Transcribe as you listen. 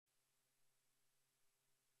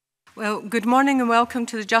Well, good morning and welcome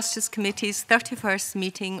to the Justice Committee's 31st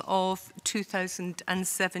meeting of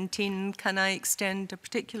 2017. Can I extend a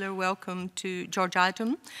particular welcome to George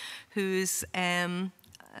Adam, who is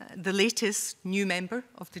the latest new member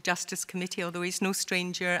of the Justice Committee, although he's no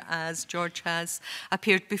stranger, as George has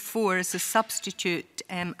appeared before as a substitute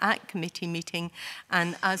at committee meeting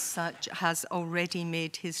and as such has already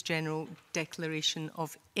made his general declaration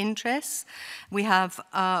of interests. We have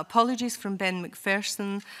apologies from Ben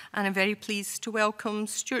McPherson, and I'm very pleased to welcome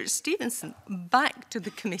Stuart Stevenson back to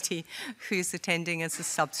the committee, who is attending as a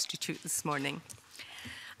substitute this morning.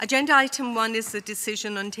 Agenda item 1 is the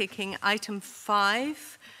decision on taking item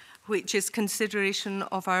 5, which is consideration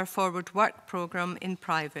of our forward work programme in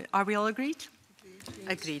private. Are we all agreed?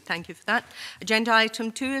 Agreed. Thank you for that. Agenda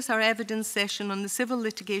item 2 is our evidence session on the civil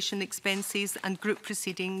litigation expenses and group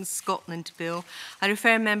proceedings Scotland Bill. I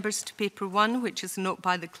refer members to paper 1, which is a note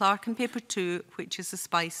by the clerk, and paper 2, which is a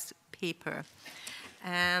spiced paper.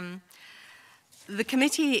 The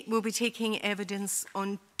committee will be taking evidence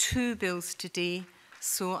on 2 bills today,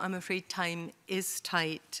 so I'm afraid time is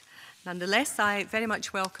tight. Nonetheless, I very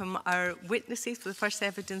much welcome our witnesses for the first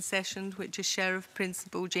evidence session, which is Sheriff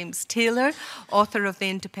Principal James Taylor, author of the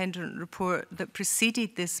independent report that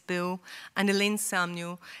preceded this bill, and Elaine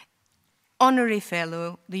Samuel, Honorary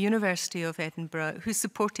Fellow, the University of Edinburgh, who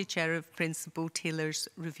supported Sheriff Principal Taylor's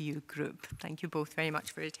review group. Thank you both very much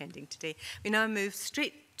for attending today. We now move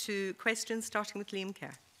straight to questions, starting with Liam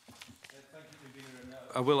Kerr.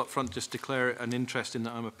 I will up front just declare an interest in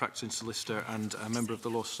that I'm a practising solicitor and a member of the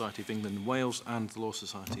Law Society of England and Wales and the Law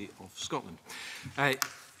Society of Scotland. I'd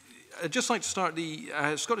just like to start, the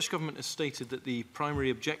Scottish Government has stated that the primary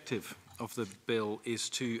objective of the bill is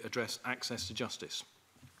to address access to justice.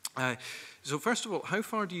 So first of all, how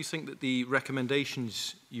far do you think that the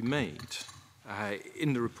recommendations you made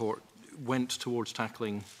in the report went towards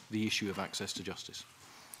tackling the issue of access to justice?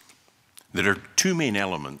 There are 2 main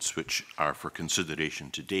elements which are for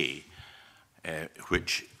consideration today,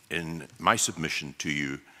 which in my submission to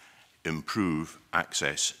you improve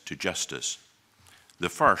access to justice. The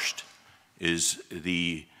first is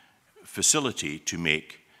the facility to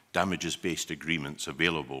make damages-based agreements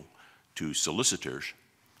available to solicitors,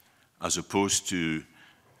 as opposed to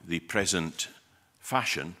the present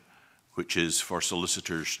fashion, which is for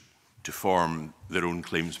solicitors to form their own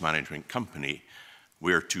claims management company,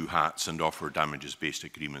 wear 2 hats and offer damages-based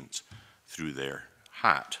agreements through their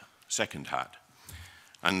second hat.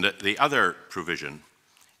 And the other provision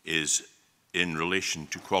is in relation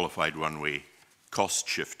to qualified one-way cost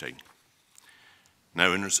shifting.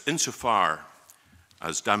 Now, insofar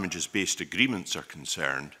as damages-based agreements are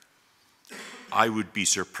concerned, I would be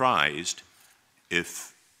surprised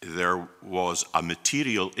if there was a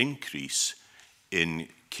material increase in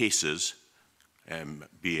cases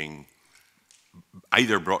being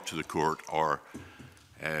either brought to the court or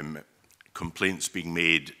complaints being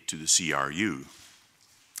made to the CRU.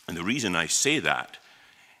 And the reason I say that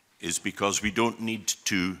is because we don't need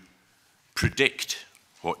to predict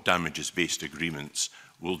what damages-based agreements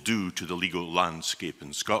will do to the legal landscape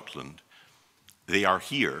in Scotland. They are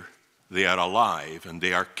here, they are alive, and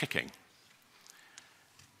they are kicking.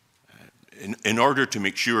 In order to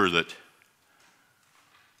make sure that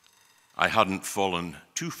I hadn't fallen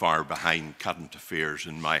too far behind current affairs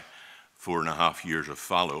in my 4.5 years of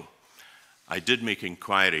fallow, I did make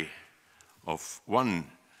inquiry of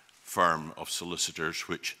one firm of solicitors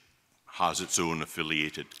which has its own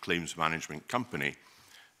affiliated claims management company,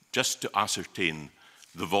 just to ascertain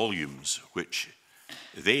the volumes which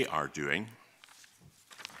they are doing.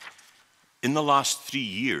 In the last 3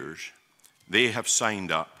 years, they have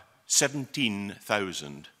signed up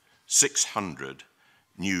 17,600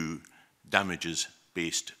 new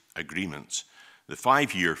damages-based agreements. The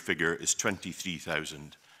 5-year figure is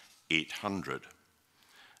 23,800.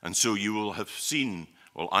 And so you will have seen,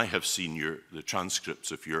 well, I have seen the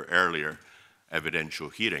transcripts of your earlier evidential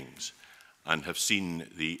hearings and have seen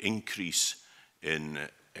the increase in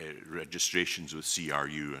registrations with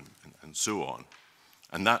CRU and so on.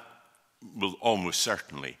 And that will almost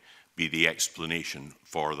certainly be the explanation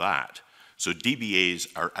for that. So DBAs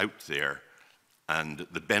are out there, and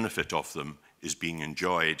the benefit of them is being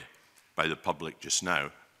enjoyed by the public just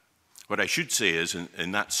now. What I should say is,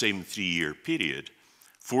 in that same 3-year period,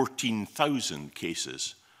 14,000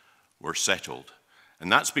 cases were settled.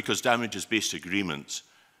 And that's because damages-based agreements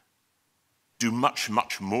do much,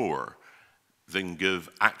 much more than give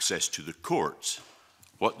access to the courts.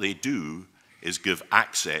 What they do is give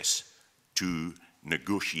access to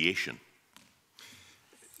negotiation.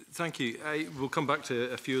 Thank you. We'll come back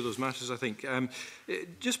to a few of those matters, I think.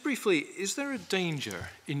 Just briefly, is there a danger,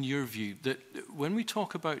 in your view, that when we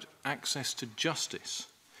talk about access to justice,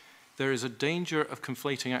 there is a danger of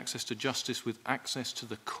conflating access to justice with access to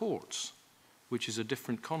the courts, which is a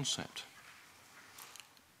different concept?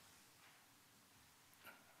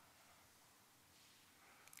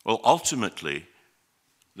 Well, ultimately,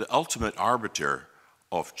 the ultimate arbiter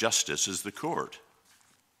of justice is the court.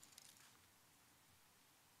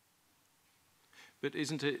 But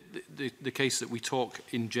isn't it the case that we talk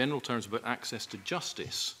in general terms about access to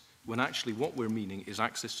justice, when actually what we're meaning is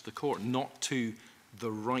access to the court, not to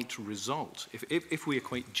the right result? If we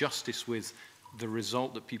equate justice with the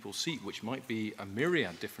result that people seek, which might be a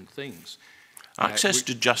myriad different things. Access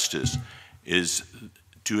to justice is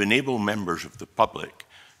to enable members of the public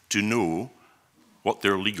to know what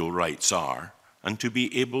their legal rights are and to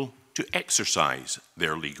be able to exercise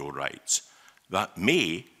their legal rights. That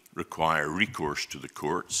may require recourse to the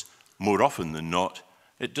courts. More often than not,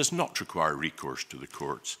 it does not require recourse to the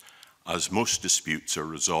courts, as most disputes are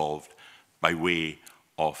resolved by way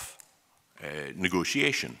of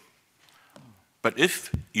negotiation. But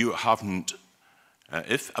if you haven't,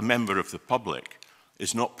 if a member of the public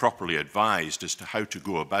is not properly advised as to how to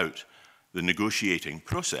go about the negotiating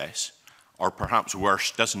process, or perhaps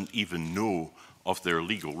worse, doesn't even know of their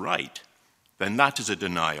legal right, then that is a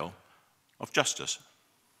denial of justice.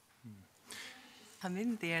 I'm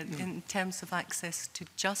in there in terms of access to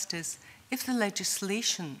justice. If the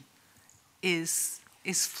legislation is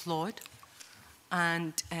flawed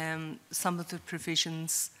and some of the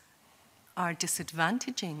provisions are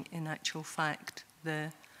disadvantaging, in actual fact,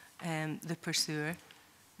 the pursuer,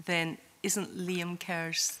 then isn't Liam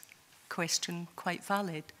Kerr's question quite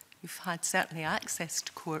valid? You've had certainly access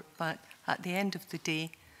to court, but at the end of the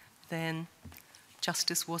day, then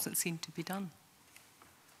justice wasn't seen to be done.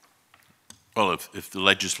 Well, if the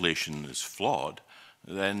legislation is flawed,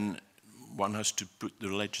 then one has to put the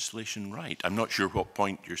legislation right. I'm not sure what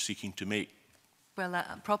point you're seeking to make. Well,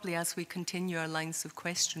 probably as we continue our lines of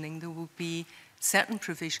questioning, there will be certain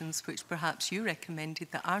provisions which perhaps you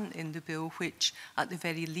recommended that aren't in the bill, which at the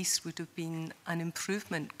very least would have been an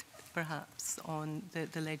improvement perhaps on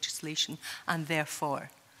the legislation, and therefore,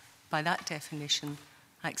 by that definition,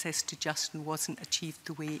 access to justice wasn't achieved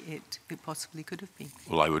the way it possibly could have been.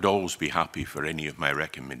 Well, I would always be happy for any of my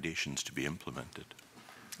recommendations to be implemented.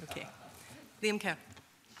 Okay. Liam Kerr.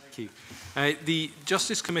 Thank you. The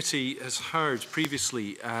Justice Committee has heard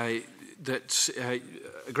previously that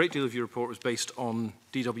a great deal of your report was based on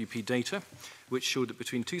DWP data, which showed that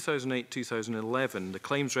between 2008 and 2011, the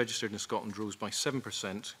claims registered in Scotland rose by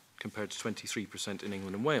 7% compared to 23% in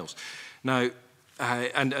England and Wales. Now,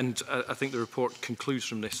 and I think the report concludes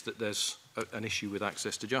from this that there's an issue with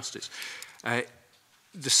access to justice.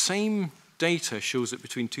 The same data shows that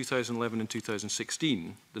between 2011 and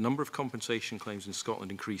 2016, the number of compensation claims in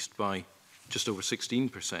Scotland increased by just over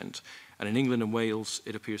 16%, and in England and Wales,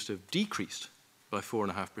 it appears to have decreased by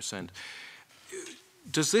 4.5%.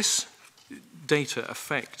 Does this data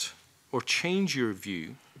affect or change your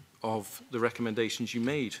view of the recommendations you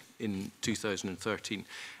made in 2013?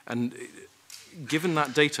 And given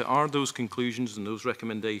that data, are those conclusions and those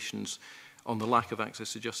recommendations on the lack of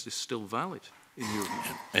access to justice still valid in your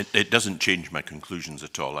view? It doesn't change my conclusions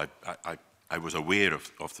at all. I was aware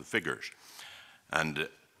of the figures. And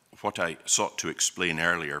what I sought to explain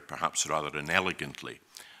earlier, perhaps rather inelegantly,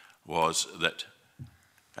 was that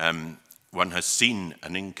one has seen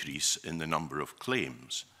an increase in the number of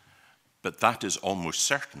claims, but that is almost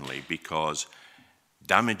certainly because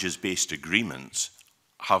damages-based agreements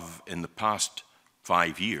have, in the past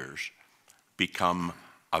 5 years, become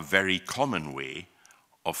a very common way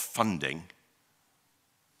of funding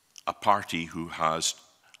a party who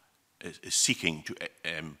is seeking to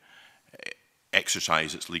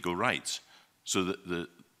exercise its legal rights. So that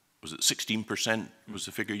was it 16% was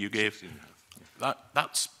the figure you gave?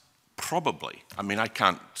 That's probably, I mean, I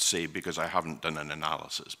can't say because I haven't done an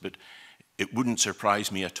analysis, but it wouldn't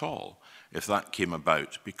surprise me at all if that came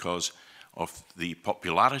about because of the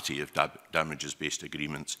popularity of damages-based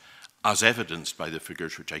agreements, as evidenced by the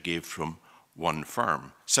figures which I gave from one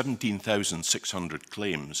firm. 17,600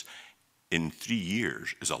 claims in 3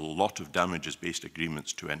 years is a lot of damages-based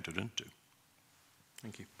agreements to enter into.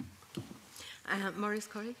 Thank you. Maurice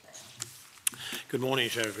Corrie. Good morning,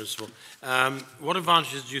 Chair Principal. What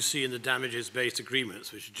advantages do you see in the damages-based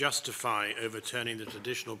agreements which justify overturning the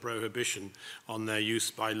traditional prohibition on their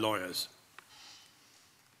use by lawyers?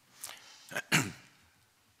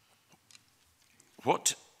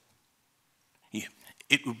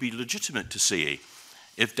 It would be legitimate to say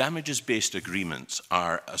if damages-based agreements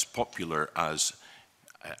are as popular as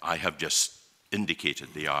I have just indicated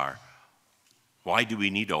they are, why do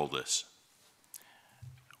we need all this?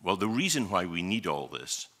 Well, the reason why we need all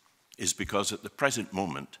this is because at the present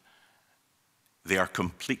moment, they are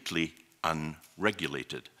completely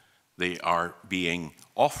unregulated. They are being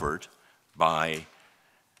offered by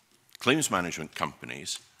claims management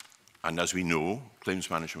companies, and as we know,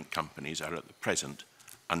 claims management companies are at the present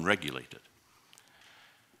unregulated.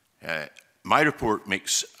 My report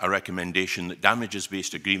makes a recommendation that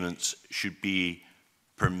damages-based agreements should be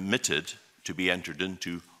permitted to be entered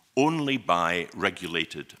into only by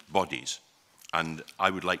regulated bodies, and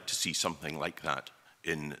I would like to see something like that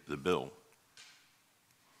in the bill.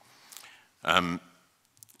 The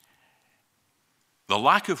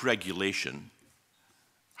lack of regulation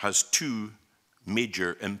has two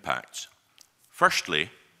major impacts.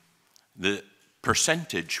 Firstly, the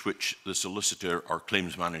percentage which the solicitor or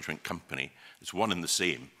claims management company, it's one and the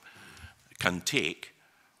same, can take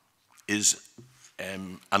is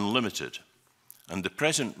unlimited. And the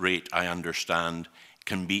present rate, I understand,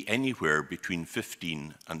 can be anywhere between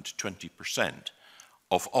 15 and 20%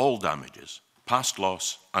 of all damages, past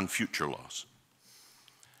loss and future loss.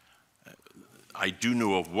 I do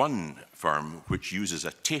know of one firm which uses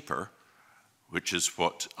a taper, which is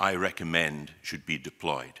what I recommend should be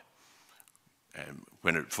deployed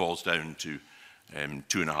when it falls down to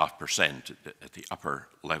 2.5% at the upper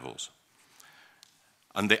levels.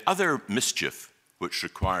 And the other mischief which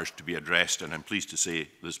requires to be addressed, and I'm pleased to say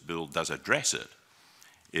this bill does address it,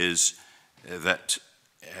 is that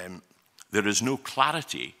there is no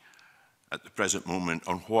clarity at the present moment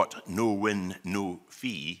on what no win, no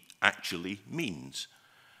fee actually means.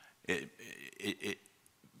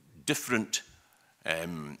 Different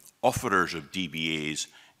offerers of DBAs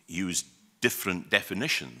use different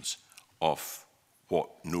definitions of what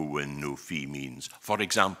no win, no fee means. For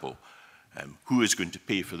example, who is going to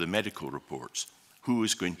pay for the medical reports? Who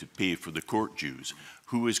is going to pay for the court dues?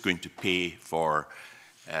 Who is going to pay for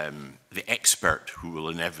the expert who will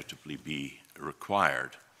inevitably be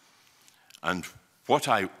required? And what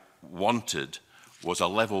I wanted was a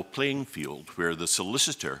level playing field where the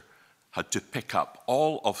solicitor had to pick up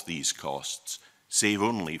all of these costs, save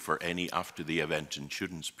only for any after-the-event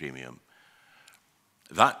insurance premium.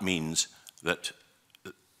 That means that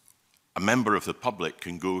a member of the public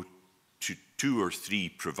can go to 2 or 3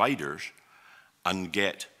 providers and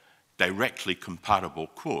get directly comparable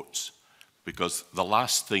quotes, because the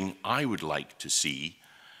last thing I would like to see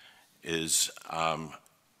is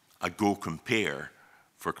a go compare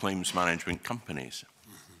for claims management companies.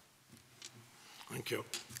 Thank you.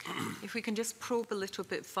 If we can just probe a little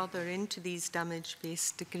bit further into these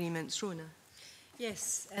damage-based agreements, Rona.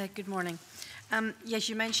 Yes, good morning. Yes,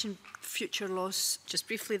 you mentioned future loss just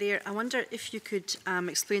briefly there. I wonder if you could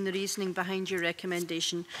explain the reasoning behind your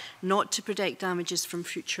recommendation not to protect damages from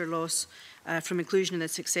future loss from inclusion in the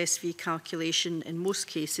success fee calculation in most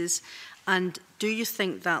cases, and do you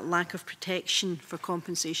think that lack of protection for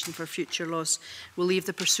compensation for future loss will leave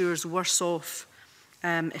the pursuers worse off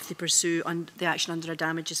if they pursue the action under a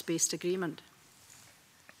damages-based agreement?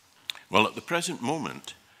 Well, at the present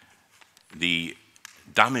moment, the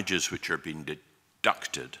damages which are being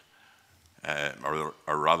deducted, or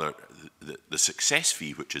rather the success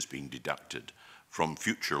fee which is being deducted from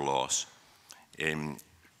future loss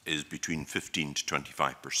is between 15 to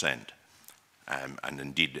 25%. And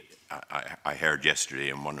indeed, I heard yesterday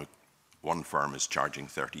in one firm is charging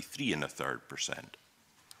 33.33%.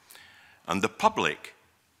 And the public,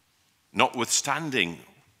 notwithstanding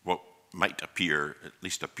what might appear, at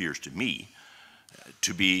least appears to me,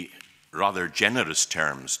 to be rather generous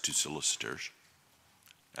terms to solicitors,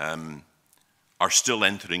 are still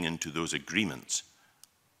entering into those agreements.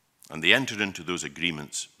 And they enter into those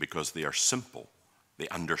agreements because they are simple, they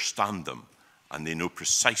understand them, and they know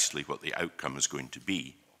precisely what the outcome is going to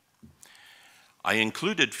be. I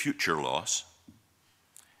included future loss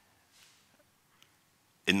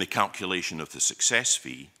in the calculation of the success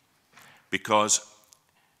fee because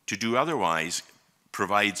to do otherwise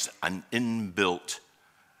provides an inbuilt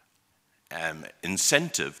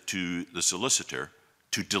incentive to the solicitor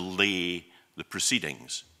to delay the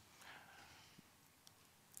proceedings.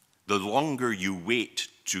 The longer you wait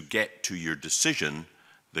to get to your decision,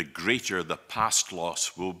 the greater the past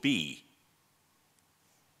loss will be.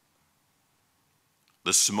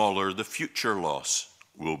 The smaller the future loss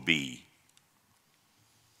will be.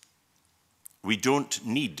 We don't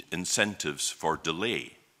need incentives for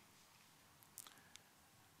delay.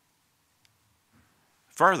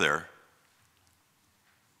 Further,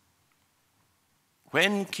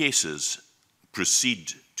 when cases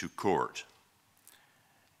proceed to court,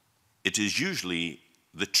 it is usually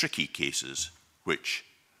the tricky cases which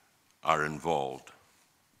are involved.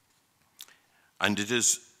 And it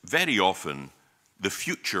is very often the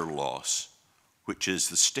future loss which is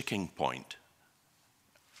the sticking point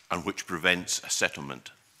and which prevents a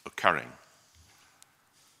settlement occurring.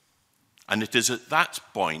 And it is at that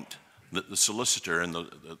point that the solicitor and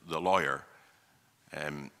the lawyer,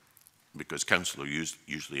 because counsel are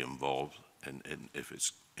usually involved if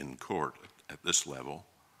it's in court at this level,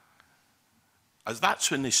 as that's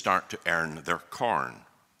when they start to earn their corn.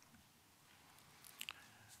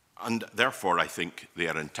 And therefore, I think they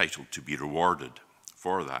are entitled to be rewarded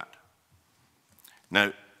for that.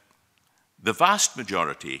 Now, the vast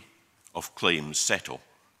majority of claims settle.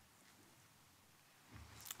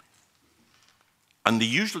 And they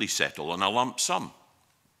usually settle on a lump sum,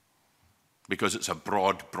 because it's a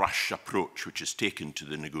broad brush approach which is taken to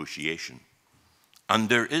the negotiation. And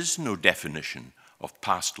there is no definition of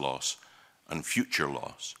past loss and future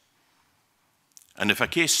loss. And if a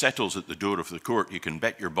case settles at the door of the court, you can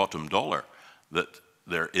bet your bottom dollar that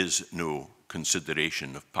there is no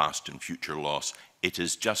consideration of past and future loss. It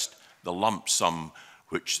is just the lump sum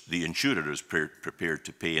which the insurer is prepared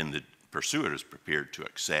to pay and the pursuer is prepared to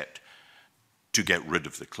accept to get rid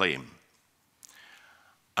of the claim.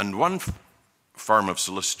 And one firm of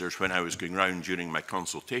solicitors, when I was going round during my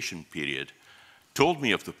consultation period, told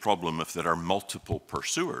me of the problem if there are multiple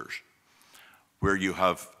pursuers, where you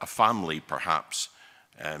have a family perhaps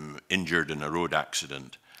injured in a road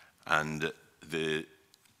accident, and the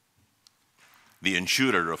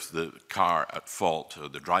insurer of the car at fault, or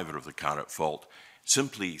the driver of the car at fault,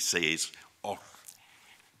 simply says, oh,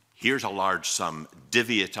 here's a large sum,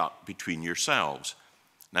 divvy it up between yourselves.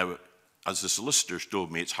 Now, as the solicitors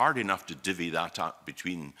told me, it's hard enough to divvy that up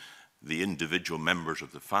between the individual members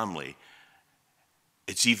of the family.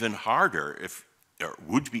 It's even harder, or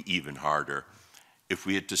would be even harder, if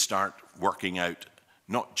we had to start working out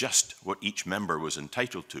not just what each member was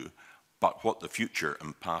entitled to, but what the future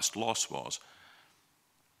and past loss was.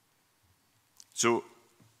 So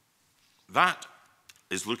that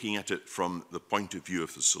is looking at it from the point of view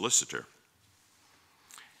of the solicitor.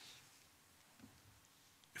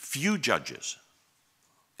 Few judges,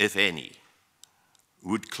 if any,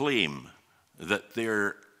 would claim that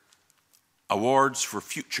their awards for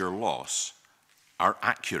future loss are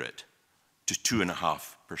accurate to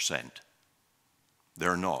 2.5%.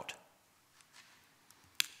 They're not.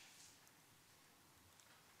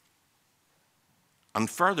 And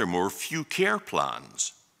furthermore, few care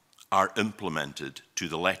plans are implemented to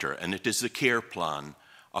the letter, and it is the care plan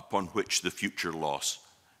upon which the future loss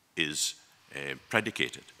is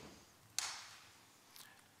predicated.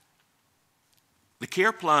 The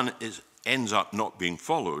care plan ends up not being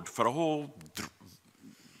followed for a whole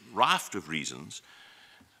raft of reasons.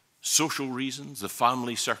 Social reasons, the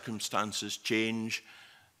family circumstances change,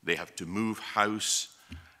 they have to move house,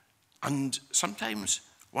 and sometimes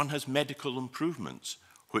one has medical improvements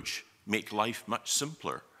which make life much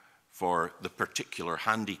simpler for the particular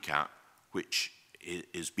handicap which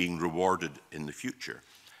is being rewarded in the future.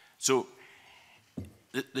 So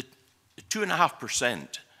the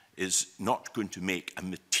 2.5% is not going to make a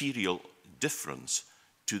material difference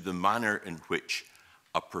to the manner in which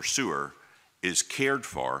a pursuer is cared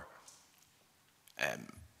for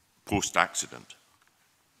post-accident.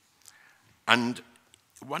 And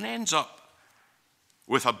one ends up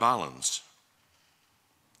with a balance.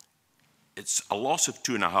 It's a loss of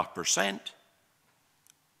 2.5%,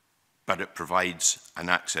 but it provides an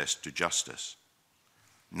access to justice.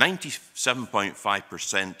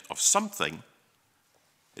 97.5% of something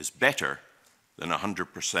is better than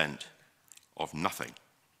 100% of nothing.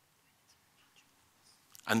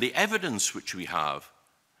 And the evidence which we have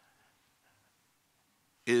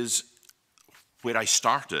is where I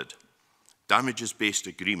started. Damages-based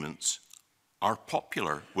agreements are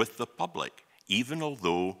popular with the public, even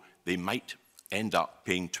although they might end up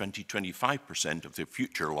paying 20–25% of their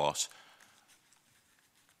future loss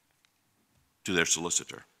to their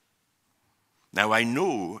solicitor. Now, I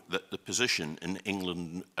know that the position in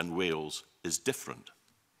England and Wales is different.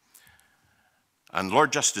 And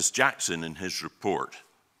Lord Justice Jackson, in his report,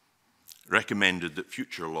 recommended that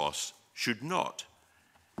future loss should not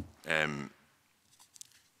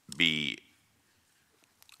be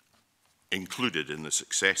included in the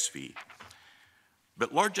success fee.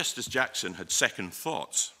 But Lord Justice Jackson had second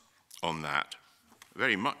thoughts on that,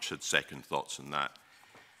 very much had second thoughts on that.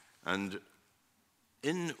 And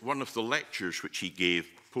in one of the lectures which he gave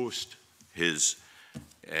post his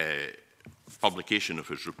publication of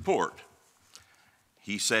his report,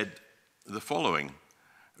 he said, the following.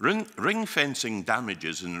 Ring-fencing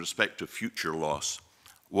damages in respect of future loss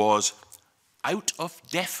was out of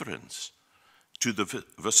deference to the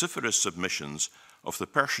vociferous submissions of the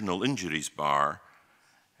Personal Injuries Bar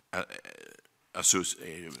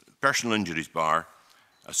Association,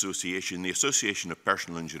 the Association of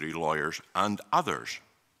Personal Injury Lawyers, and others.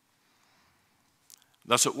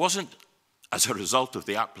 Thus, it wasn't as a result of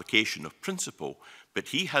the application of principle, but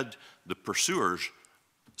he had the pursuers'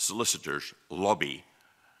 solicitors lobby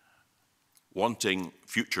wanting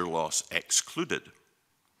future loss excluded.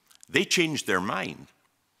 They changed their mind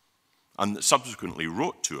and subsequently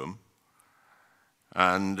wrote to him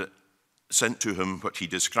and sent to him what he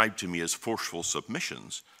described to me as forceful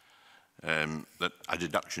submissions that a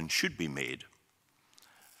deduction should be made.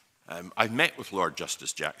 I've met with Lord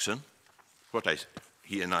Justice Jackson. What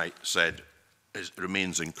he and I said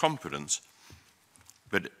remains in confidence,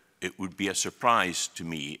 but it would be a surprise to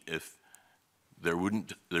me if there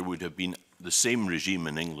would have been the same regime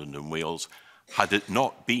in England and Wales had it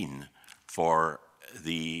not been for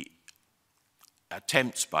the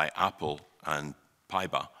attempts by Apple and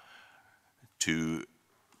PIBA to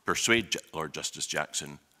persuade Lord Justice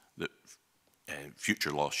Jackson that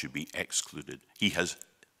future loss should be excluded. He has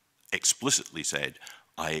explicitly said,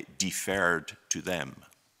 I deferred to them.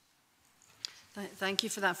 Thank you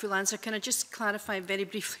for that full answer. Can I just clarify very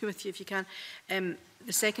briefly with you, if you can?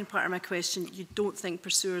 The second part of my question, you don't think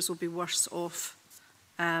pursuers will be worse off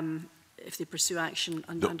if they pursue action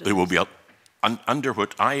under they will be under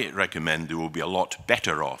what I recommend, they will be a lot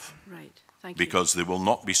better off. Right. Thank you. Because they will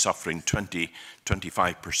not be suffering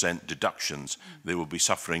 25% deductions. They will be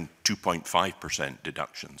suffering 2.5%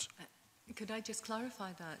 deductions. Could I just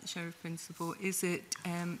clarify that, Sheriff Principal? Is it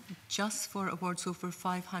just for awards over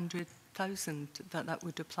 500,000 that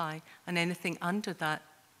would apply, and anything under that,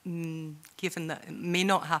 given that it may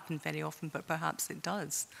not happen very often, but perhaps it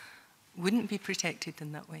does, wouldn't be protected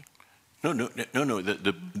in that way? No.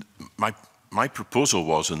 My proposal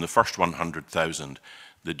was in the first 100,000,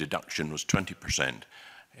 the deduction was 20%.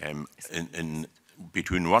 In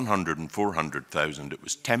between 100 and 400,000, it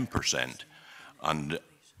was 10%, and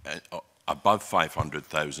above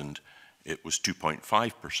 500,000, it was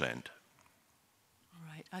 2.5%. Right.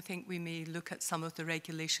 I think we may look at some of the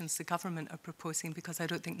regulations the government are proposing, because I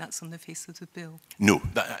don't think that's on the face of the bill. No,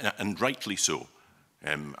 and rightly so.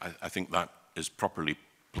 I think that is properly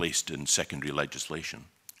placed in secondary legislation.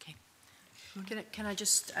 Can I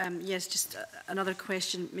just, yes, just another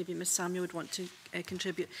question, maybe Ms Samuel would want to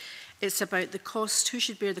contribute. It's about the cost, who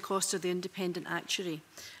should bear the cost of the independent actuary?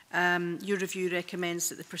 Your review recommends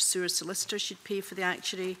that the pursuer solicitor should pay for the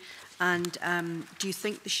actuary, and do you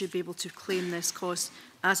think they should be able to claim this cost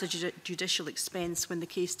as a judicial expense when the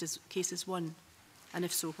case is won? And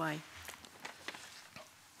if so, why?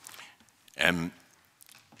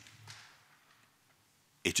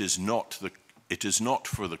 It is not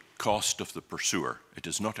for the cost of the pursuer. It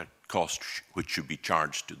is not a cost which should be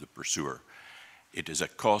charged to the pursuer. It is a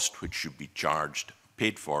cost which should be charged,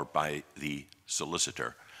 paid for by the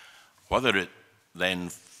solicitor. Whether it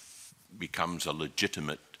then becomes a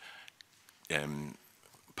legitimate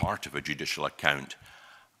part of a judicial account,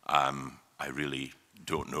 I really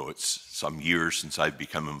don't know. It's some years since I've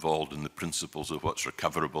become involved in the principles of what's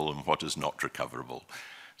recoverable and what is not recoverable.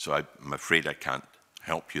 So I'm afraid I can't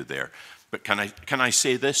help you there. But can I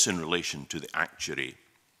say this in relation to the actuary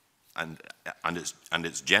and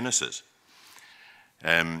its genesis?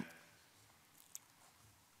 I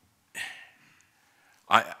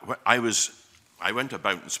went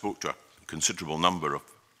about and spoke to a considerable number of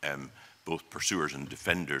both pursuers and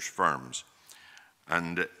defenders firms,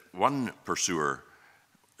 and one pursuer's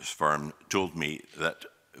firm told me that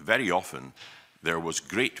very often there was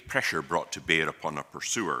great pressure brought to bear upon a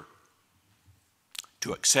pursuer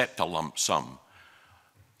to accept a lump sum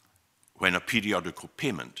when a periodical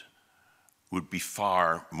payment would be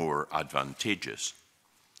far more advantageous.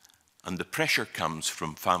 And the pressure comes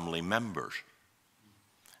from family members.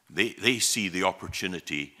 They see the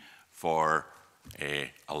opportunity for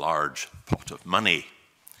a large pot of money.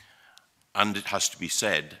 And it has to be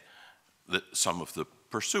said that some of the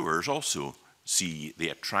pursuers also see the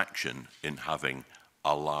attraction in having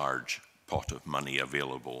a large pot of money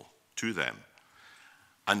available to them.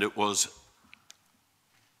 And it was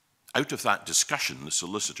out of that discussion, the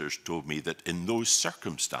solicitors told me that in those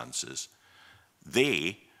circumstances,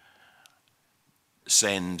 they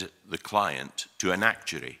send the client to an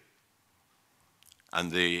actuary.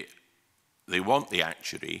 And they want the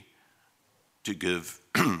actuary to give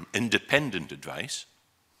independent advice,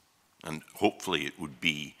 and hopefully it would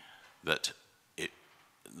be that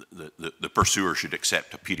the pursuer should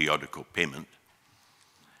accept a periodical payment.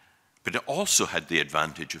 But it also had the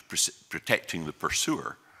advantage of protecting the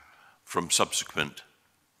pursuer from subsequent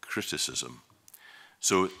criticism.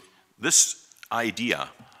 So this idea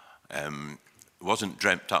wasn't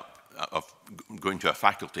dreamt up of going to a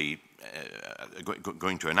faculty,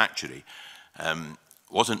 going to an actuary,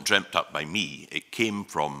 wasn't dreamt up by me. It came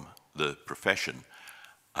from the profession.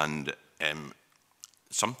 And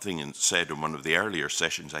something said in one of the earlier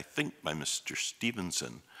sessions, I think by Mr.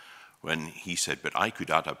 Stevenson, when he said, but I could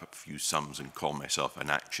add up a few sums and call myself an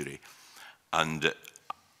actuary. And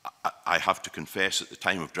I have to confess, at the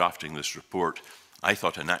time of drafting this report, I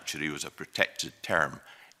thought an actuary was a protected term.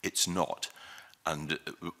 It's not. And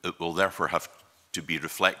it will therefore have to be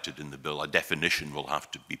reflected in the bill. A definition will have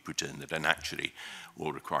to be put in that an actuary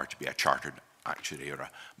will require to be a chartered actuary or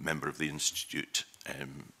a member of the institute,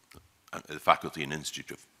 the faculty and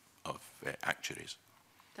institute of actuaries.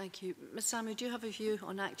 Thank you. Ms. Samu, do you have a view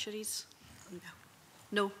on actuaries?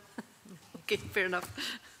 No? Okay, fair enough.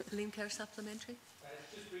 Elaine, care supplementary?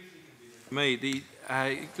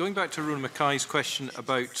 Going back to Rona Mackay's question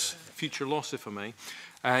about future loss, if I may,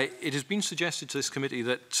 it has been suggested to this committee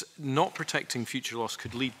that not protecting future loss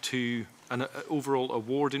could lead to an overall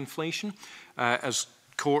award inflation as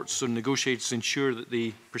courts or negotiators ensure that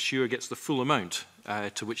the pursuer gets the full amount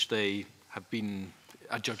to which they have been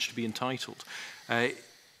adjudged to be entitled.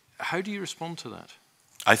 How do you respond to that?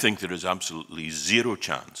 I think there is absolutely zero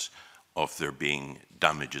chance of there being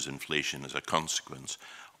damages inflation as a consequence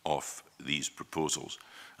of these proposals.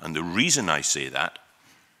 And the reason I say that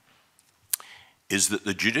is that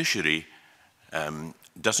the judiciary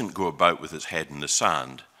doesn't go about with its head in the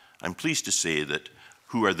sand. I'm pleased to say that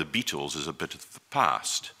who are the Beatles is a bit of the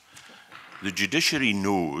past. The judiciary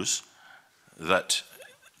knows that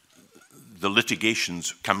the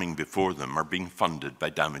litigations coming before them are being funded by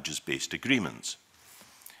damages-based agreements.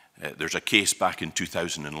 There's a case back in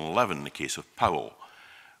 2011, the case of Powell,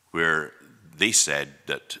 where they said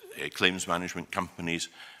that claims management companies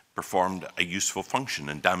performed a useful function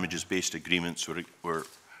and damages-based agreements were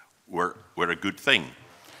a good thing.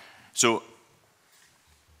 So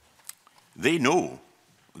they know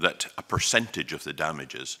that a percentage of the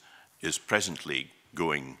damages is presently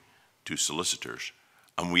going to solicitors,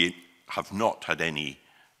 and we have not had any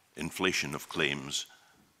inflation of claims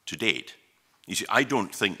to date. You see, I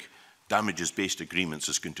don't think damages-based agreements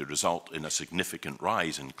is going to result in a significant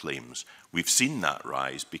rise in claims. We've seen that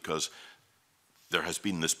rise because there has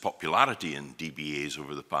been this popularity in DBAs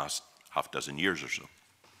over the past half dozen years or so.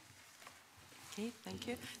 Okay, thank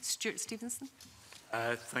you. Stuart Stevenson.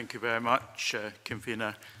 Thank you very much,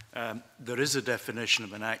 Convener. There is a definition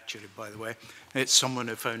of an actuary, by the way. It's someone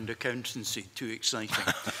who found accountancy too exciting.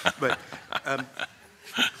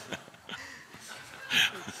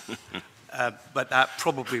 But that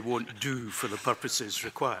probably won't do for the purposes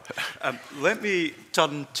required. Let me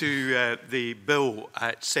turn to the bill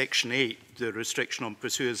at Section 8, the restriction on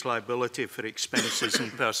pursuer's liability for expenses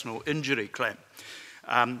and personal injury claim.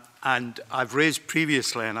 And I've raised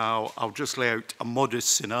previously, and I'll just lay out a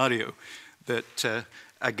modest scenario, that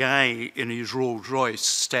a guy in his Rolls Royce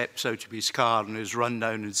steps out of his car and is run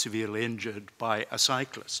down and severely injured by a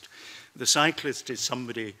cyclist. The cyclist is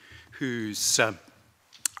somebody who's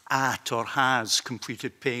at or has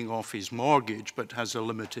completed paying off his mortgage but has a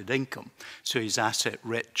limited income. So he's asset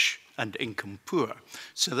rich and income poor.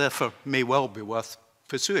 So therefore may well be worth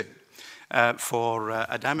pursuing for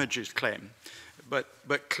a damages claim.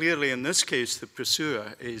 But clearly in this case, the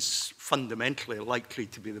pursuer is fundamentally likely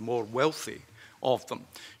to be the more wealthy of them.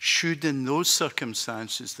 Should in those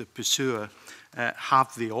circumstances the pursuer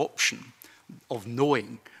have the option of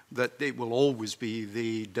knowing that it will always be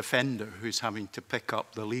the defender who's having to pick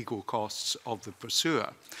up the legal costs of the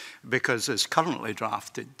pursuer, because as currently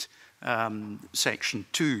drafted, Section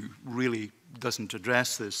 2 really doesn't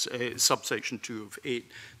address this. Subsection 2 of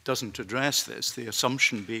 8 doesn't address this, the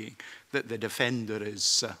assumption being that the defender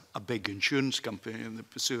is a big insurance company and the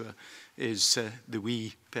pursuer is the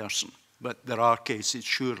wee person. But there are cases,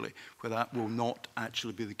 surely, where that will not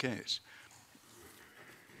actually be the case.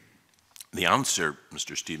 The answer,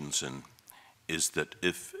 Mr. Stevenson, is that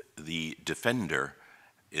if the defender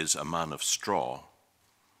is a man of straw,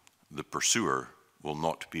 the pursuer will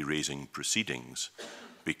not be raising proceedings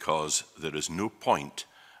because there is no point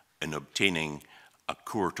in obtaining a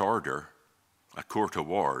court order, a court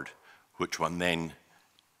award, which one then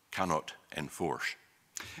cannot enforce.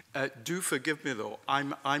 Do forgive me, though.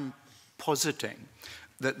 I'm positing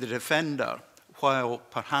that the defender, while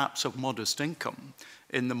perhaps of modest income,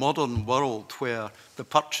 in the modern world where the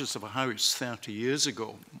purchase of a house 30 years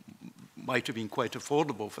ago might have been quite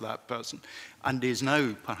affordable for that person, and is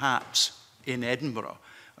now perhaps in Edinburgh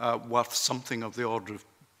worth something of the order of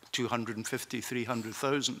 250,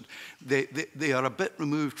 300,000. They are a bit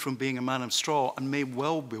removed from being a man of straw and may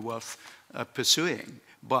well be worth pursuing,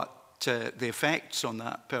 but the effects on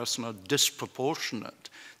that person are disproportionate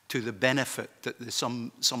to the benefit that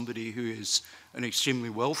somebody who is an extremely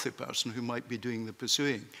wealthy person who might be doing the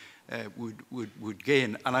pursuing would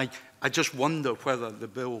gain. And I just wonder whether the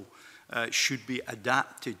bill should be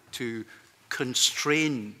adapted to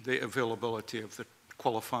constrain the availability of the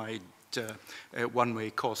qualified one-way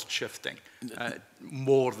cost shifting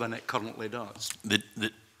more than it currently does.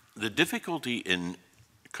 The difficulty in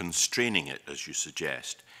constraining it, as you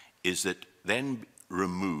suggest, is that then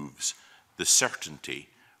removes the certainty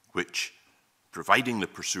which, providing the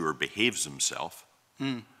pursuer behaves himself,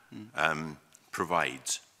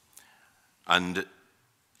 provides. And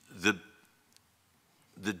the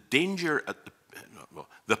danger at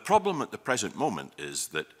the problem at the present moment is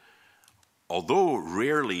that although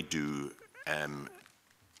rarely do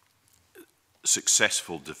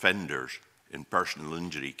successful defenders in personal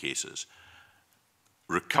injury cases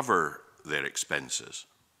recover their expenses,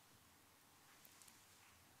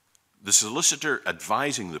 the solicitor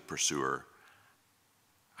advising the pursuer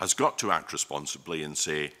has got to act responsibly and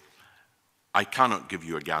say, I cannot give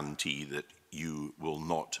you a guarantee that you will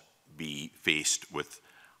not be faced with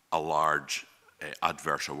a large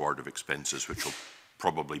adverse award of expenses which will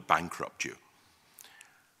probably bankrupt you.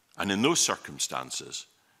 And in those circumstances,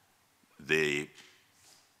 the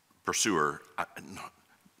pursuer,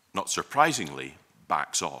 not surprisingly,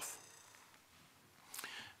 backs off.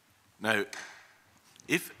 Now,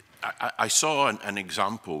 if I saw an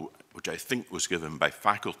example which I think was given by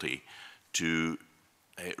faculty to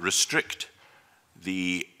restrict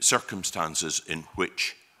the circumstances in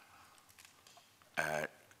which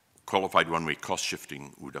qualified one-way cost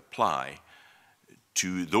shifting would apply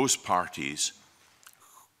to those parties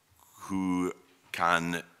who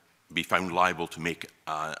can be found liable to make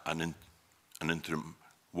an interim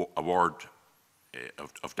award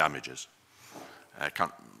of damages.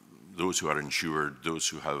 Those who are insured, those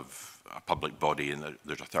who have a public body, and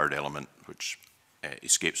there's a third element which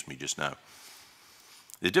escapes me just now.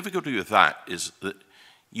 The difficulty with that is that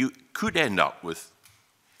you could end up with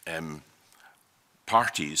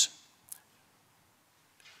parties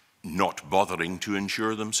not bothering to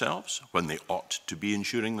insure themselves when they ought to be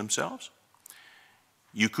insuring themselves.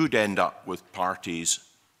 You could end up with parties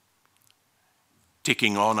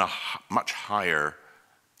taking on a much higher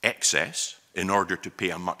excess in order to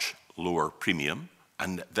pay a much lower premium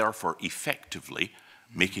and therefore effectively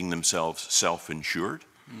making themselves self-insured.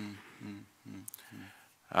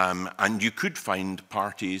 And you could find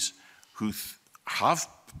parties who have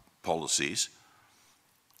policies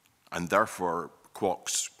and therefore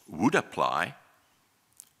quoques would apply,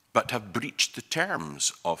 but have breached the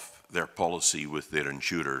terms of their policy with their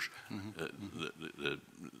insurers,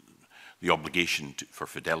 the obligation for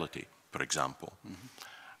fidelity, for example.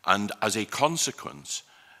 And as a consequence,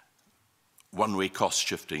 one-way cost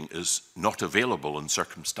shifting is not available in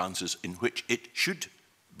circumstances in which it should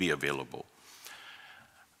be available.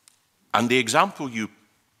 And the example you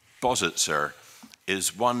posit, sir,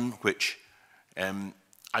 is one which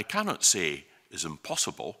I cannot say is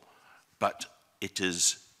impossible, but it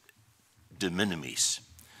is de minimis.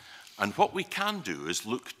 And what we can do is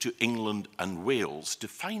look to England and Wales to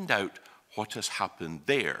find out what has happened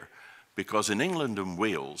there, because in England and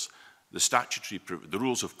Wales, the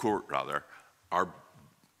rules of court, rather, are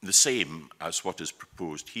the same as what is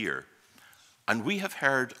proposed here. And we have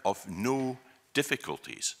heard of no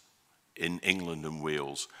difficulties in England and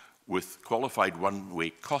Wales with qualified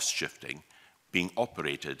one-way cost shifting being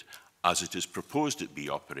operated as it is proposed it be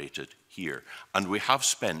operated here. And we have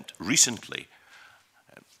spent recently,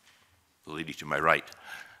 the lady to my right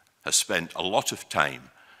has spent a lot of time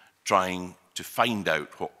trying to find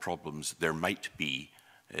out what problems there might be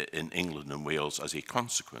in England and Wales as a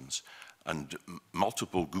consequence. And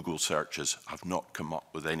multiple Google searches have not come up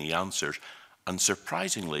with any answers. And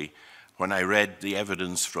surprisingly, when I read the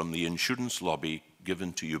evidence from the insurance lobby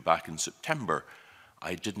given to you back in September,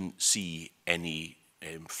 I didn't see any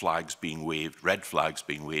flags being waved, red flags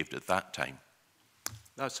being waved at that time.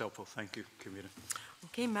 That's helpful. Thank you, Convener.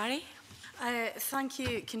 Okay, Mary. Thank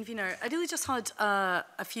you, Convener. I really just had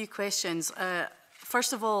a few questions.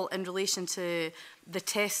 First of all, in relation to the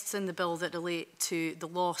tests in the bill that relate to the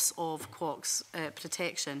loss of quoques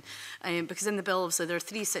protection, because in the bill, obviously, there are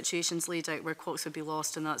 3 situations laid out where quoques would be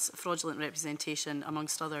lost, and that's fraudulent representation,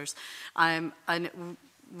 amongst others. And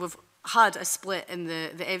we've had a split in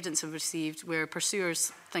the evidence we've received where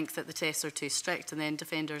pursuers think that the tests are too strict and then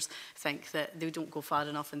defenders think that they don't go far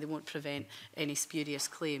enough and they won't prevent any spurious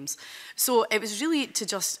claims. So it was really to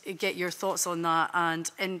just get your thoughts on that, and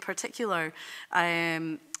in particular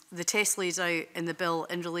the test laid out in the bill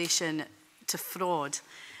in relation to fraud,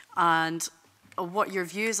 and what your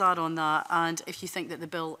views are on that, and if you think that the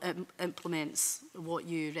bill implements what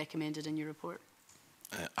you recommended in your report.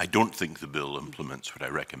 I don't think the bill implements what I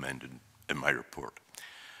recommended in my report.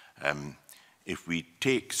 If we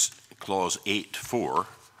take clause 8.4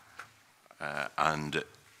 and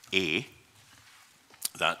A,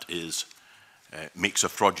 that is, makes a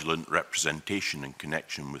fraudulent representation in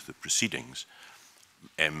connection with the proceedings,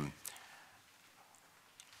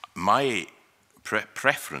 my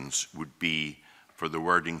preference would be for the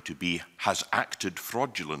wording to be has acted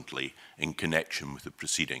fraudulently in connection with the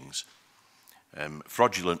proceedings.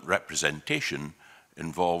 Fraudulent representation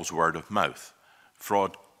involves word of mouth.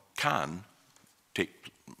 Fraud can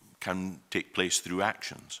take place through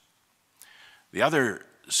actions. The other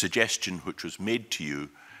suggestion which was made to you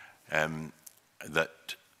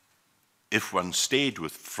that if one stayed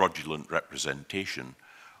with fraudulent representation,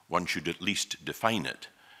 one should at least define it,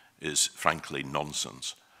 is frankly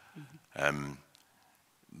nonsense.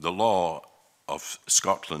 The law of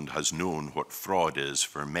Scotland has known what fraud is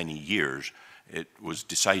for many years. It was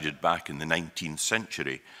decided back in the 19th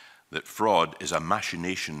century that fraud is a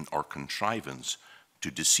machination or contrivance to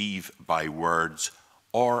deceive by words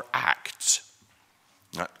or acts.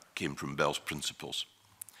 That came from Bell's Principles.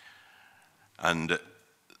 And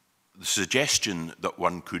the suggestion that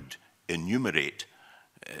one could enumerate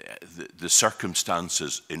the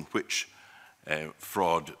circumstances in which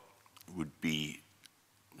fraud would be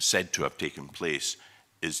said to have taken place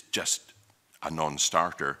is just a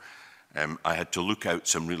non-starter. I had to look out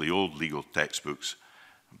some really old legal textbooks,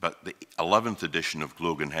 but the 11th edition of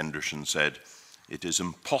Glogan Henderson said, it is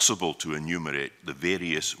impossible to enumerate the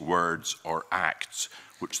various words or acts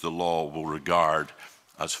which the law will regard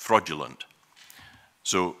as fraudulent.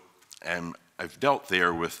 So I've dealt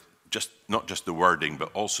there with not just the wording,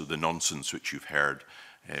 but also the nonsense which you've heard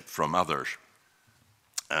from others.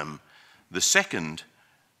 The second,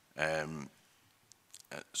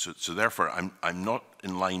 so therefore I'm not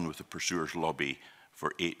in line with the pursuers' lobby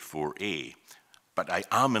for 8.4a, but I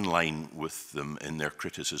am in line with them in their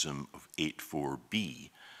criticism of 8.4b,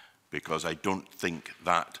 because I don't think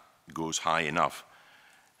that goes high enough.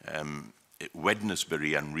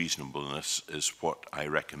 Wednesbury unreasonableness is what I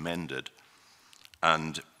recommended,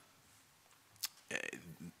 and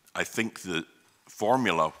I think the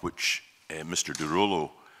formula which Mr. De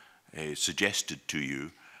Rollo suggested to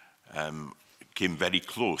you came very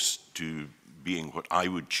close to being what I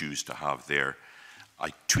would choose to have there.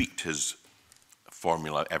 I tweaked his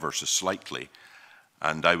formula ever so slightly,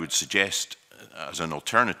 and I would suggest as an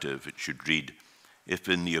alternative it should read, if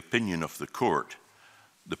in the opinion of the court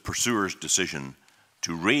the pursuer's decision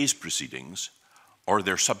to raise proceedings or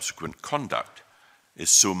their subsequent conduct is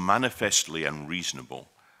so manifestly unreasonable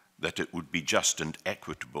that it would be just and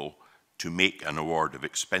equitable to make an award of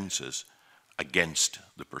expenses against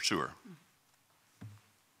the pursuer.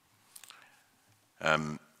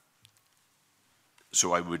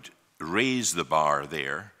 So I would raise the bar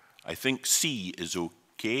there. I think C is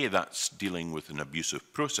okay, that's dealing with an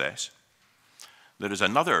abusive process. There is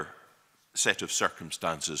another set of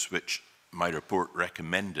circumstances which my report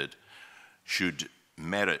recommended should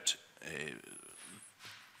merit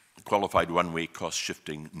qualified one-way cost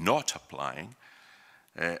shifting not applying,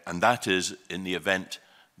 and that is in the event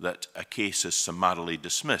that a case is summarily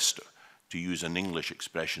dismissed, to use an English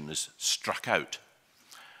expression, is struck out.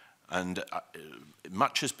 And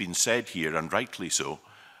much has been said here, and rightly so,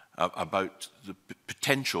 about the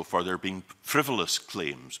potential for there being frivolous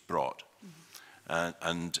claims brought.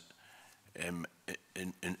 In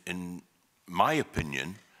my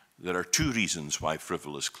opinion, there are two reasons why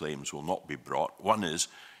frivolous claims will not be brought. One is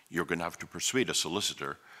you're going to have to persuade a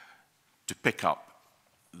solicitor to pick up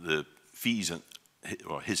the fees,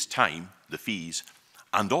 or his time, the fees,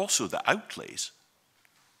 and also the outlays,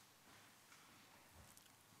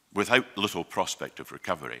 without little prospect of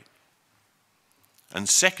recovery. And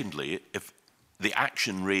secondly, if the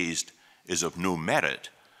action raised is of no merit,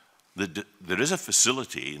 there is a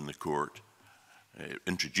facility in the court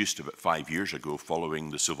introduced about 5 years ago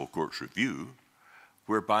following the Civil Court's review,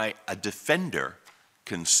 whereby a defender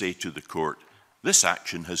can say to the court, this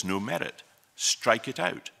action has no merit, strike it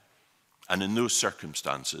out. And in those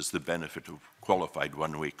circumstances, the benefit of qualified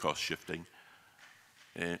one-way cost shifting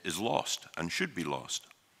is lost and should be lost.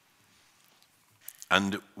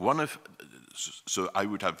 And one of so I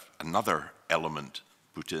would have another element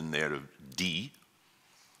put in there of D.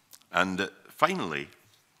 And finally,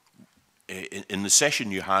 in the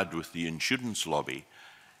session you had with the insurance lobby,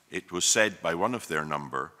 it was said by one of their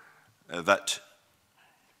number that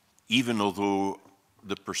even although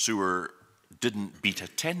the pursuer didn't beat a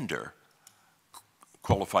tender,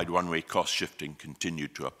 qualified one-way cost shifting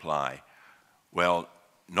continued to apply. Well,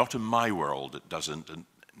 not in my world it doesn't, and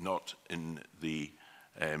not in the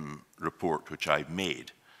report which I've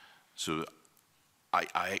made. So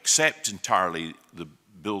I accept entirely the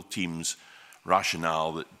bill team's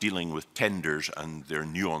rationale that dealing with tenders and their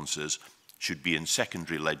nuances should be in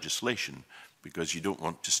secondary legislation, because you don't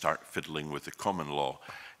want to start fiddling with the common law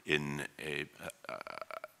in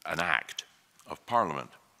an act of Parliament.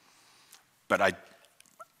 But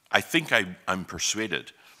I think I'm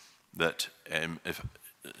persuaded that if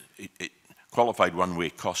qualified one-way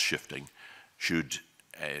cost shifting should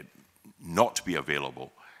not be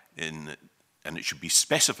available and it should be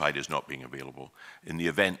specified as not being available in the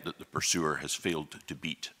event that the pursuer has failed to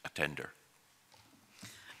beat a tender.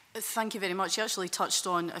 Thank you very much. You actually touched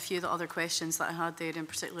on a few of the other questions that I had there, in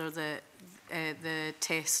particular the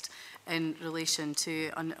test in relation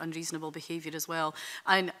to unreasonable behaviour as well.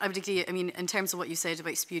 And I would agree, I mean, in terms of what you said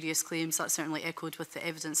about spurious claims, that certainly echoed with the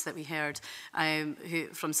evidence that we heard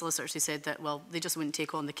from solicitors who said that, well, they just wouldn't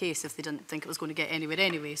take on the case if they didn't think it was going to get anywhere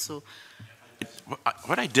anyway. So,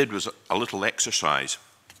 what I did was a little exercise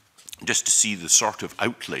just to see the sort of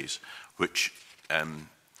outlays which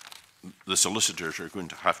the solicitors are going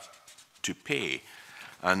to have to pay.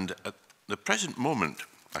 And at the present moment,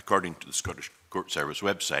 according to the Scottish Court Service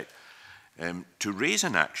website, to raise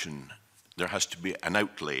an action, there has to be an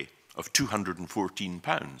outlay of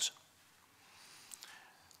 £214.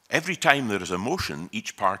 Every time there is a motion,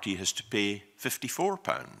 each party has to pay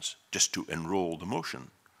 £54 just to enrol the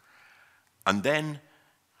motion. And then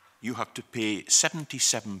you have to pay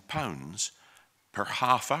 £77 per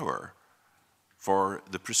half hour for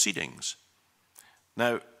the proceedings.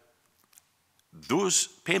 Now, those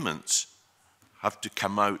payments have to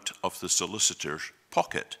come out of the solicitor's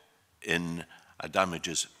pocket in a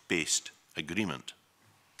damages-based agreement.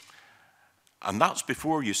 And that's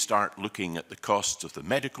before you start looking at the costs of the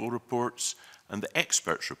medical reports and the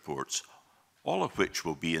experts' reports, all of which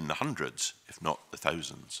will be in the hundreds, if not the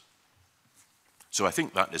thousands. So I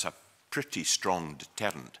think that is a pretty strong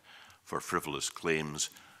deterrent for frivolous claims,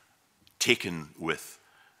 taken with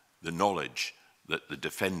the knowledge that the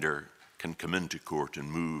defender can come into court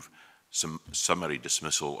and move some summary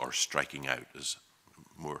dismissal or striking out as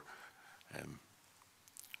more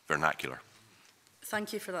vernacular.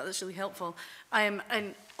 thank you for that. That's really helpful.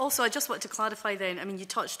 And also, I just want to clarify then, I mean, you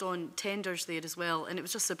touched on tenders there as well, and it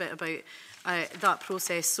was just a bit about that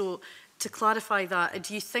process. So to clarify that,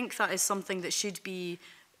 do you think that is something that should be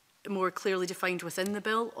more clearly defined within the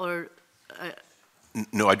bill, or?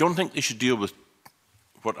 No, I don't think they should deal with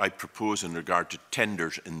what I propose in regard to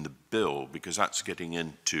tenders in the bill, because that's getting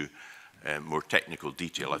into more technical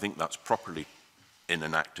detail. I think that's properly in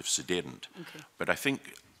an active sedent. Okay. But I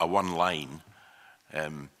think a one line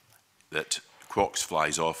that Quox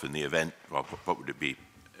flies off in the event, well, what would it be?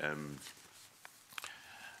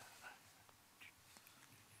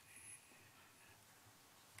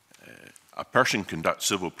 A person conducts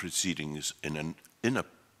civil proceedings in an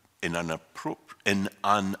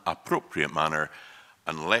appropriate manner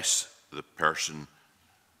unless the person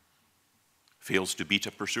fails to beat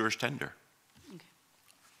a pursuer's tender. Okay.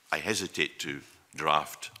 I hesitate to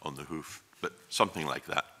draft on the hoof, but something like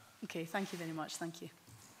that. Okay, thank you very much. Thank you.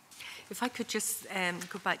 If I could just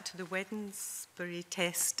go back to the Wednesbury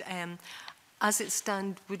test. As it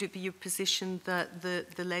stands, would it be your position that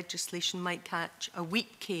the legislation might catch a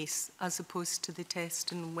weak case as opposed to the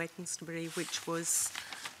test in Wednesbury, which was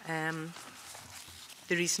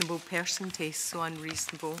the reasonable person test, so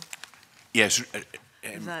unreasonable? Yes.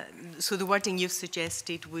 So the wording you've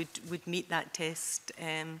suggested would meet that test,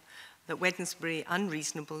 that Wednesbury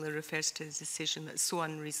unreasonable refers to the decision that's so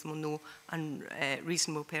unreasonable no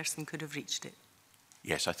unreasonable person could have reached it.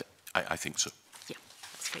 Yes, I think so. Yeah,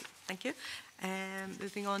 that's great. Thank you.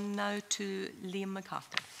 Moving on now to Liam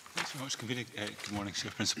MacArthur. Thanks very much, Convener. Good morning,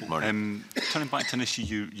 Chair Principal. Morning. Turning back to an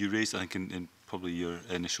issue you raised, I think, in probably your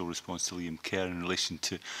initial response to Liam Kerr in relation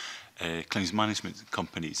to claims management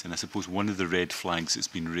companies. And I suppose one of the red flags that's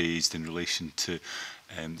been raised in relation to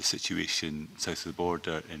the situation south of the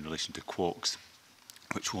border in relation to Quox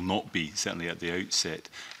which will not be, certainly at the outset,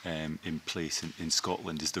 in place in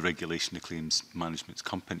Scotland, is the regulation of claims management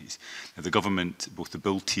companies. Now, the government, both the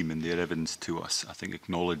Bill team and their evidence to us, I think,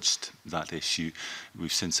 acknowledged that issue.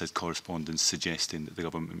 We've since had correspondence suggesting that the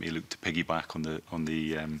government may look to piggyback on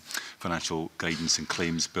the Financial Guidance and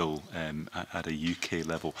Claims Bill at a UK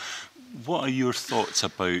level. What are your thoughts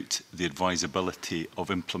about the advisability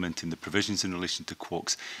of implementing the provisions in relation to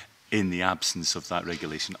QUOCs in the absence of that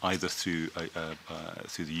regulation, either through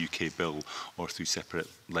the UK bill or through separate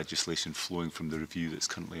legislation flowing from the review that's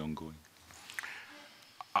currently ongoing?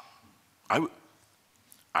 I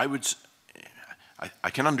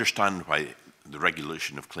can understand why the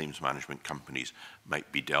regulation of claims management companies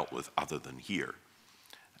might be dealt with other than here.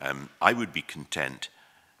 I would be content,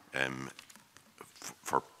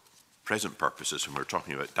 for present purposes, when we're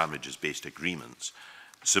talking about damages-based agreements,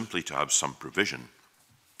 simply to have some provision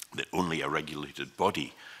that only a regulated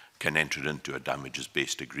body can enter into a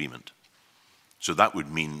damages-based agreement. So that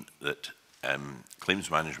would mean that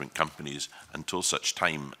claims management companies, until such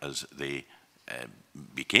time as they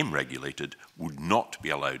became regulated, would not be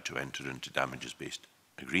allowed to enter into damages-based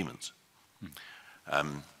agreements.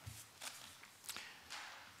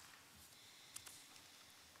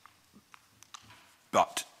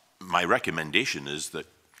 But my recommendation is that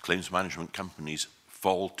claims management companies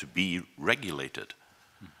fall to be regulated.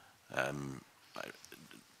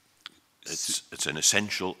 It's an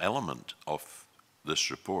essential element of this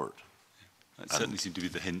report. That certainly seemed to be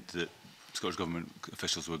the hint that Scottish Government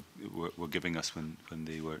officials were giving us when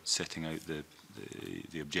they were setting out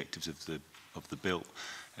the objectives of the bill.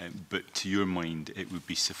 But to your mind, it would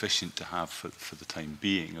be sufficient to have, for the time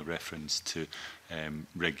being, a reference to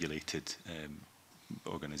regulated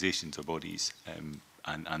organisations or bodies,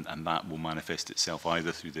 and that will manifest itself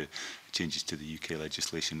either through the changes to the UK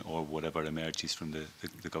legislation or whatever emerges from the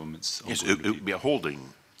government's. Yes, it would be a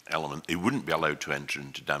holding element. They wouldn't be allowed to enter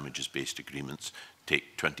into damages-based agreements,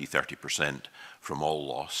 take 20–30% from all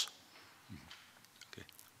loss. Okay.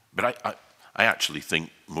 But I actually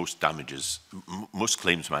think most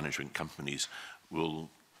claims management companies will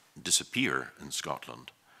disappear in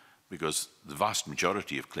Scotland, because the vast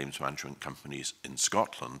majority of claims management companies in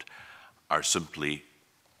Scotland are simply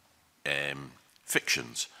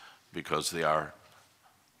fictions, because they are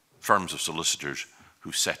firms of solicitors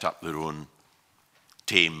who set up their own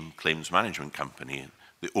tame claims management company.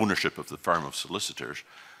 The ownership of the firm of solicitors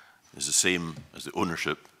is the same as the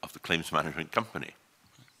ownership of the claims management company.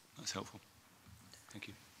 That's helpful. Thank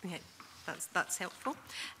you. Yeah, that's helpful.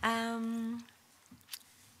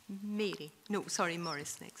 Mary. No, sorry,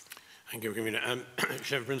 Maurice next. Thank you, Convener.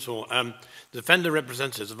 Chair Principal, the defender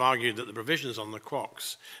representatives have argued that the provisions on the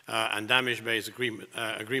QUOCs and damage-based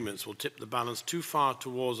agreements will tip the balance too far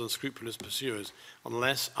towards unscrupulous pursuers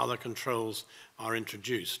unless other controls are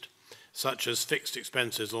introduced, such as fixed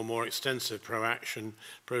expenses or more extensive pro-action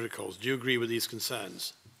protocols. Do you agree with these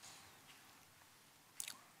concerns?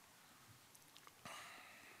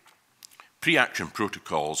 Pre-action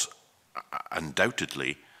protocols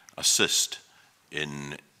undoubtedly assist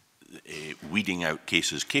in weeding out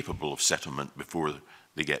cases capable of settlement before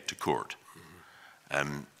they get to court.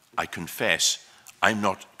 I confess I'm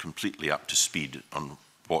not completely up to speed on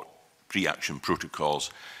what pre-action protocols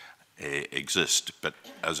exist, but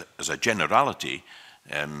as a generality,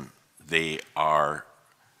 they are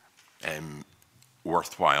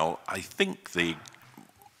worthwhile. I think they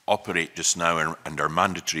operate just now and are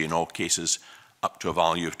mandatory in all cases up to a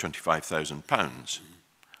value of £25,000.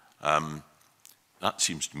 That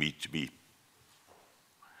seems to me to be,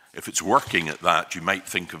 if it's working at that, you might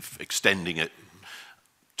think of extending it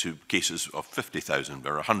to cases of 50,000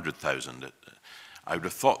 or 100,000. I would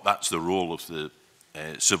have thought that's the role of the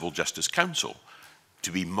Civil Justice Council,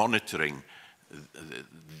 to be monitoring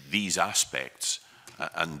these aspects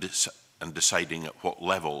and deciding at what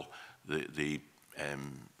level the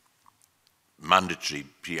mandatory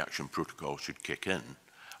pre-action protocol should kick in,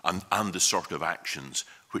 and the sort of actions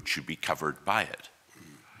which should be covered by it.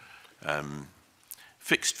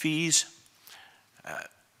 Fixed fees,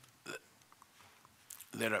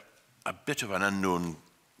 they're a bit of an unknown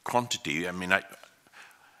quantity. I mean,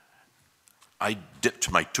 I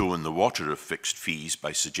dipped my toe in the water of fixed fees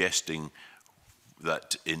by suggesting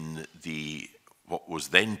that in what was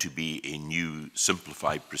then to be a new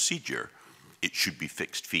simplified procedure, it should be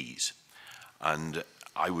fixed fees. And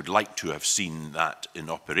I would like to have seen that in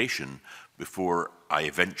operation before I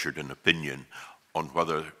ventured an opinion on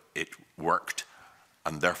whether it worked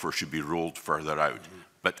and therefore should be rolled further out.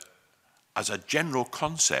 But as a general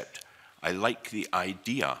concept, I like the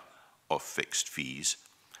idea of fixed fees.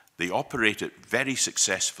 They operate it very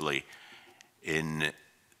successfully in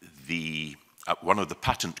at one of the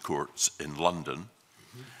patent courts in London.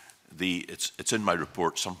 It's in my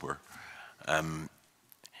report somewhere.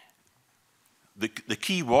 The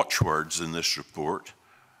key watchwords in this report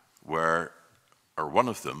were, or one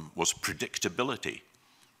of them was predictability,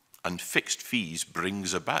 and fixed fees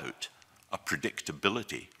brings about a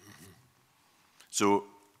predictability. So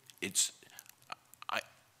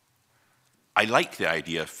I like the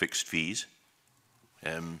idea of fixed fees.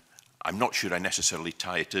 I'm not sure I necessarily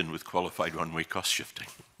tie it in with qualified one-way cost shifting,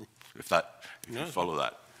 if you follow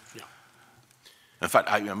that. Yeah. In fact,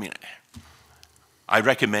 I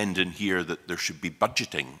recommend in here that there should be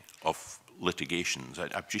budgeting of litigations. I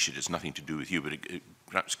appreciate it's nothing to do with you, but it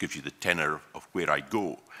perhaps gives you the tenor of where I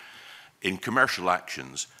go. In commercial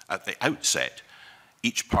actions, at the outset,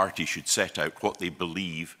 each party should set out what they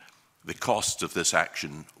believe the costs of this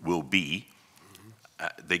action will be.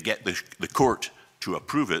 They get the court to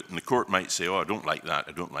approve it, and the court might say, oh, I don't like that,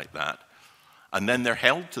 I don't like that. And then they're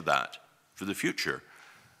held to that for the future.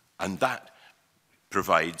 And that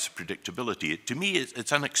provides predictability. To me,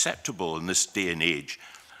 it's unacceptable in this day and age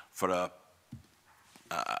for a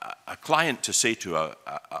client to say to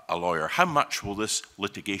a lawyer, how much will this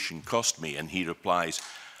litigation cost me? And he replies,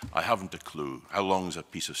 I haven't a clue. How long is a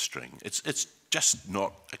piece of string? It's just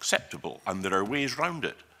not acceptable, and there are ways round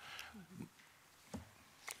it.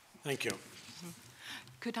 Thank you.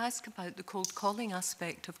 Could I ask about the cold calling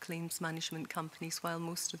aspect of claims management companies? While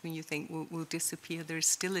most of them you think will disappear, there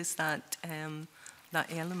still is that that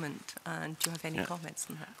element. And do you have any comments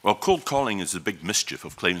on that? Well, cold calling is the big mischief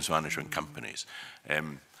of claims management companies.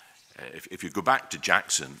 If you go back to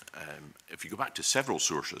Jackson, if you go back to several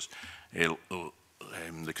sources,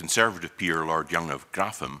 the Conservative peer, Lord Young of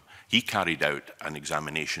Graffham, he carried out an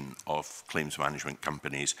examination of claims management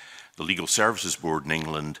companies. The Legal Services Board in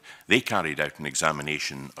England, they carried out an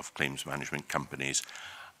examination of claims management companies,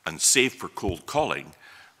 and save for cold calling,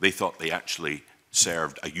 they thought they actually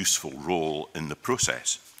served a useful role in the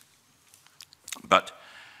process. But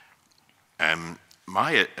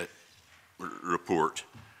my report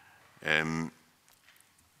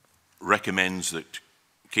recommends that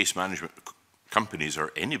case management companies,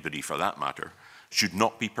 or anybody for that matter, should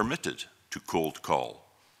not be permitted to cold call.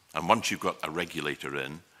 And once you've got a regulator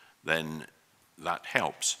in, then that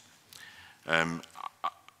helps.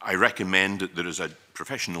 I recommend that there is a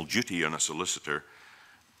professional duty on a solicitor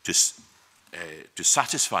to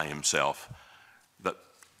satisfy himself that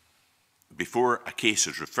before a case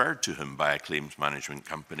is referred to him by a claims management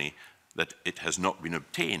company, that it has not been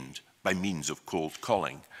obtained by means of cold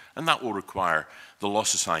calling. And that will require the Law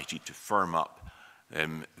Society to firm up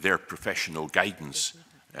their professional guidance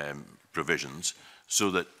provisions, so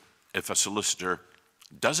that if a solicitor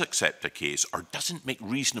does accept a case or doesn't make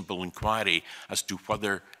reasonable inquiry as to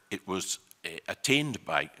whether it was attained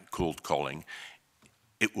by cold calling,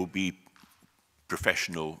 it will be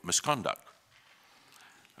professional misconduct.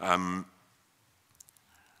 And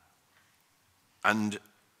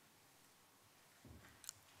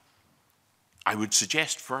I would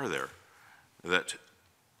suggest further that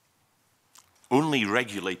only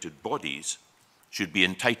regulated bodies should be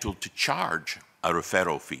entitled to charge a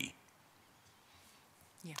referral fee.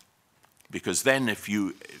 Yeah. Because then if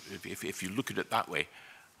you look at it that way,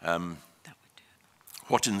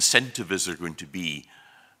 what incentive is there going to be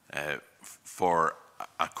for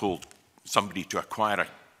somebody to acquire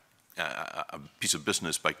a piece of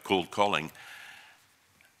business by cold calling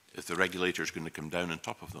if the regulator is going to come down on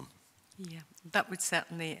top of them? Yeah, that would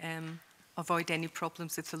certainly avoid any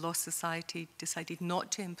problems if the Law Society decided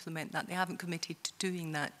not to implement that. They haven't committed to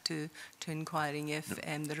doing that, to inquiring if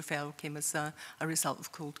the referral came as a result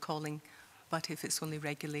of cold calling. But if it's only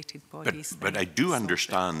regulated bodies... But I do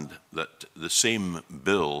understand that the same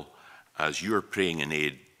bill as you're praying in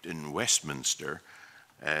aid in Westminster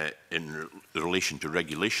in relation to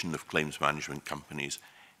regulation of claims management companies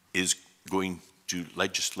is going to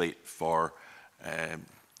legislate for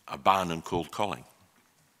a ban on cold calling.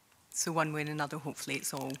 So one way or another, hopefully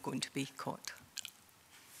it's all going to be caught.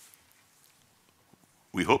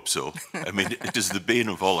 We hope so. I mean, it is the bane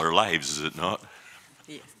of all our lives, is it not?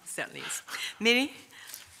 Yes, it certainly is. Mary?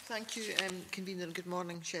 Thank you, Convener. Good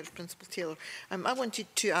morning, Sheriff Principal Taylor. I wanted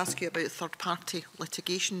to ask you about third-party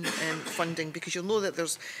litigation funding, because you'll know that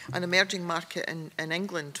there's an emerging market in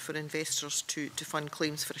England for investors to fund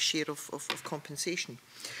claims for a share of compensation.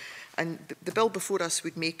 And the bill before us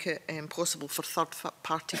would make it possible for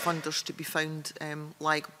third-party funders to be found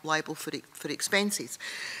liable for expenses.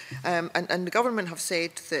 And the government have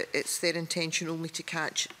said that it's their intention only to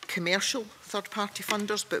catch commercial third-party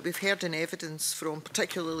funders, but we've heard in evidence from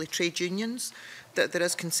particularly trade unions that there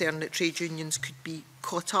is concern that trade unions could be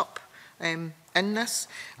caught up in this.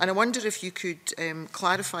 And I wonder if you could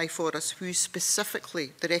clarify for us who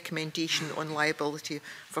specifically the recommendation on liability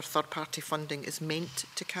for third-party funding is meant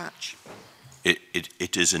to catch.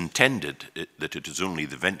 It is intended that it is only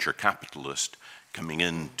the venture capitalist coming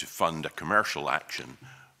in to fund a commercial action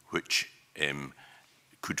which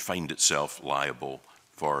could find itself liable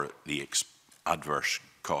for the adverse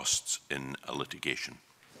costs in a litigation.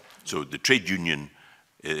 So the trade union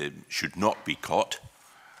should not be caught,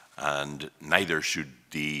 and neither should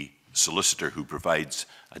the solicitor who provides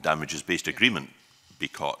a damages-based agreement be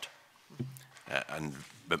caught.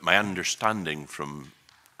 But my understanding from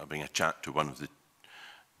having a chat to one of the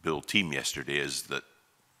bill team yesterday is that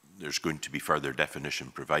there's going to be further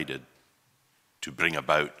definition provided to bring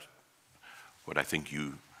about what I think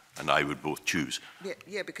you and I would both choose.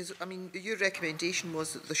 Yeah, because, I mean, your recommendation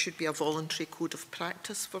was that there should be a voluntary code of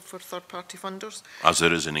practice for third-party funders. As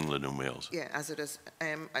there is in England and Wales. Yeah, as it is.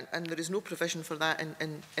 And there is no provision for that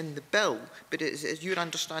in the bill, but is your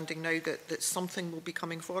understanding now that something will be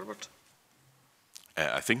coming forward?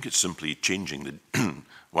 I think it's simply changing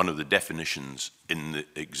one of the definitions in the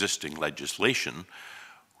existing legislation,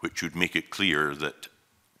 which would make it clear that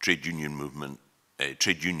trade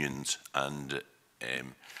unions and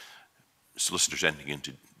solicitors entering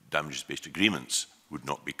into damages-based agreements would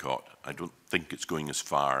not be caught. I don't think it's going as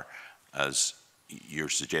far as you're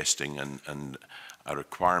suggesting, and a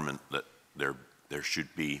requirement that there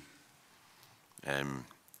should be a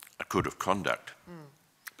code of conduct.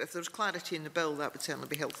 But if there's clarity in the bill, that would certainly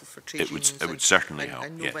be helpful for trade unions. It would certainly help,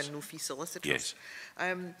 and yes. no-fee solicitors.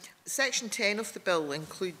 Yes. Section 10 of the bill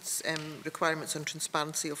includes requirements on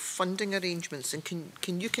transparency of funding arrangements. And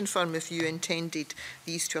can you confirm if you intended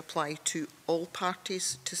these to apply to all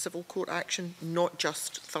parties to civil court action, not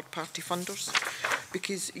just third-party funders?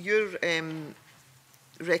 Because your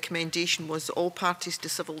recommendation was that all parties to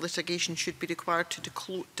civil litigation should be required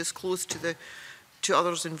to disclose to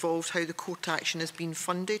others involved how the court action has been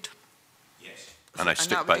funded. Yes. And I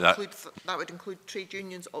stick by that. That would include trade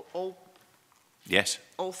unions, all Yes.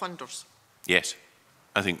 All funders? Yes.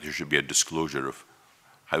 I think there should be a disclosure of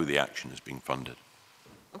how the action is being funded.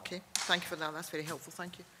 Okay, thank you for that. That's very helpful.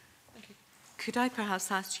 Thank you. Thank you. Could I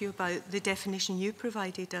perhaps ask you about the definition you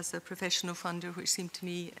provided as a professional funder, which seemed to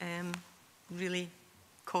me really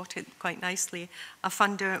caught it quite nicely. A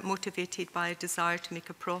funder motivated by a desire to make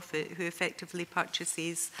a profit who effectively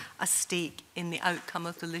purchases a stake in the outcome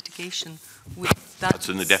of the litigation. That's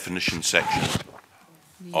in the definition section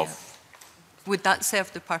of... Would that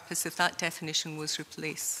serve the purpose if that definition was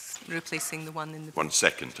replacing the one in the... 1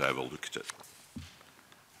 second, I will look at it.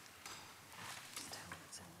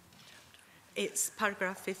 It's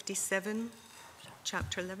paragraph 57,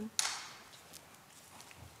 chapter 11.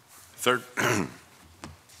 Third,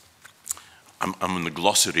 I'm in the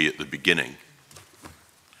glossary at the beginning,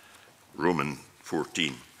 Roman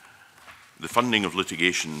 14. The funding of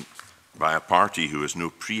litigation by a party who has no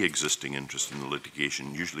pre-existing interest in the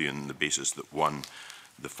litigation, usually on the basis that 1,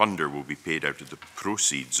 the funder will be paid out of the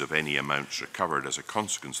proceeds of any amounts recovered as a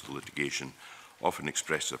consequence of the litigation, often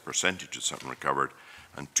expressed as a percentage of something recovered,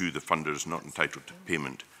 and 2, the funder is not entitled to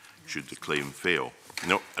payment should the claim fail.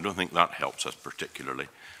 No, I don't think that helps us particularly.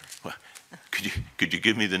 Could you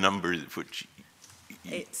give me the number which...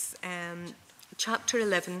 It's chapter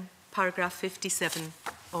 11, paragraph 57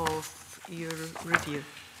 of your review.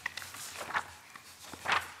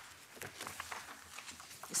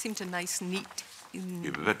 It seemed a nice, neat... It'd be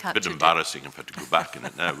a bit embarrassing if I had to go back in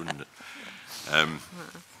it now, wouldn't it?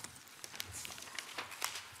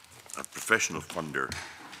 A professional funder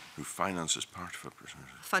who finances part of a person.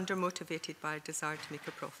 Funder motivated by a desire to make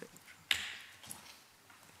a profit,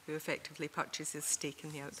 who effectively purchases stake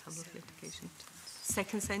in the outcome of litigation.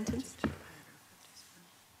 Second sentence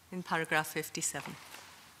in paragraph 57.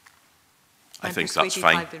 I think that's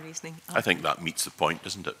fine. Oh. I think that meets the point,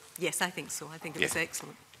 doesn't it? Yes, I think so. I think it was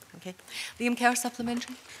excellent. Okay. Liam Kerr,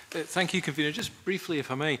 supplementary. Thank you, Convener. Just briefly,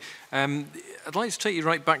 if I may, I'd like to take you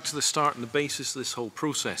right back to the start and the basis of this whole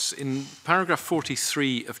process. In paragraph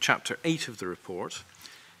 43 of chapter 8 of the report,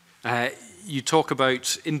 you talk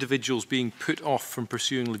about individuals being put off from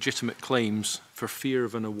pursuing legitimate claims for fear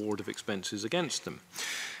of an award of expenses against them.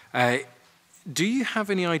 Do you have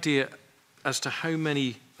any idea as to how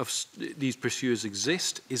many of these pursuers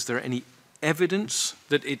exist? Is there any evidence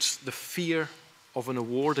that it's the fear of an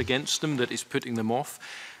award against them that is putting them off?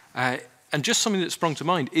 And just something that sprung to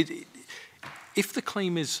mind, if the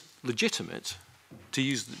claim is legitimate, to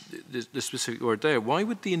use the specific word there, why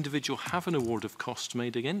would the individual have an award of costs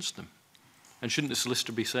made against them? And shouldn't the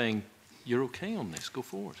solicitor be saying, you're okay on this, go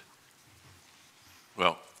forward?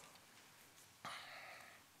 Well,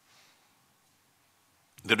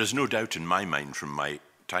 there is no doubt in my mind from my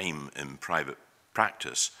time in private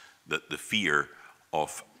practice that the fear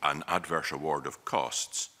of an adverse award of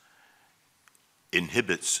costs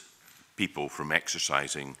inhibits people from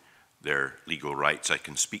exercising their legal rights. I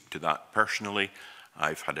can speak to that personally.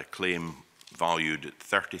 I've had a claim valued at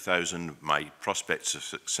 30,000. My prospects of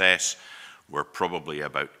success were probably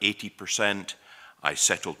about 80%. I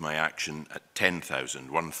settled my action at 10,000,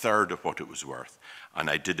 1/3 of what it was worth. And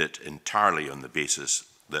I did it entirely on the basis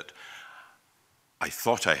that I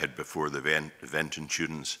thought I had before the event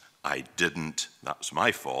insurance. I didn't. That's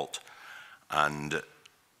my fault. And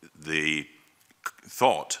the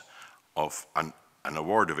thought of an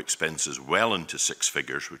award of expenses well into 6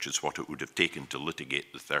 figures, which is what it would have taken to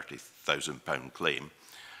litigate the £30,000 claim,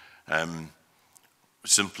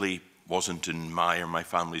 simply wasn't in my or my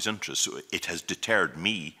family's interest. So it has deterred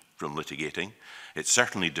me from litigating. It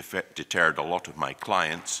certainly deterred a lot of my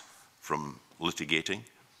clients from litigating.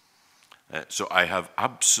 So I have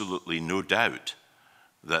absolutely no doubt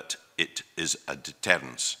that it is a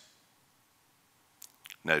deterrence.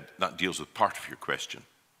 Now, that deals with part of your question.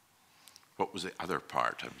 What was the other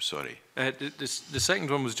part? I'm sorry. The second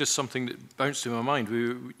one was just something that bounced in my mind.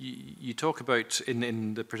 You talk about,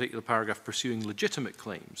 in the particular paragraph, pursuing legitimate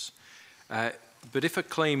claims. But if a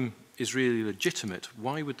claim is really legitimate,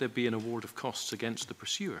 why would there be an award of costs against the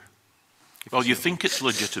pursuer? Well, you think it's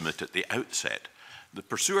legitimate at the outset. The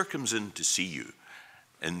pursuer comes in to see you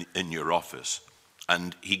in your office,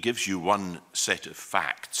 and he gives you one set of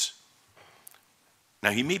facts.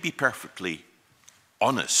 Now, he may be perfectly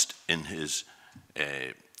honest in his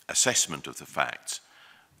assessment of the facts,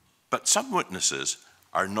 but some witnesses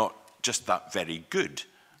are not just that very good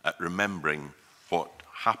at remembering what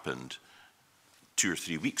happened 2 or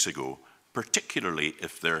 3 weeks ago, particularly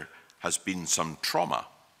if there has been some trauma.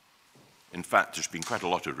 In fact, there's been quite a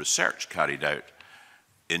lot of research carried out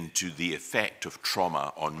into the effect of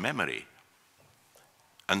trauma on memory.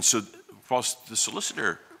 And so, whilst the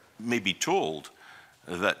solicitor may be told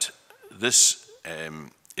that this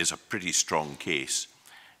is a pretty strong case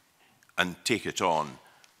and take it on,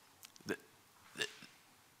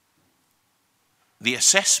 the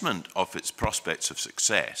assessment of its prospects of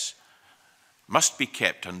success must be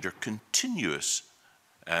kept under continuous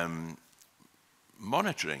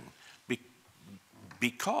monitoring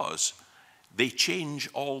because they change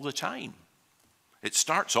all the time. It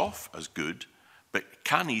starts off as good, but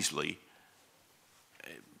can easily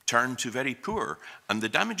turn to very poor. And the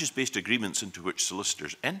damages-based agreements into which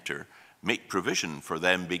solicitors enter make provision for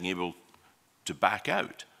them being able to back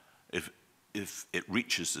out if it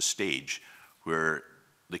reaches the stage where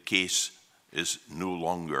the case is no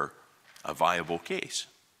longer a viable case.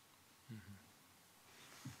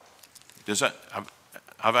 Does that,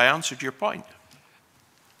 have I answered your point?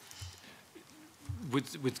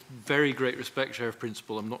 With very great respect, Sheriff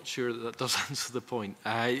Principal, I'm not sure that does answer the point.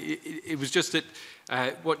 It was just that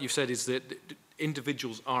what you've said is that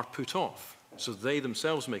individuals are put off, so they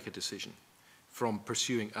themselves make a decision from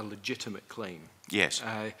pursuing a legitimate claim. Yes.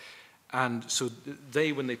 And so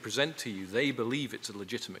they, when they present to you, they believe it's a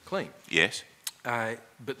legitimate claim. Yes.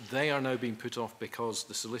 But they are now being put off because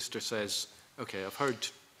the solicitor says, okay, I've heard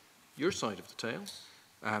your side of the tale,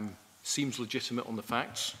 seems legitimate on the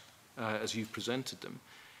facts, as you've presented them,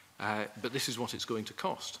 but this is what it's going to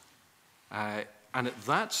cost. And at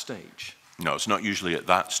that stage... No, it's not usually at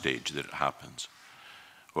that stage that it happens.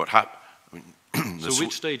 What so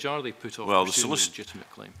which stage are they put off pursuing a legitimate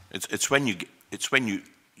claim? It's when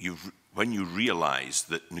you realise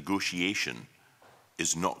that negotiation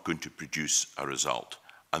is not going to produce a result,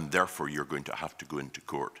 and therefore you're going to have to go into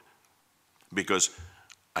court. Because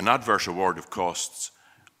an adverse award of costs,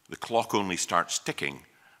 the clock only starts ticking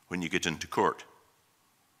when you get into court.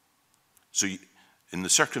 So in the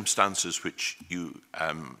circumstances which you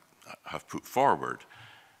have put forward,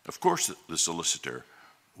 of course the solicitor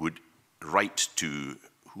would write to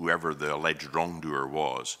whoever the alleged wrongdoer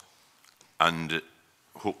was, and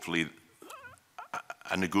hopefully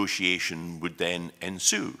a negotiation would then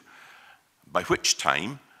ensue, by which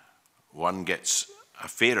time one gets a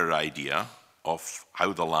fairer idea of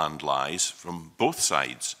how the land lies from both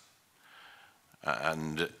sides.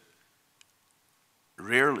 And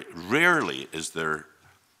rarely is there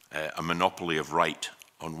a monopoly of right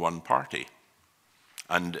on one party.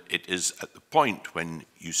 And it is at the point when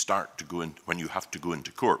you start to go in, when you have to go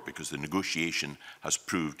into court because the negotiation has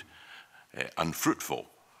proved unfruitful,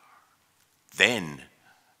 then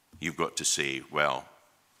you've got to say, well,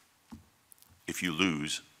 if you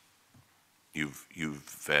lose, you've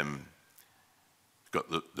got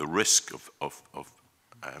the risk of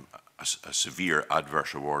a severe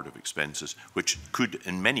adverse award of expenses, which could,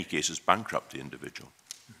 in many cases, bankrupt the individual.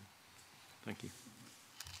 Thank you.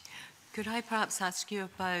 Could I perhaps ask you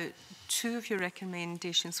about two of your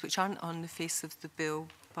recommendations which aren't on the face of the bill,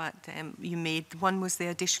 but you made? One was the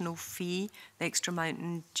additional fee, the extra amount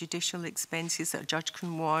in judicial expenses that a judge can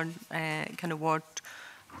award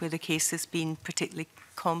where the case has been particularly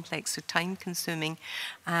complex or time-consuming.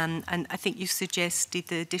 And I think you suggested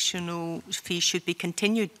the additional fee should be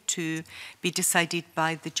continued to be decided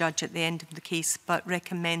by the judge at the end of the case, but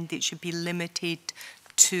recommend it should be limited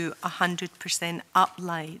to 100%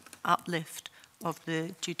 uplift of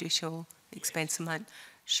the judicial expense amount.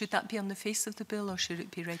 Should that be on the face of the bill, or should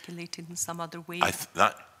it be regulated in some other way?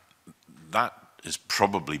 That is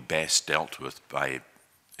probably best dealt with by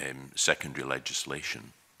secondary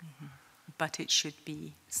legislation. Mm-hmm. But it should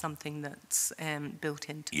be something that's built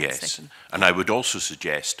into the second. Yes, and I would also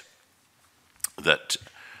suggest that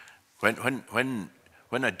when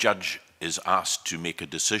a judge is asked to make a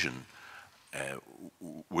decision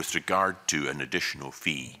with regard to an additional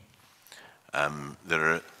fee,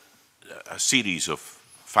 there are a series of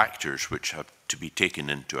factors which have to be taken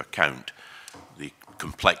into account. The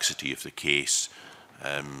complexity of the case,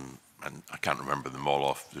 and I can't remember them all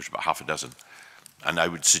off, there's about half a dozen. And I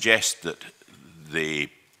would suggest that the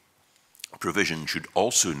provision should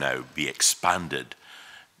also now be expanded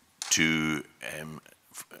to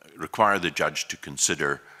require the judge to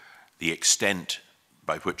consider the extent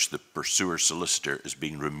by which the pursuer solicitor is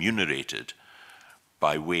being remunerated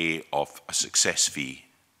by way of a success fee.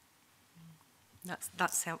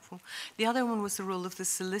 That's helpful. The other one was the role of the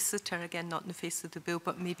solicitor, again, not in the face of the bill,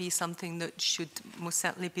 but maybe something that should most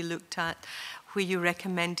certainly be looked at, where you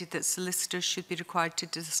recommended that solicitors should be required to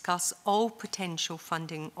discuss all potential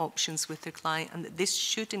funding options with their client, and that this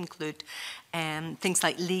should include things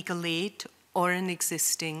like legal aid or an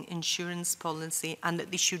existing insurance policy, and that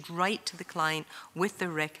they should write to the client with their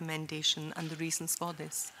recommendation and the reasons for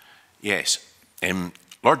this. Yes.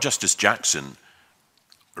 Lord Justice Jackson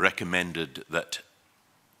recommended that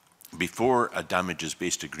before a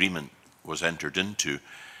damages-based agreement was entered into,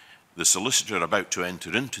 the solicitor about to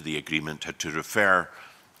enter into the agreement had to refer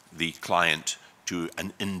the client to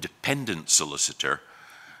an independent solicitor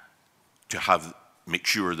to make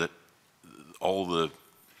sure that all the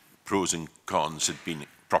pros and cons had been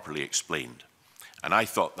properly explained. And I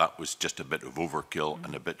thought that was just a bit of overkill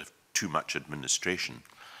and a bit of too much administration.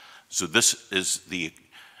 So this is the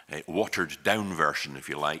watered down version, if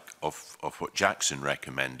you like, of what Jackson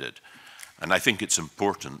recommended. And I think it's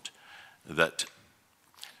important that,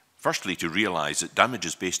 firstly, to realise that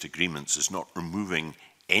damages-based agreements is not removing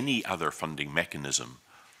any other funding mechanism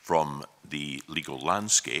from the legal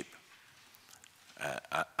landscape,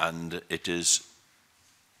 and it is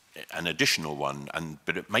an additional one,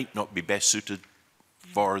 but it might not be best suited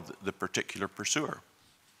for the particular pursuer.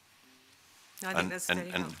 I think that's very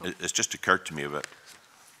helpful. And it's just occurred to me about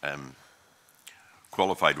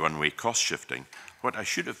qualified one-way cost shifting. What I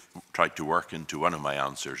should have tried to work into one of my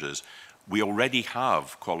answers is we already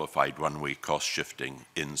have qualified one-way cost shifting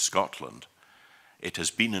in Scotland. It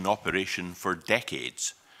has been in operation for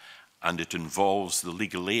decades, and it involves the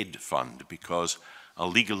legal aid fund, because a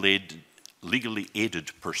legally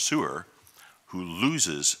aided pursuer who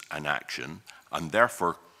loses an action and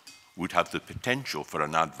therefore would have the potential for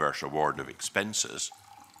an adverse award of expenses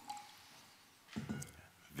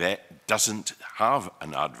that doesn't have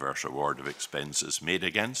an adverse award of expenses made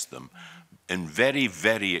against them. In very,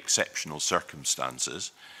 very exceptional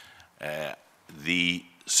circumstances, the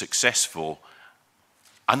successful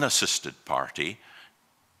unassisted party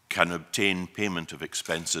can obtain payment of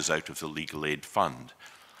expenses out of the legal aid fund.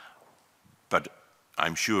 But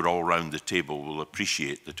I'm sure all round the table will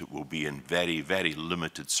appreciate that it will be in very, very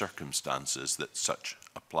limited circumstances that such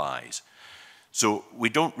applies. So we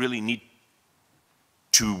don't really need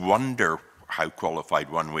to wonder how qualified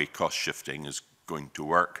one-way cost shifting is going to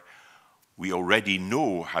work. We already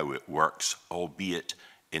know how it works, albeit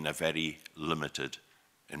in a very limited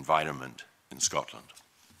environment in Scotland.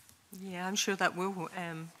 Yeah, I'm sure that will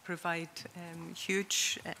provide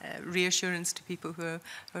huge reassurance to people who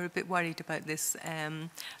are a bit worried about this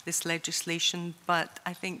this legislation. But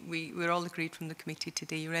I think we're all agreed from the committee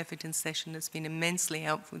today. Your evidence session has been immensely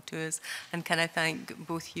helpful to us, and can I thank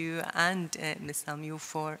both you and Ms Samuel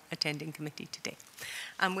for attending committee today.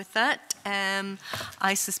 And with that,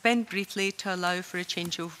 I suspend briefly to allow for a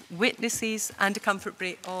change of witnesses and a comfort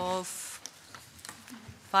break of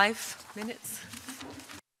 5 minutes.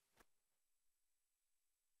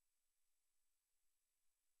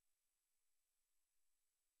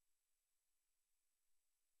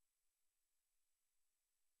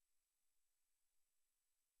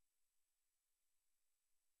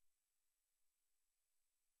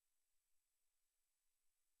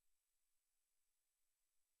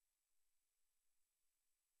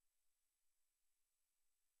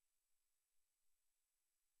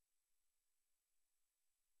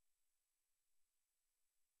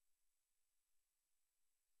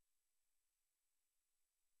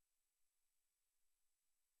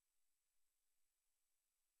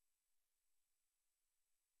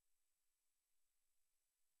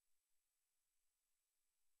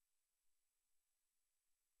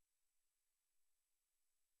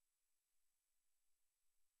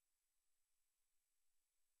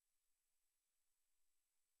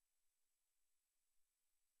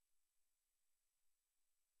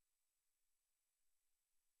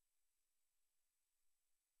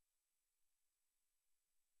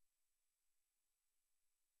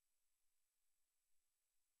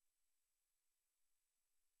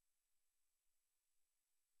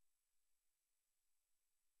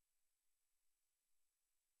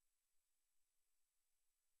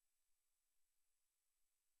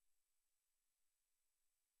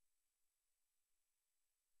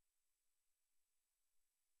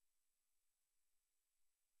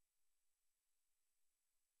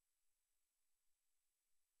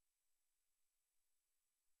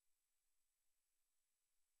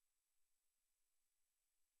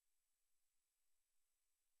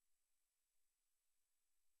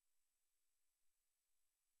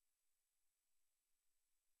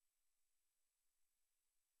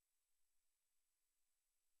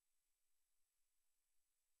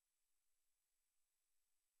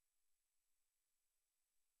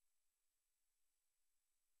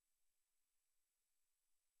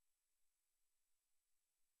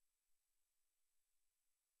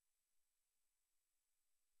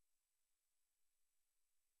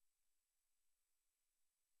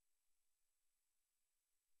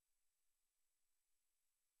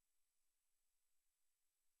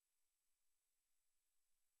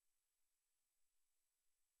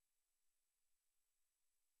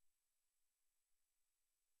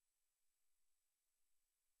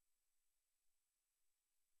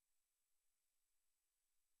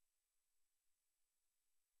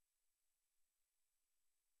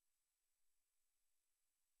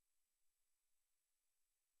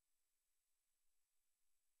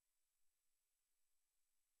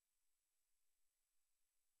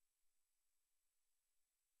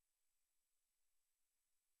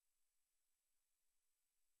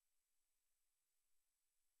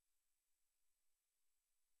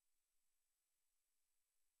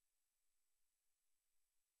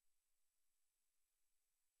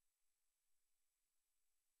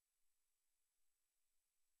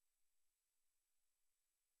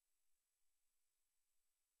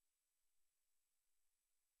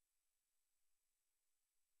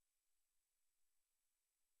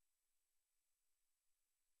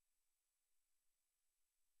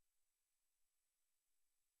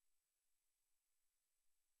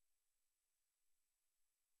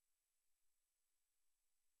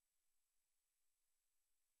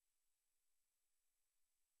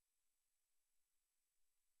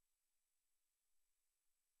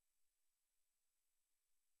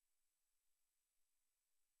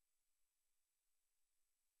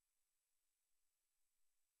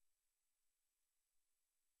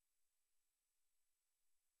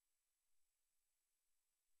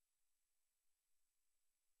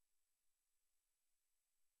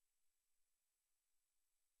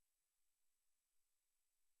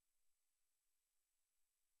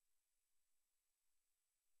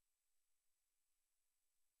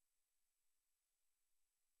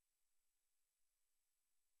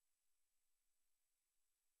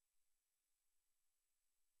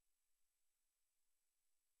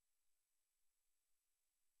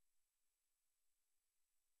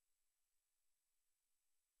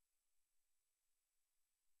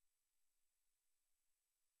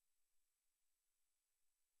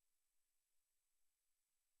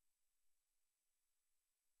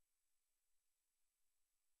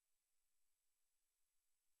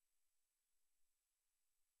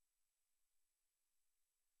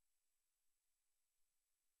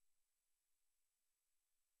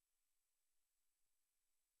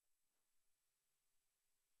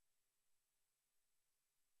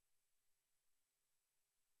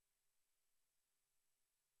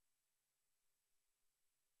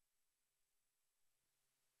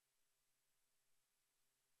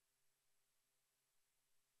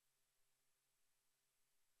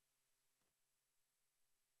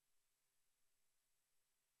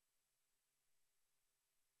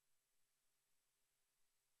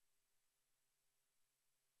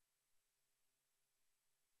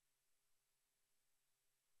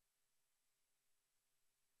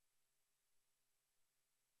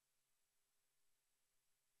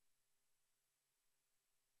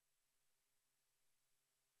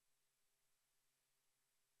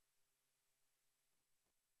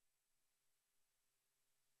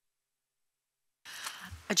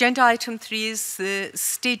 Agenda item 3 is the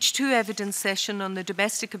Stage 2 evidence session on the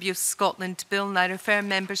Domestic Abuse Scotland Bill, and I refer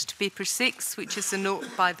members to paper 6, which is a note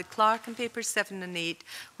by the clerk, and papers 7 and 8,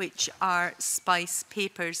 which are spice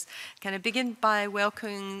papers. Can I begin by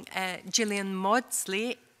welcoming Gillian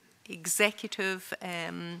Maudsley, Executive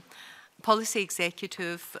Policy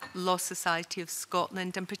Executive, Law Society of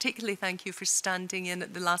Scotland, and particularly thank you for standing in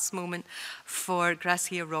at the last moment for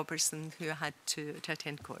Grazia Robertson, who had to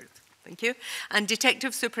attend court. Thank you. And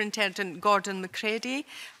Detective Superintendent Gordon McCreadie,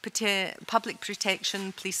 Public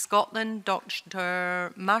Protection, Police Scotland,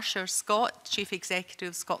 Dr. Marsha Scott, Chief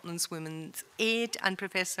Executive, Scotland's Women's Aid, and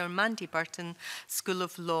Professor Mandy Burton, School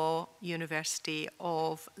of Law, University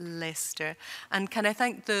of Leicester. And can I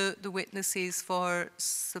thank the witnesses for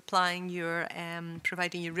supplying your,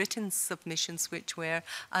 providing your written submissions, which were,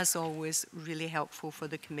 as always, really helpful for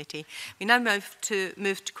the committee. We now move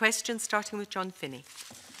to questions, starting with John Finney.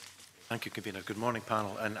 Thank you, Convener. Good morning,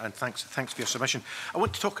 panel, and thanks for your submission. I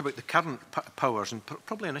want to talk about the current powers, and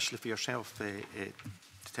probably initially for yourself,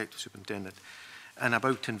 Detective Superintendent, and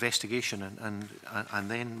about investigation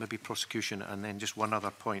and then maybe prosecution, and then just one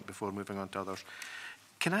other point before moving on to others.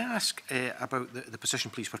 Can I ask about the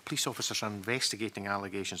position, please, where police officers are investigating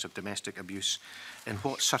allegations of domestic abuse, in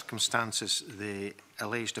what circumstances the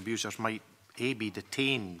alleged abusers might A, be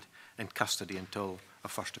detained in custody until a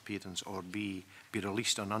first appearance, or B, be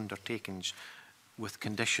released on undertakings with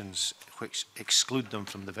conditions which exclude them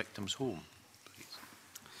from the victim's home?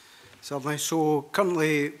 Certainly. So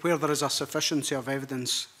currently, where there is a sufficiency of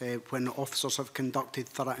evidence when officers have conducted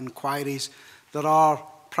thorough inquiries, there are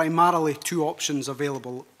primarily two options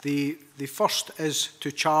available. The first is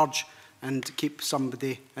to charge and keep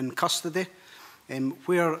somebody in custody.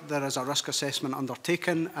 Where there is a risk assessment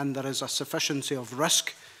undertaken and there is a sufficiency of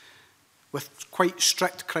risk, with quite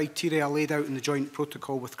strict criteria laid out in the joint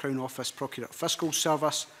protocol with Crown Office Procurate Fiscal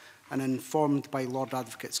Service and informed by Lord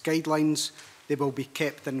Advocate's guidelines, they will be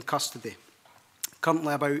kept in custody.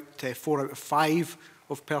 Currently, about 4 out of 5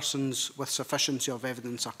 of persons with sufficiency of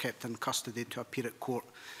evidence are kept in custody to appear at court.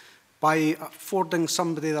 By affording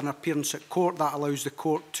somebody an appearance at court, that allows the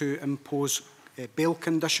court to impose bail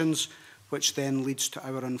conditions, which then leads to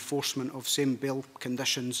our enforcement of same bail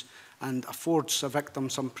conditions and affords a victim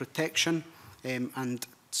some protection and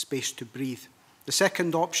space to breathe. The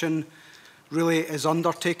second option really is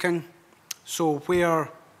undertaking. So where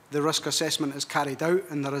the risk assessment is carried out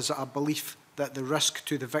and there is a belief that the risk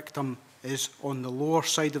to the victim is on the lower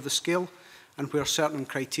side of the scale, and where certain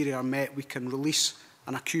criteria are met, we can release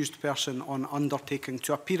an accused person on undertaking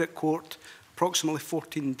to appear at court approximately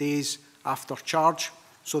 14 days after charge.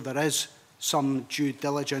 So there is some due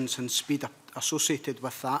diligence and speed associated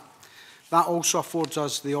with that. That also affords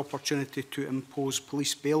us the opportunity to impose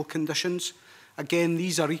police bail conditions. Again,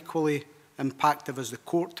 these are equally impactful as the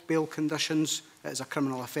court bail conditions. It is a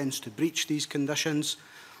criminal offence to breach these conditions,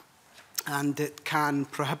 and it can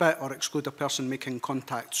prohibit or exclude a person making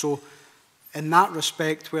contact. So in that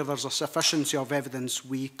respect, where there's a sufficiency of evidence,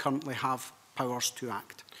 we currently have powers to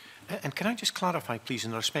act. And can I just clarify, please,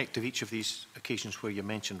 in respect of each of these occasions where you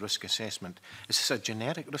mentioned risk assessment, is this a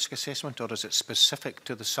generic risk assessment or is it specific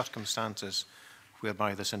to the circumstances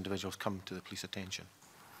whereby this individual has come to the police attention?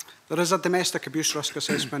 There is a domestic abuse risk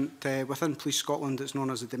assessment within Police Scotland. It's known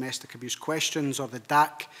as the Domestic Abuse Questions, or the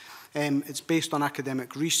DAC. It's based on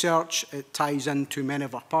academic research. It ties into many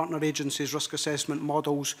of our partner agencies' risk assessment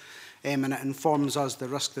models, and it informs us the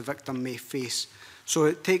risk the victim may face. So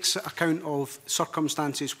it takes account of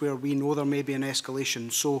circumstances where we know there may be an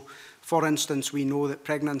escalation. So, for instance, we know that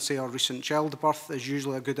pregnancy or recent childbirth is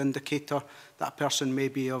usually a good indicator that a person may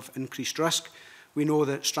be of increased risk. We know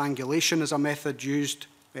that strangulation is a method used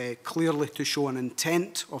clearly to show an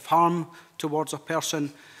intent of harm towards a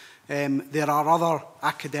person. There are other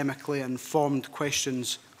academically informed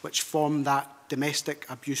questions which form that domestic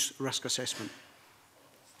abuse risk assessment.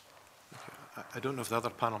 I don't know if the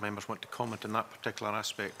other panel members want to comment on that particular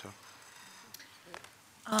aspect. Or...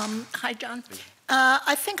 Hi, John.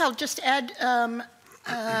 I think I'll just add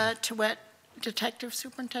to what Detective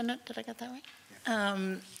Superintendent, did I get that right?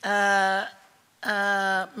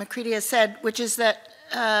 McCreadie has said, which is that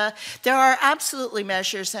there are absolutely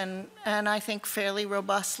measures, and I think fairly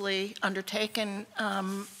robustly undertaken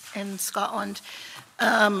in Scotland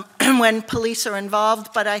when police are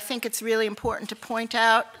involved, but I think it's really important to point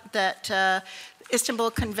out that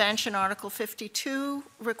Istanbul Convention Article 52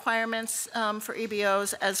 requirements for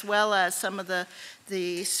EBOs, as well as some of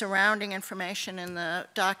the surrounding information in the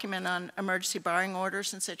document on emergency barring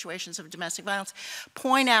orders in situations of domestic violence,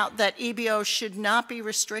 point out that EBOs should not be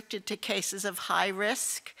restricted to cases of high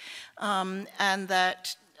risk, and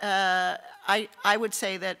that I would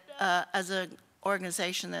say that as an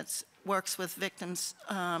organization that works with victims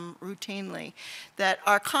routinely, that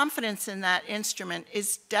our confidence in that instrument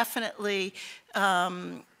is definitely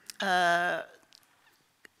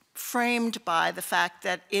framed by the fact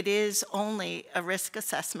that it is only a risk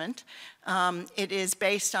assessment. It is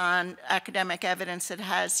based on academic evidence that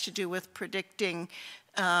has to do with predicting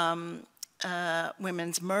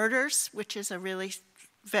women's murders, which is a really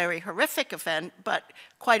very horrific event, but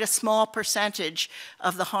quite a small percentage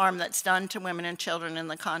of the harm that's done to women and children in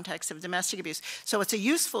the context of domestic abuse. So it's a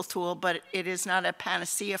useful tool, but it is not a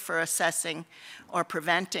panacea for assessing or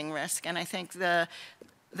preventing risk. And I think the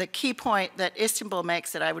key point that Istanbul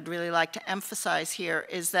makes that I would really like to emphasize here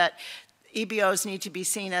is that EBOs need to be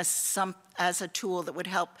seen as a tool that would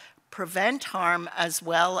help prevent harm as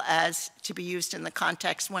well as to be used in the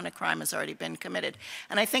context when a crime has already been committed.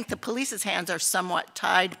 And I think the police's hands are somewhat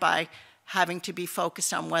tied by having to be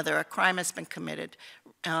focused on whether a crime has been committed,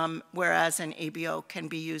 whereas an EBO can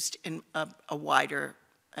be used in a wider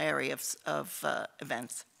area of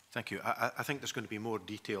events. Thank you. I think there's going to be more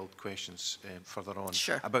detailed questions further on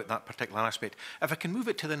Sure. about that particular aspect. If I can move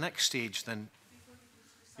it to the next stage, then...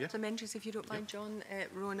 Supplementary, if you don't mind, John,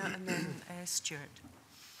 Rona, and then Stuart.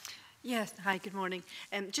 Yes, hi, good morning.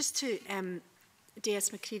 Just to DS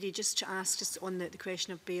McCreadie, just to ask just on the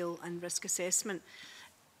question of bail and risk assessment.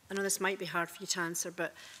 I know this might be hard for you to answer,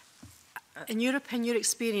 but in your opinion, your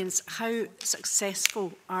experience, how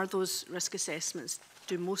successful are those risk assessments?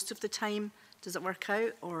 Do most of the time, does it work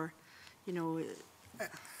out, or, you know?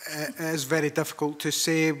 It is very difficult to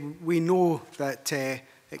say. We know that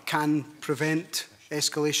it can prevent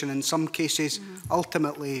escalation in some cases.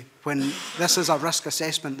 Ultimately, when this is a risk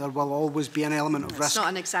assessment, there will always be an element of risk. It's not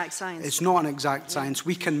an exact science. It's not an exact science.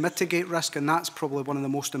 We can mitigate risk, and that's probably one of the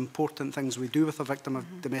most important things we do with a victim of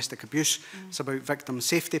domestic abuse. It's about victim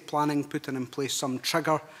safety planning, putting in place some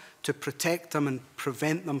trigger to protect them and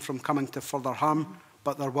prevent them from coming to further harm.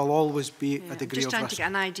 But there will always be a degree of risk. Just trying to get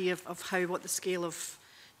an idea of what the scale of,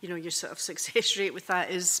 you know, your sort of success rate with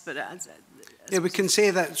that is. But yeah, we can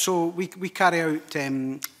say that. So we carry out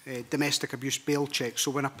domestic abuse bail checks. So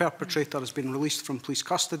when a perpetrator has been released from police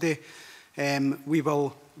custody, we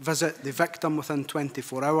will visit the victim within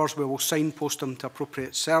 24 hours. We will signpost them to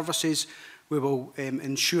appropriate services. We will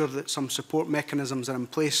ensure that some support mechanisms are in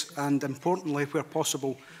place. And importantly, where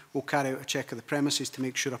possible, we'll carry out a check of the premises to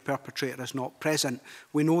make sure a perpetrator is not present.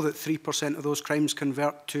 We know that 3% of those crimes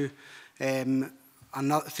convert to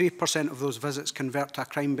 3% of those visits convert to a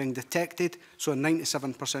crime being detected. So in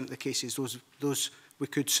 97% of the cases, those we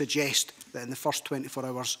could suggest that in the first 24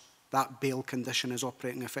 hours, that bail condition is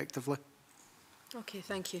operating effectively. Okay,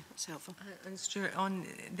 thank you. That's helpful. And Stuart, on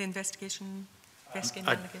the investigation.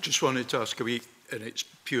 I just wanted to ask a wee, and it's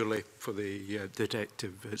purely for the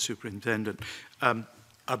detective superintendent,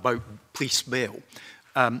 about police bail.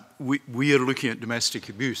 We are looking at domestic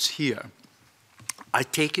abuse here. I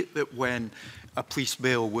take it that when a police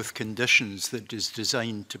bail with conditions that is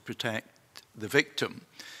designed to protect the victim,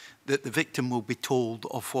 that the victim will be told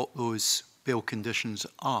of what those bail conditions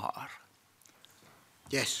are.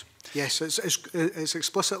 Yes, yes, it's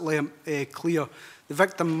explicitly clear. The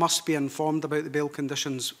victim must be informed about the bail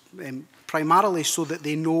conditions, primarily so that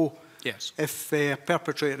they know if a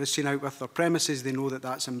perpetrator is seen out with their premises, they know that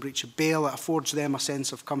that's in breach of bail. It affords them a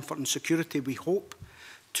sense of comfort and security, we hope,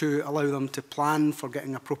 to allow them to plan for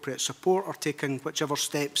getting appropriate support or taking whichever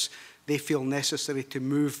steps they feel necessary to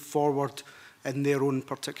move forward in their own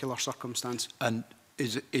particular circumstance. And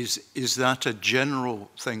is that a general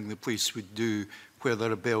thing the police would do where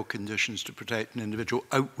there are bail conditions to protect an individual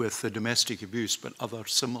out with the domestic abuse but other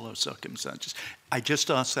similar circumstances? I just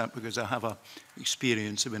ask that because I have an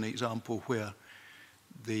experience of an example where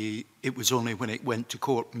it was only when it went to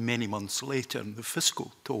court many months later and the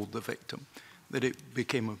fiscal told the victim that it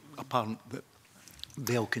became apparent that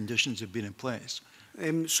bail conditions had been in place.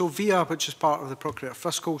 So VIA, which is part of the Procurator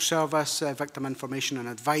Fiscal Service, Victim Information and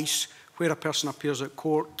Advice, where a person appears at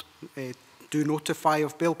court, do notify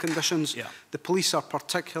of bail conditions. Yeah. The police are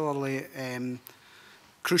particularly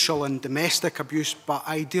crucial in domestic abuse, but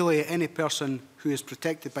ideally any person who is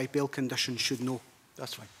protected by bail conditions should know.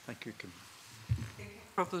 That's fine. Thank you, Kim.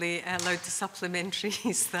 Probably allowed to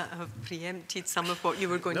supplementaries that have preempted some of what you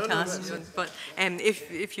were going to ask, John. But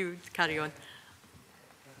if you carry on.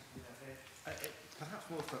 Perhaps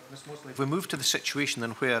more for Ms. Mosley. If we move to the situation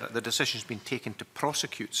then where the decision has been taken to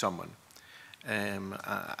prosecute someone,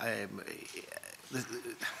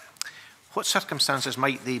 what circumstances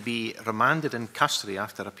might they be remanded in custody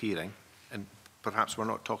after appearing? And perhaps we're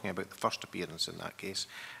not talking about the first appearance in that case.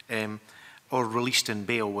 or released in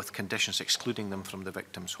bail with conditions excluding them from the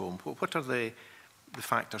victim's home. What are the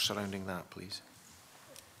factors surrounding that, please?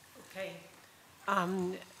 Okay.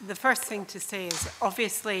 The first thing to say is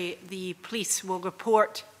obviously the police will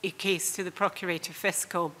report a case to the Procurator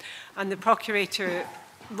Fiscal, and the Procurator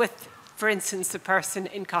with, for instance, the person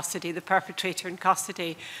in custody, the perpetrator in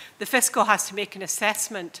custody, the Fiscal has to make an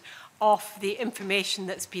assessment of the information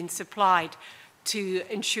that's been supplied to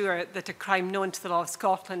ensure that a crime known to the law of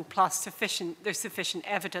Scotland plus there's sufficient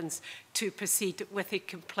evidence to proceed with a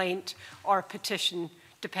complaint or a petition,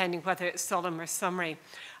 depending whether it's solemn or summary.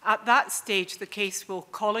 At that stage, the case will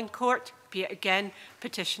call in court, be it again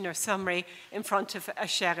petition or summary, in front of a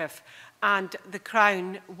sheriff, and the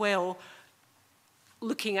Crown will,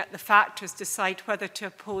 looking at the factors, decide whether to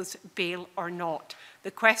oppose bail or not. The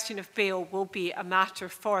question of bail will be a matter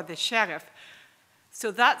for the sheriff. So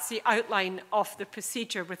that's the outline of the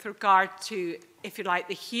procedure with regard to, if you like,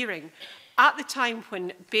 the hearing. At the time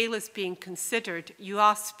when bail is being considered, you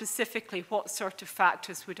ask specifically what sort of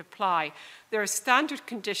factors would apply. There are standard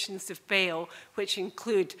conditions of bail, which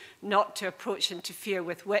include not to approach, interfere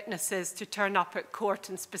with witnesses, to turn up at court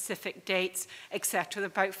on specific dates, etc. There are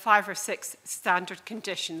about 5 or 6 standard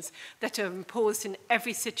conditions that are imposed in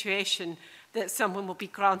every situation that someone will be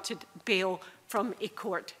granted bail from a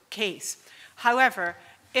court case. However,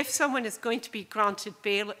 if someone is going to be granted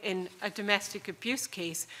bail in a domestic abuse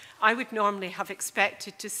case, I would normally have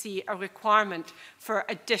expected to see a requirement for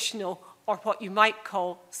additional or what you might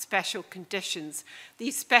call special conditions.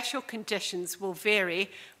 These special conditions will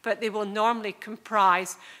vary, but they will normally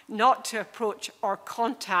comprise not to approach or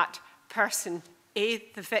contact person A,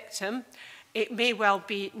 the victim. It may well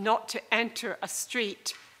be not to enter a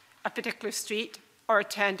street, a particular street, or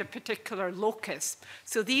attend a particular locus.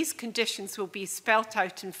 So these conditions will be spelt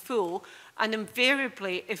out in full, and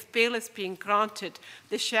invariably, if bail is being granted,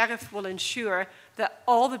 the sheriff will ensure that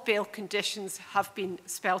all the bail conditions have been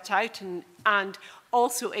spelt out and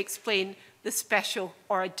also explain the special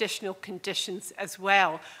or additional conditions as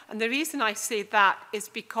well. And the reason I say that is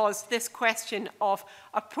because this question of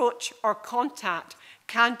approach or contact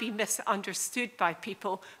can be misunderstood by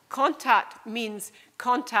people. Contact means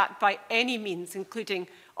contact by any means, including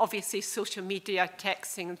obviously social media,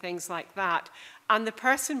 texting and things like that. And the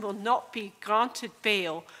person will not be granted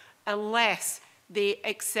bail unless they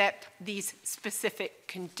accept these specific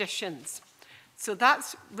conditions. So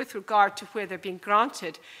that's with regard to where they're being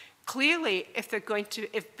granted. Clearly,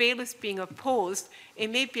 if bail is being opposed, it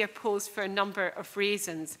may be opposed for a number of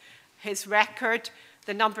reasons. His record,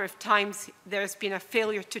 the number of times there's been a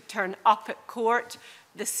failure to turn up at court,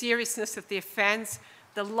 the seriousness of the offence,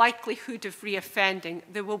 the likelihood of reoffending.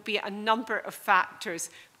 There will be a number of factors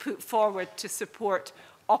put forward to support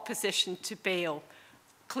opposition to bail.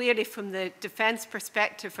 Clearly, from the defence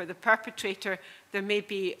perspective or the perpetrator, there may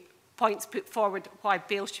be points put forward why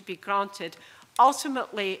bail should be granted.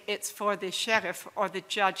 Ultimately, it's for the sheriff or the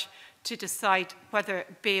judge to decide whether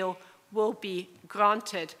bail will be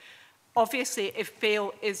granted. Obviously, if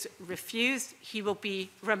bail is refused, he will be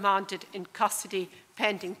remanded in custody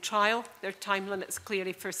pending trial. There are time limits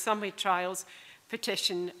clearly for summary trials,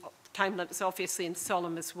 petition time limits obviously in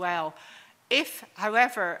solemn as well. If,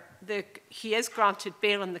 however, he is granted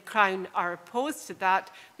bail and the Crown are opposed to that,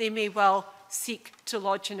 they may well seek to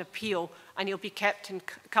lodge an appeal, and he'll be kept in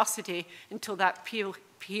custody until that appeal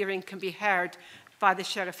hearing can be heard by the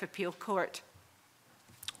Sheriff Appeal Court.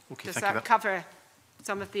 Okay, Does that cover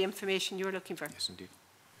some of the information you were looking for? Yes, indeed.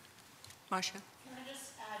 Marsha? Can I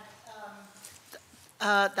just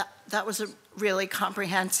add, that was a really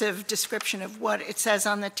comprehensive description of what it says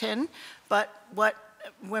on the tin, but what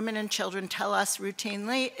women and children tell us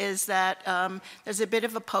routinely is that there's a bit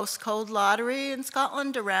of a postcode lottery in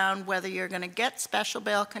Scotland around whether you're going to get special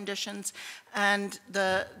bail conditions, and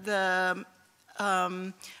the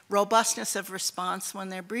robustness of response when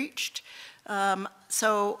they're breached.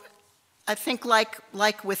 So I think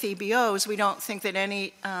like with EBOs, we don't think that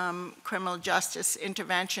any criminal justice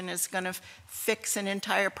intervention is going to fix an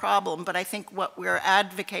entire problem, but I think what we're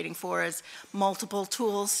advocating for is multiple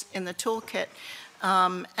tools in the toolkit.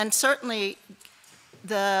 And certainly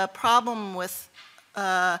the problem with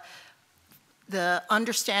the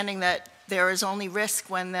understanding that there is only risk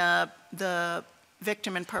when the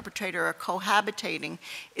victim and perpetrator are cohabitating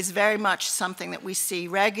is very much something that we see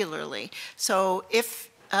regularly. So if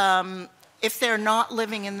they're not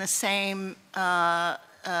living in the same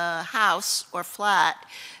house or flat,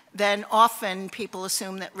 then often people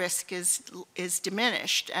assume that risk is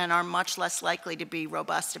diminished and are much less likely to be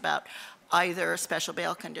robust about either special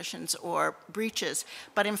bail conditions or breaches.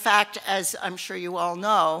 But in fact, as I'm sure you all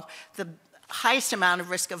know, highest amount of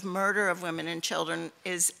risk of murder of women and children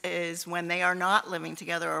is when they are not living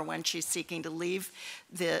together or when she's seeking to leave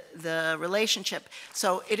the relationship.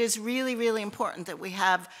 So it is really, really important that we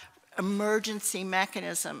have emergency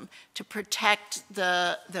mechanism to protect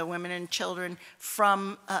the women and children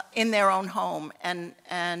from in their own home.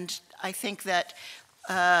 And I think that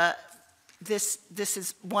this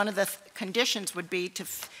is one of the conditions would be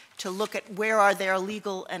to look at where are there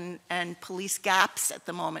legal and police gaps at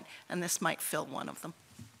the moment, and this might fill one of them.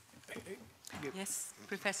 Yes,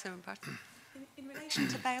 Professor Burton. In relation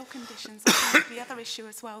to bail conditions, I think the other issue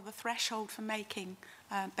as well, the threshold for making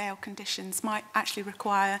bail conditions might actually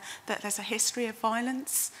require that there's a history of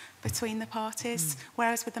violence between the parties,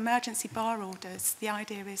 whereas with emergency bar orders, the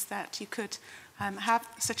idea is that you could have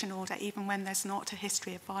such an order even when there's not a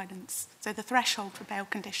history of violence. So the threshold for bail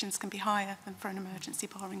conditions can be higher than for an emergency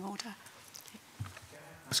barring order.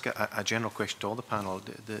 Ask a general question to all the panel.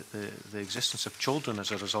 The existence of children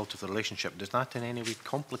as a result of the relationship, does that in any way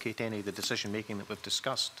complicate any of the decision making that we've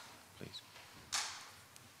discussed, please?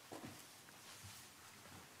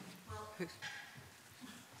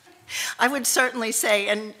 I would certainly say,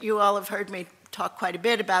 and you all have heard me talk quite a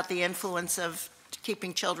bit about the influence of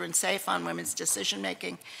keeping children safe on women's decision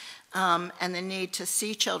making, and the need to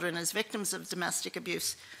see children as victims of domestic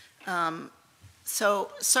abuse.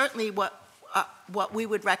 So certainly what we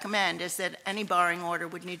would recommend is that any barring order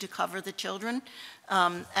would need to cover the children,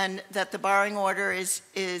 and that the barring order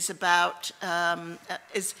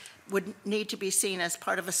would need to be seen as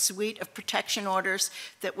part of a suite of protection orders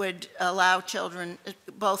that would allow children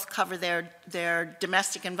both cover their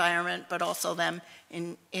domestic environment, but also them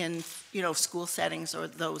in school settings or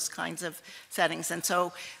those kinds of settings. And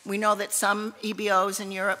so we know that some EBOs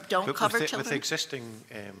in Europe don't cover children. With the existing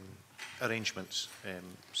arrangements,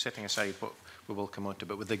 setting aside what we will come on to,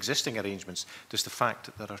 but with the existing arrangements, does the fact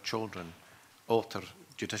that there are children alter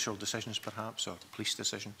judicial decisions perhaps, or police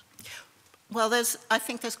decisions? Well, I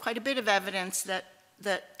think there's quite a bit of evidence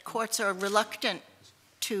that courts are reluctant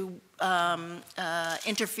to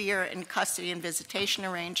interfere in custody and visitation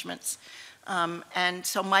arrangements, and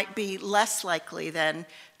so might be less likely then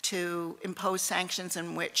to impose sanctions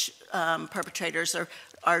in which perpetrators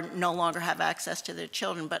are no longer have access to their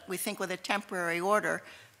children. But we think with a temporary order,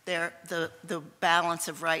 the balance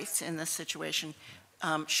of rights in this situation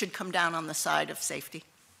should come down on the side of safety.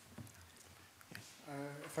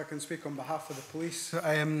 If I can speak on behalf of the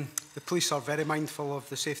police are very mindful of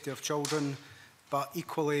the safety of children, but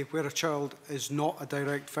equally where a child is not a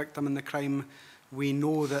direct victim in the crime, we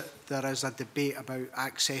know that there is a debate about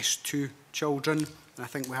access to children, and I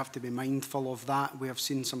think we have to be mindful of that. We have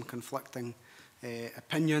seen some conflicting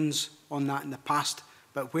opinions on that in the past,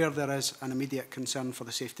 but where there is an immediate concern for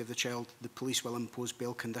the safety of the child, the police will impose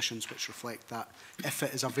bail conditions which reflect that, if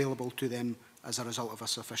it is available to them as a result of a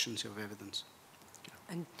sufficiency of evidence.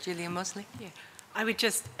 And Gillian Mosley? Yeah. I would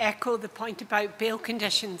just echo the point about bail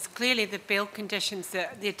conditions. Clearly the bail conditions,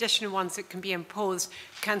 the additional ones that can be imposed,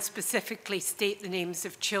 can specifically state the names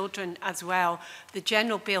of children as well. The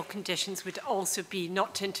general bail conditions would also be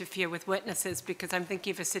not to interfere with witnesses, because I'm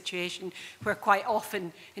thinking of a situation where quite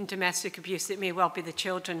often in domestic abuse it may well be the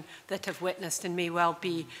children that have witnessed and may well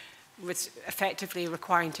be effectively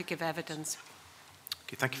requiring to give evidence.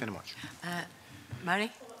 Okay, thank you very much.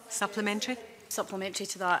 Mary, supplementary? Supplementary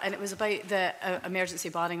to that, and it was about the emergency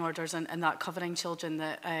barring orders and that covering children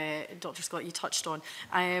that Dr. Scott, you touched on.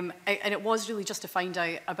 And it was really just to find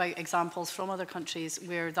out about examples from other countries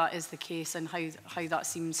where that is the case and how that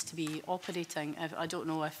seems to be operating. I don't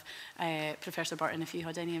know if, Professor Burton, if you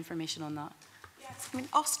had any information on that. Yes, I mean,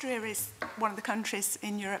 Austria is one of the countries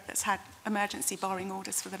in Europe that's had emergency barring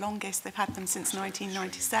orders for the longest. They've had them since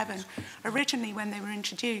 1997. Originally, when they were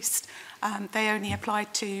introduced, they only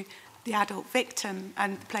applied to the adult victim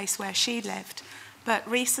and the place where she lived. But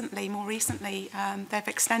more recently, they've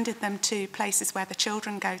extended them to places where the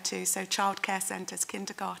children go to, so childcare centres,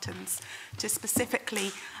 kindergartens, to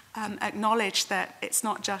specifically acknowledge that it's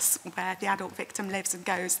not just where the adult victim lives and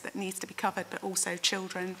goes that needs to be covered, but also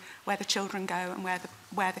children, where the children go and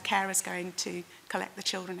where the carer is going to collect the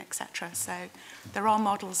children, etc. So there are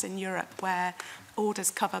models in Europe where orders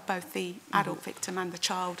cover both the adult victim and the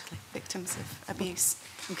child victims of abuse.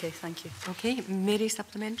 Okay, thank you. Okay, Mary,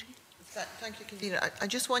 supplementary. Thank you, Convener. I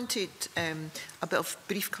just wanted a bit of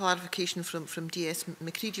brief clarification from DS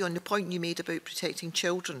McCreadie on the point you made about protecting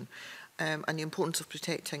children and the importance of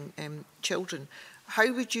protecting children.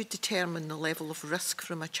 How would you determine the level of risk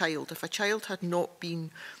from a child? If a child had not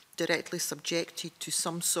been directly subjected to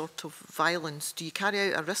some sort of violence, do you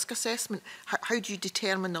carry out a risk assessment? How do you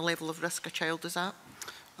determine the level of risk a child is at?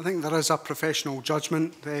 I think there is a professional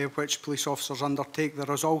judgment which police officers undertake.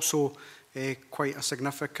 There is also quite a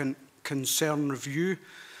significant concern review.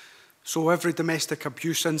 So every domestic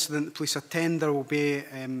abuse incident the police attend, there will be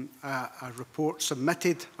a report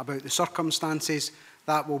submitted about the circumstances.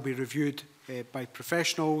 That will be reviewed by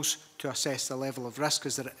professionals to assess the level of risk.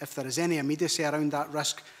 If there is any immediacy around that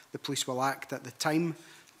risk, the police will act at the time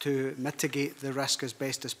to mitigate the risk as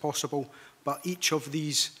best as possible. But each of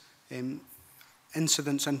these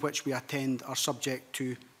incidents in which we attend are subject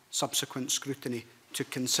to subsequent scrutiny to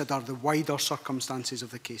consider the wider circumstances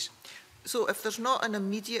of the case. So if there's not an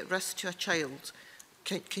immediate risk to a child,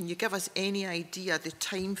 can you give us any idea the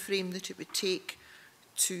time frame that it would take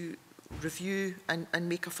to review and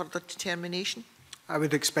make a further determination? I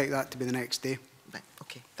would expect that to be the next day. Right,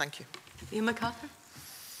 okay, thank you. Ian MacArthur?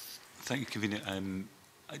 Thank you, Convener.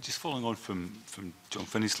 Just following on from John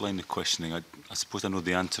Finney's line of questioning, I suppose I know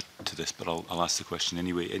the answer to this, but I'll ask the question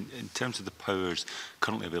anyway. In terms of the powers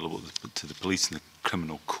currently available to the police and the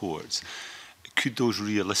criminal courts, could those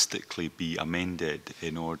realistically be amended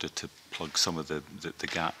in order to plug some of the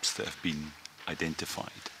gaps that have been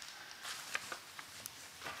identified?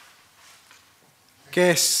 I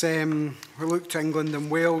guess we look to England and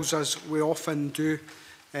Wales, as we often do,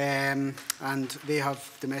 and they have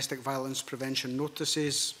domestic violence prevention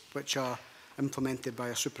notices which are implemented by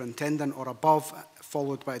a superintendent or above,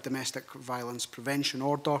 followed by a domestic violence prevention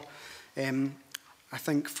order. I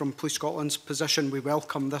think from Police Scotland's position we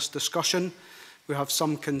welcome this discussion. We have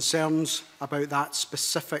some concerns about that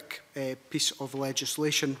specific piece of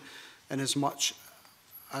legislation, in as much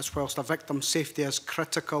as whilst a victim's safety is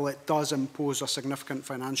critical, it does impose a significant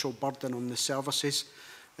financial burden on the services.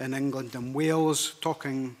 In England and Wales,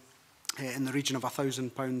 talking in the region of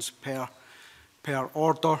 £1,000 per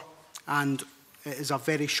order, and it is a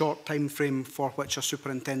very short time frame for which a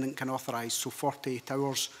superintendent can authorise, so 48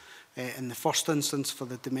 hours in the first instance for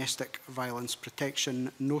the domestic violence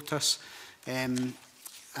protection notice, and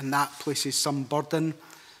that places some burden.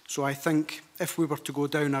 So I think if we were to go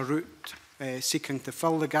down a route seeking to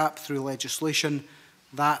fill the gap through legislation,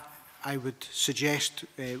 that I would suggest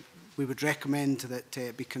we would recommend that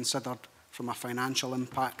it be considered from a financial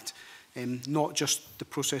impact, not just the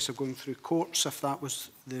process of going through courts if that was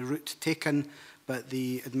the route taken, but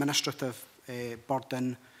the administrative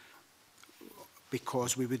burden,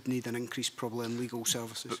 because we would need an increase probably in legal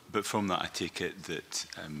services. But from that I take it that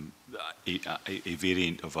a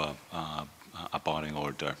variant of a barring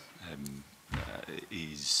order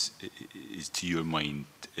is to your mind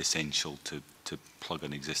essential to plug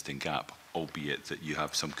an existing gap, albeit that you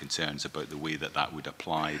have some concerns about the way that would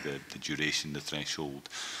apply, the duration, the threshold,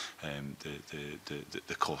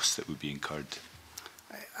 the costs that would be incurred?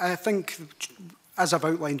 I think, as I've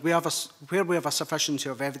outlined, where we have a sufficiency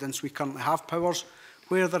of evidence, we currently have powers.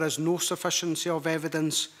 Where there is no sufficiency of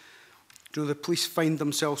evidence, do the police find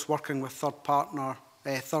themselves working with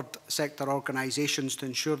third sector organisations to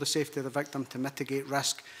ensure the safety of the victim, to mitigate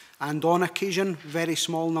risk, and on occasion, very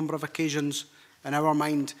small number of occasions, in our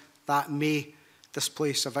mind, that may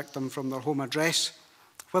displace a victim from their home address.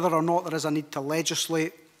 Whether or not there is a need to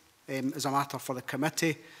legislate is a matter for the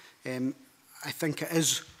committee. I think it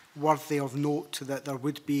is worthy of note that there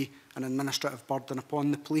would be an administrative burden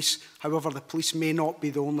upon the police. However, the police may not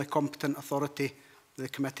be the only competent authority. The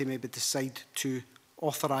committee may decide to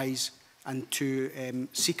authorise and to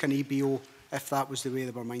seek an EBO if that was the way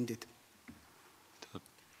they were minded. Do the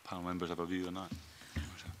panel members have a view on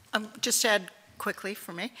that? Just add quickly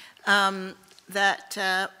for me that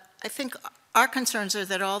I think our concerns are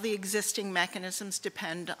that all the existing mechanisms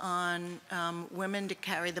depend on women to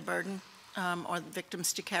carry the burden or the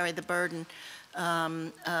victims to carry the burden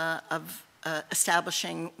of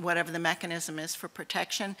establishing whatever the mechanism is for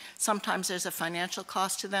protection. Sometimes there's a financial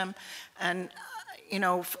cost to them, and you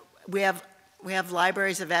know, we have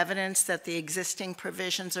libraries of evidence that the existing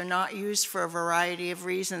provisions are not used for a variety of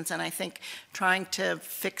reasons, and I think trying to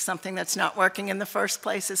fix something that's not working in the first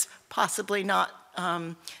place is possibly not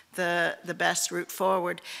the best route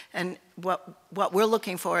forward. And what we're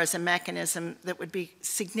looking for is a mechanism that would be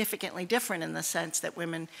significantly different, in the sense that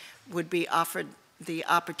women would be offered the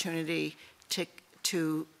opportunity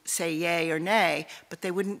to say yay or nay, but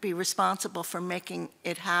they wouldn't be responsible for making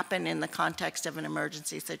it happen in the context of an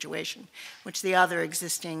emergency situation, which the other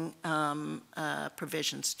existing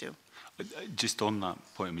provisions do. Just on that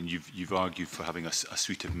point, I mean, you've argued for having a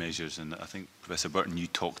suite of measures, and I think, Professor Burton, you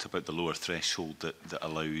talked about the lower threshold that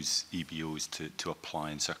allows EBOs to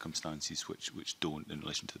apply in circumstances which don't, in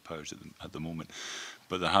relation to the powers at the moment.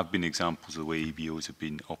 But there have been examples of the way EBOs have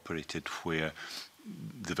been operated where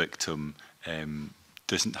the victim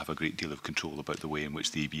doesn't have a great deal of control about the way in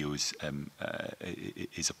which the EBOs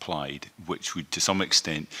is applied, which would to some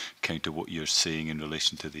extent counter what you're saying in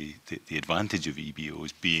relation to the advantage of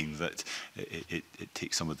EBOs being that it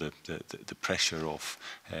takes some of the pressure off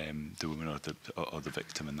the woman or the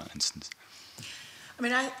victim in that instance. I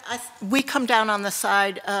mean, we come down on the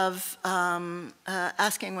side of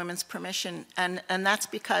asking women's permission, and that's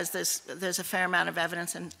because there's a fair amount of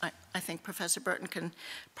evidence, and I think Professor Burton can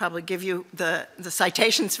probably give you the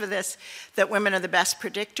citations for this, that women are the best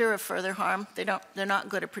predictor of further harm. They're not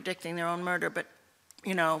good at predicting their own murder, but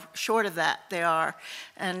you know, short of that, they are.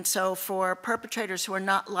 And so for perpetrators who are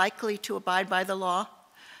not likely to abide by the law,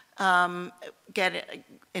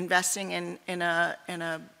 investing in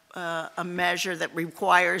a measure that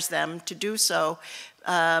requires them to do so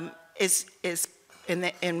is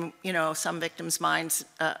in you know, some victims' minds,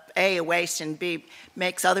 A, a waste, and B,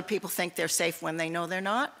 makes other people think they're safe when they know they're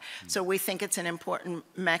not. So we think it's an important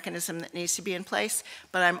mechanism that needs to be in place.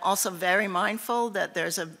 But I'm also very mindful that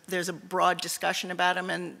there's a broad discussion about them,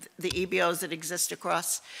 and the EBOs that exist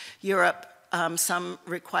across Europe, some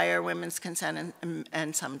require women's consent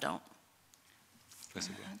and some don't.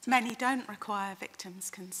 Many don't require victims'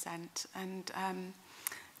 consent and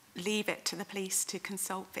leave it to the police to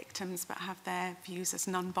consult victims but have their views as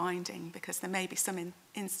non-binding, because there may be some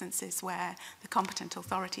instances where the competent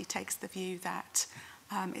authority takes the view that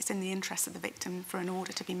it's in the interest of the victim for an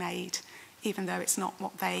order to be made, even though it's not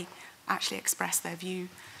what they actually express their view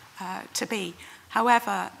to be.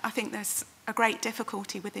 However, I think there's a great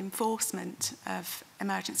difficulty with enforcement of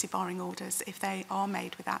emergency barring orders if they are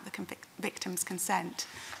made without the victim's consent,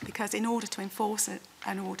 because in order to enforce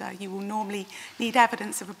an order you will normally need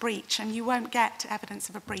evidence of a breach, and you won't get evidence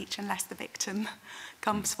of a breach unless the victim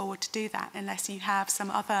comes forward to do that, unless you have some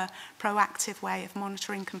other proactive way of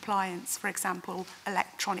monitoring compliance, for example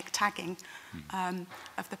electronic tagging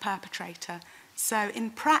of the perpetrator. So in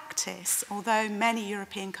practice, although many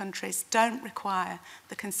European countries don't require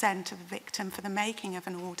the consent of a victim for the making of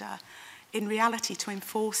an order, in reality, to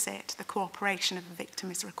enforce it, the cooperation of the victim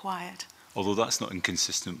is required. Although that's not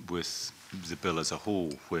inconsistent with the bill as a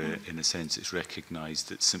whole, where in a sense it's recognised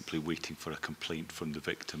that simply waiting for a complaint from the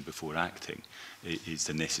victim before acting is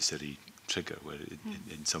the necessary trigger, where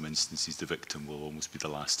in some instances the victim will almost be the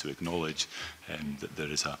last to acknowledge that there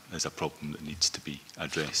is a problem that needs to be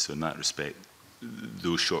addressed. So in that respect,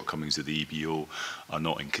 those shortcomings of the EBO are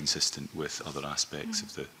not inconsistent with other aspects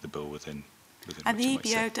of the bill within and the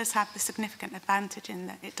EBO does have the significant advantage in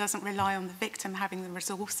that it doesn't rely on the victim having the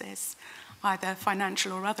resources, either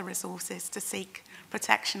financial or other resources, to seek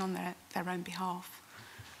protection on their own behalf.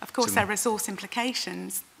 Of course, there are resource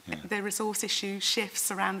implications. Yeah. The resource issue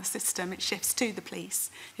shifts around the system. It shifts to the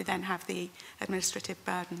police, who then have the administrative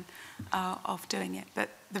burden of doing it. But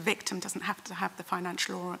the victim doesn't have to have the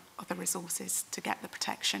financial or other resources to get the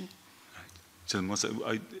protection. Right. So,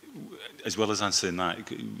 as well as answering that,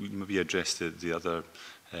 maybe address the other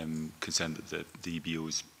concern that the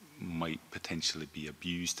EBOs might potentially be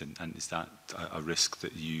abused, and is that a risk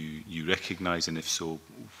that you recognise? And if so,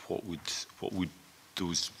 what would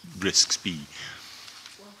those risks be?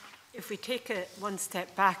 If we take it one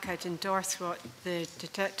step back, I'd endorse what the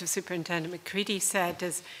Detective Superintendent McCreadie said,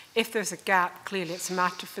 is if there's a gap, clearly it's a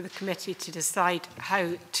matter for the committee to decide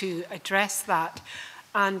how to address that.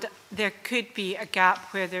 And there could be a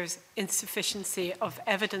gap where there's insufficiency of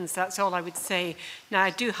evidence, that's all I would say. Now,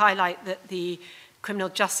 I do highlight that the criminal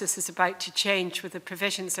justice is about to change with the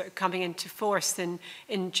provisions that are coming into force in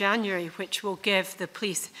January, which will give the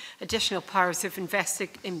police additional powers of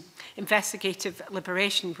investigative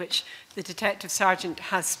liberation, which the Detective Sergeant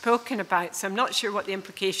has spoken about. So I'm not sure what the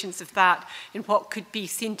implications of that in what could be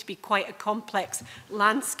seen to be quite a complex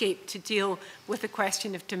landscape to deal with the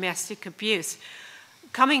question of domestic abuse.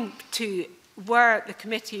 Coming to were the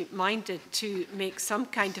committee minded to make some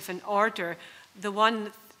kind of an order, the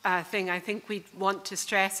one thing I think we'd want to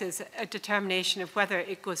stress is a determination of whether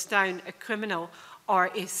it goes down a criminal or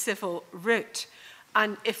a civil route.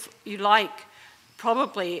 And if you like,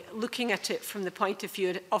 probably looking at it from the point of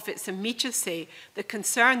view of its immediacy, the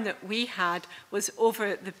concern that we had was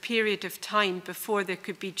over the period of time before there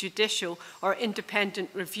could be judicial or independent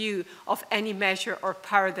review of any measure or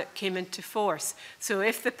power that came into force. So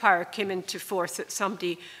if the power came into force that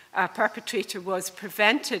somebody, a perpetrator, was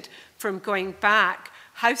prevented from going back,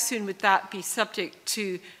 how soon would that be subject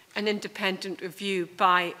to an independent review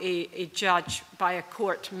by a judge, by a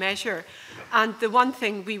court measure? And the one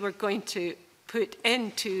thing we were going to put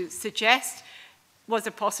in to suggest was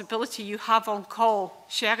a possibility. You have on-call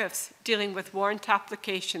sheriffs dealing with warrant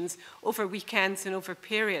applications over weekends and over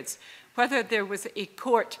periods. Whether there was a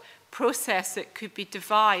court process that could be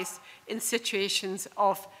devised in situations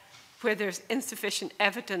of where there's insufficient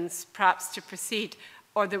evidence perhaps to proceed,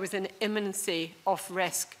 or there was an imminency of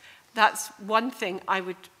risk. That's one thing I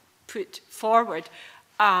would put forward.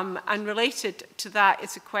 And related to that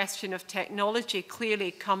is a question of technology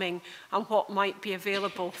clearly coming and what might be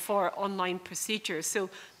available for online procedures. So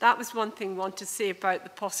that was one thing I want to say about the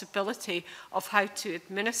possibility of how to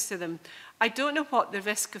administer them. I don't know what the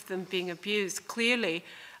risk of them being abused. Clearly,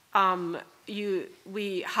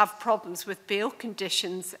 we have problems with bail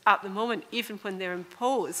conditions at the moment, even when they're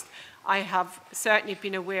imposed. I have certainly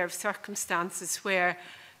been aware of circumstances where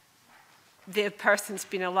the person's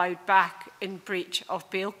been allowed back in breach of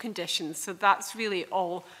bail conditions. So that's really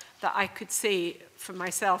all that I could say for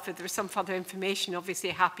myself. If there was some further information, obviously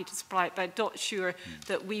happy to supply it, but I'm not sure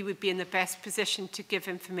that we would be in the best position to give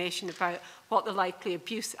information about what the likely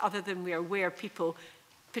abuse, other than we're aware people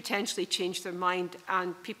potentially change their mind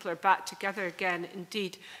and people are back together again,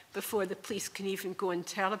 indeed, before the police can even go and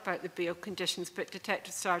tell about the bail conditions. But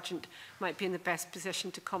Detective Sergeant might be in the best position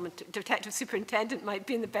to comment. Detective Superintendent might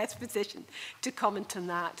be in the best position to comment on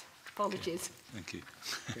that. Apologies. Thank you.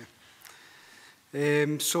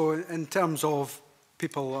 Okay. So in terms of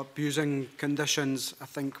people abusing conditions, I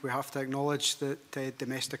think we have to acknowledge that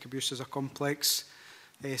domestic abuse is a complex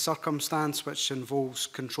circumstance which involves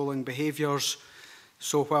controlling behaviours.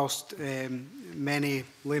 So whilst many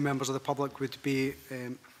lay members of the public would be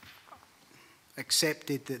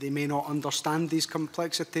accepted that they may not understand these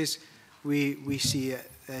complexities, we see it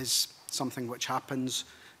as something which happens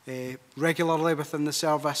regularly within the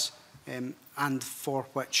service, and for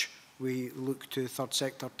which we look to the third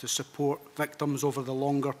sector to support victims over the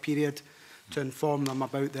longer period, to inform them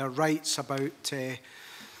about their rights, about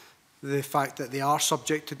the fact that they are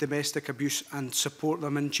subject to domestic abuse, and support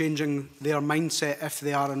them in changing their mindset if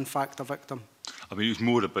they are in fact a victim. I mean, it was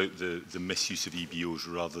more about the misuse of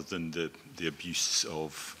EBOs rather than the abuse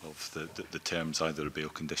of the terms, either of bail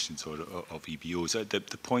conditions or of EBOs.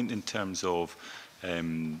 The point in terms of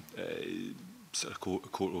sort of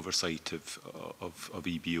court oversight of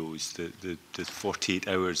EBOs, the 48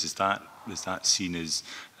 hours, is that seen as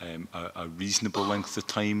a reasonable length of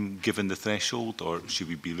time given the threshold, or should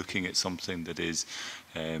we be looking at something that is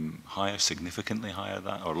higher, significantly higher than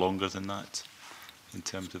that, or longer than that, in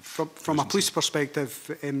terms of... From a police perspective,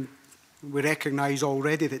 we recognise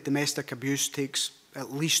already that domestic abuse takes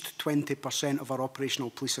at least 20% of our operational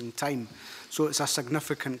policing time. So it's a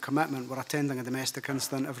significant commitment. We're attending a domestic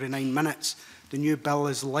incident every 9 minutes. The new bill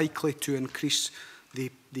is likely to increase the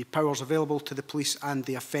powers available to the police and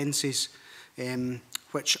the offences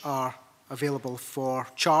which are available for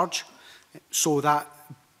charge. So that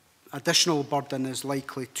additional burden is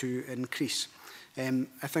likely to increase.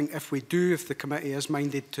 I think if the committee is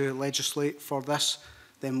minded to legislate for this,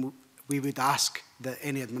 then we would ask that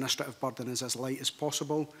any administrative burden is as light as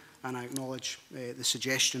possible, and I acknowledge the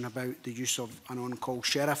suggestion about the use of an on-call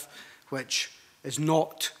sheriff, which is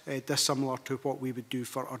not dissimilar to what we would do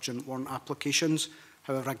for urgent warrant applications.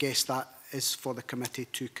 However, I guess that is for the committee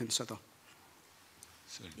to consider.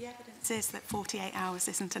 The evidence is that 48 hours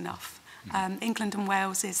isn't enough. England and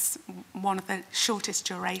Wales is one of the shortest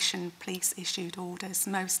duration police-issued orders.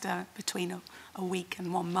 Most are between a week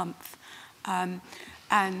and 1 month.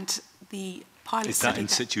 And the pilot is that in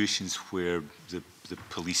situations where the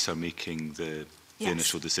police are making the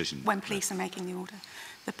initial decision? When police are making the order.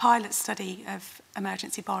 The pilot study of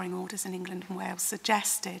emergency barring orders in England and Wales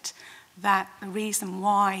suggested that the reason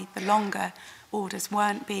why the longer orders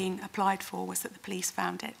weren't being applied for was that the police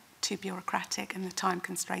found it too bureaucratic and the time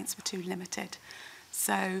constraints were too limited.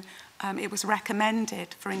 So it was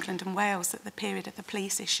recommended for England and Wales that the period of the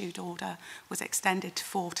police-issued order was extended to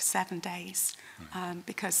 4 to 7 days,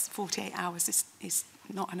 because 48 hours is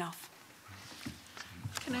not enough.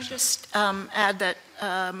 Can I just add that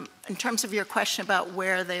in terms of your question about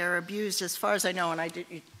where they are abused, as far as I know, and I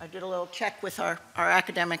did a little check with our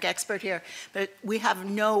academic expert here, but we have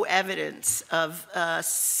no evidence of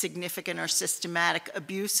significant or systematic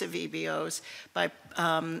abuse of EBOs.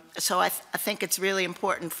 So I think it's really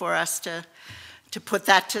important for us to put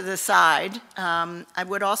that to the side. I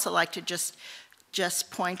would also like to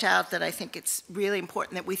just point out that I think it's really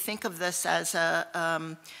important that we think of this as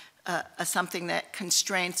something that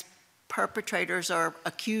constrains perpetrators or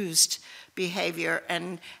accused behavior,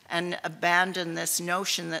 and abandon this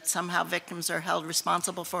notion that somehow victims are held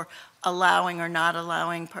responsible for allowing or not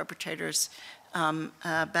allowing perpetrators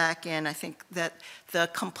back in. I think that the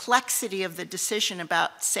complexity of the decision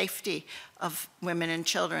about safety of women and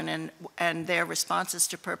children and their responses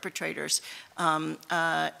to perpetrators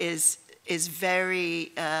is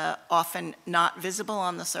very often not visible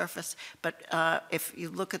on the surface, but if you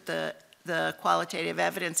look at the qualitative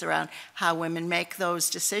evidence around how women make those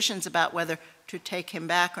decisions about whether to take him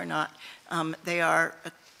back or not, they are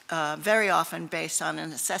very often based on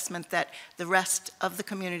an assessment that the rest of the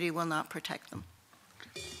community will not protect them.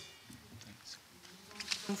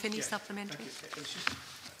 Finney, supplementary.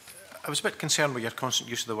 I was a bit concerned with your constant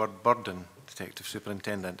use of the word burden, Detective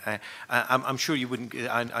Superintendent. I'm sure you wouldn't,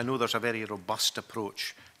 I know there's a very robust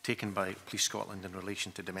approach taken by Police Scotland in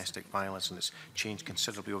relation to domestic violence, and it's changed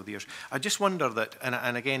considerably over the years. I just wonder that,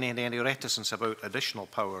 and again, any reticence about additional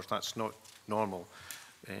powers, that's not normal,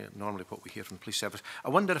 normally what we hear from the police service. I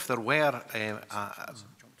wonder if there were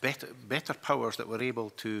better powers that were able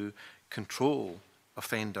to control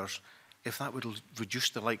offenders, if that would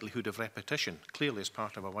reduce the likelihood of repetition, clearly as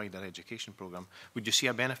part of a wider education programme. Would you see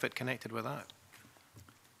a benefit connected with that?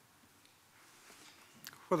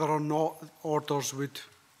 Whether or not orders would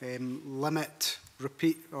limit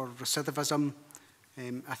repeat or recidivism,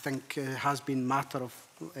 I think has been matter of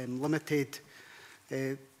limited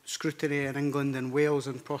scrutiny in England and Wales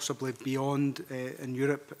and possibly beyond in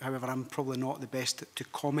Europe. However, I'm probably not the best to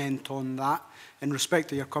comment on that. In respect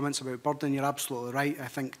to your comments about burden, you're absolutely right. I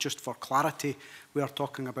think just for clarity, we are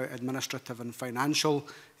talking about administrative and financial.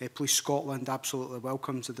 Police Scotland absolutely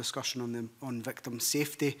welcomes the discussion on victim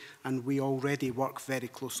safety, and we already work very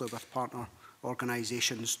closely with partner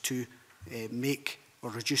organisations to make or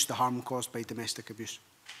reduce the harm caused by domestic abuse.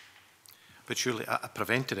 But surely a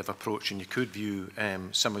preventative approach, and you could view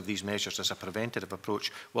some of these measures as a preventative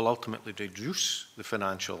approach, will ultimately reduce the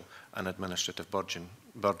financial and administrative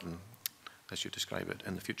burden, as you describe it,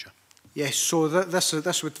 in the future. Yes, so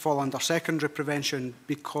this would fall under secondary prevention,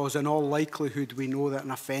 because in all likelihood we know that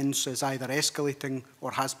an offence is either escalating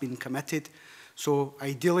or has been committed. So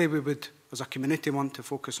ideally we would, as a community, want to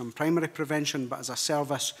focus on primary prevention, but as a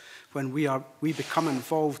service, when we become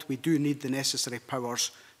involved, we do need the necessary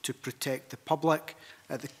powers to protect the public.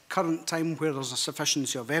 At the current time, where there's a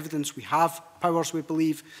sufficiency of evidence, we have powers, we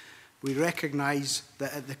believe. We recognise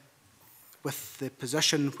that with the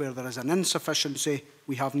position where there is an insufficiency,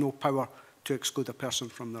 we have no power to exclude a person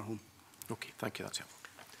from their home. Okay, thank you, that's it.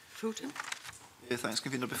 Fulton. Yeah, thanks,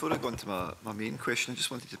 Convener. Before I go on to my main question, I just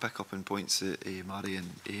wanted to pick up on points that Mary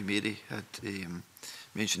and Mary had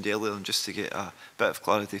mentioned earlier, and just to get a bit of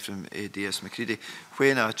clarity from DS McCreadie.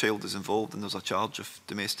 When a child is involved and there's a charge of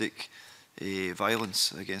domestic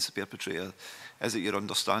violence against the perpetrator, is it your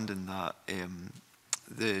understanding that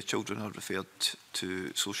the children are referred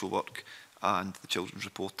to social work and the children's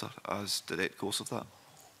reporter as direct cause of that?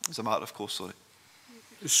 As a matter of course, sorry.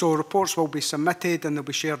 So reports will be submitted and they'll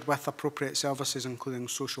be shared with appropriate services, including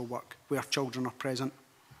social work, where children are present.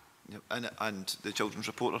 Yep. And the children's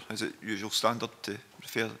reporter, is it usual standard to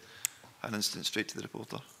refer an incident straight to the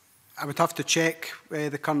reporter? I would have to check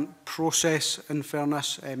the current process, in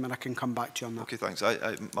fairness, and I can come back to you on that. Okay, thanks.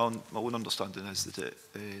 My own understanding is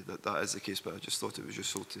that that is the case, but I just thought it was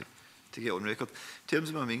useful to get on record. In terms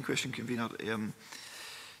of my main question, Convener,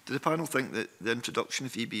 do the panel think that the introduction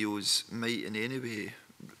of EBOs might in any way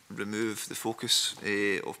remove the focus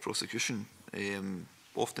of prosecution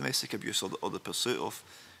of domestic abuse, or the pursuit of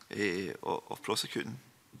prosecuting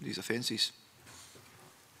these offences?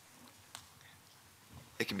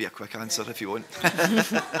 It can be a quick answer if you want.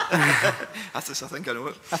 I think I know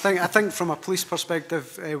it. I think from a police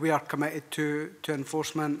perspective, we are committed to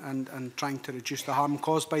enforcement and trying to reduce the harm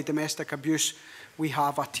caused by domestic abuse. We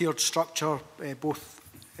have a tiered structure, both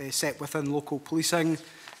set within local policing,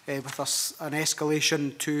 with an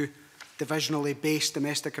escalation to divisionally based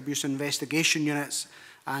domestic abuse investigation units,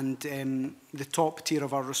 and the top tier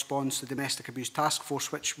of our response, the Domestic Abuse Task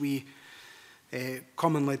Force, which we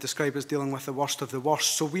commonly describe as dealing with the worst of the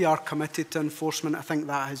worst. So we are committed to enforcement. I think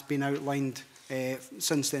that has been outlined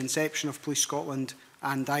since the inception of Police Scotland,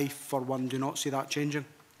 and I, for one, do not see that changing.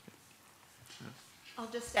 I'll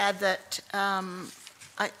just add that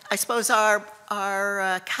I suppose our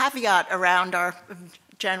caveat around our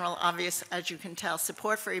general, obvious, as you can tell,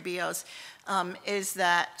 support for EBOs is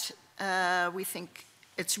that we think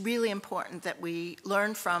it's really important that we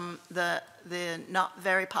learn from the not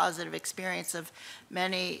very positive experience of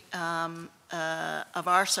many of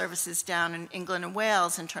our services down in England and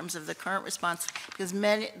Wales in terms of the current response, because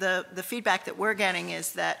the feedback that we're getting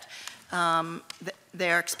is that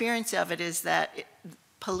their experience of it is that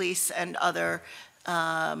police and other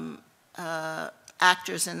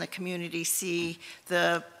actors in the community see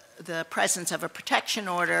the presence of a protection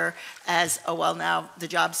order as, oh, well, now the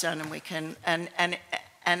job's done and we can,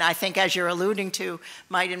 and I think, as you're alluding to,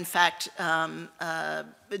 might in fact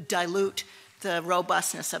dilute the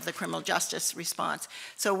robustness of the criminal justice response.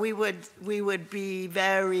 So we would be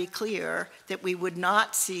very clear that we would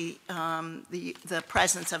not see the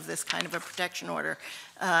presence of this kind of a protection order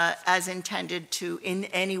as intended to in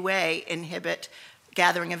any way inhibit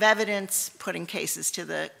gathering of evidence, putting cases to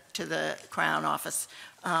the Crown Office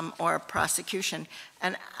or prosecution.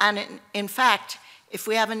 And in fact, if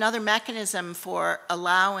we have another mechanism for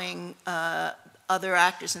allowing other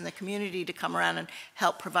actors in the community to come around and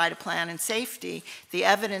help provide a plan and safety, the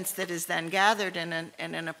evidence that is then gathered in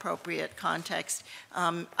an appropriate context,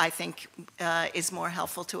 I think is more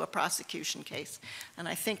helpful to a prosecution case. And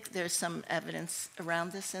I think there's some evidence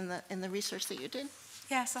around this in the research that you did.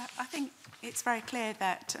 Yes, I think it's very clear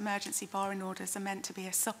that emergency barring orders are meant to be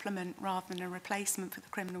a supplement rather than a replacement for the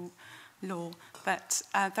criminal law, but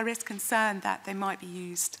there is concern that they might be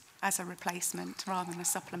used as a replacement rather than a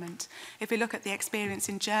supplement. If we look at the experience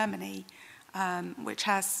in Germany, which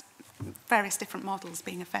has various different models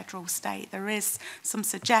being a federal state, there is some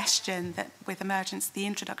suggestion that with the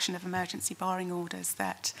introduction of emergency barring orders,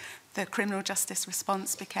 that the criminal justice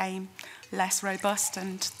response became less robust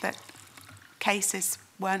and that cases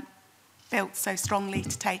weren't built so strongly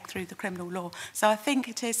to take through the criminal law. So I think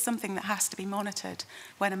it is something that has to be monitored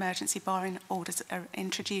when emergency barring orders are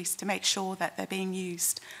introduced to make sure that they're being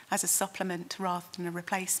used as a supplement rather than a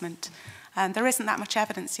replacement. And there isn't that much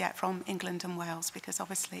evidence yet from England and Wales because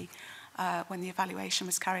obviously when the evaluation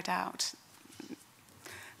was carried out,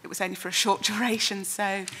 it was only for a short duration,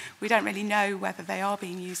 so we don't really know whether they are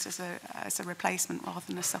being used as a replacement rather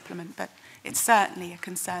than a supplement, but it's certainly a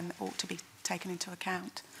concern that ought to be taken into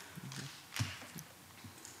account.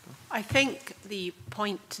 I think the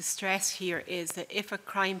point to stress here is that if a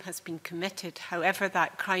crime has been committed, however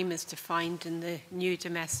that crime is defined in the new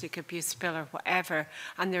domestic abuse bill or whatever,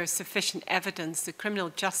 and there is sufficient evidence, the criminal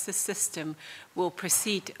justice system will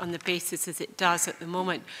proceed on the basis as it does at the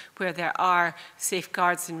moment, where there are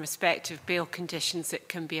safeguards in respect of bail conditions that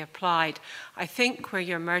can be applied. I think where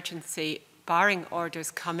your emergency barring orders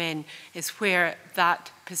come in is where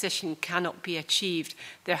that position cannot be achieved.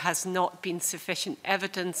 There has not been sufficient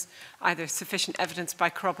evidence, either sufficient evidence by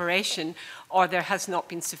corroboration, or there has not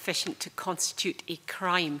been sufficient to constitute a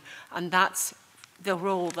crime. And that's the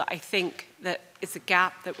role that I think that is a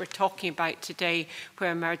gap that we're talking about today,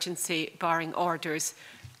 where emergency barring orders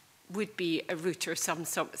would be a route or some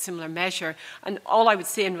similar measure. And all I would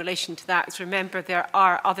say in relation to that is remember there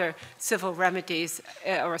are other civil remedies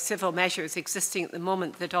or civil measures existing at the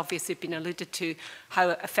moment that obviously have been alluded to,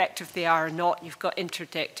 how effective they are or not. You've got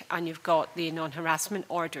interdict and you've got the non-harassment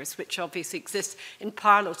orders, which obviously exist in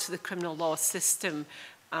parallel to the criminal law system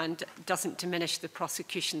and doesn't diminish the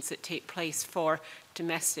prosecutions that take place for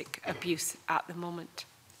domestic abuse at the moment.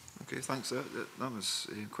 Okay, thanks. That was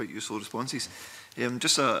quite useful responses.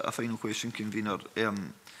 Just a final question, Convener. Do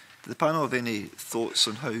the panel have any thoughts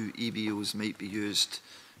on how EBOs might be used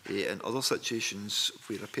in other situations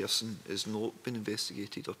where a person has not been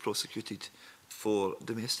investigated or prosecuted for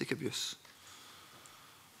domestic abuse?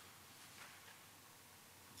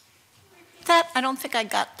 That, I don't think I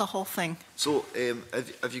got the whole thing. So,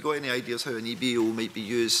 have you got any ideas how an EBO might be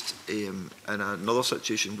used in another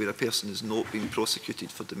situation where a person has not been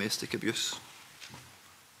prosecuted for domestic abuse?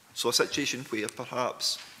 So a situation where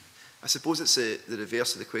perhaps, I suppose it's the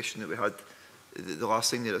reverse of the question that we had, the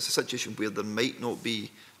last thing there, it's a situation where there might not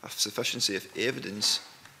be a sufficiency of evidence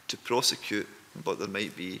to prosecute, but there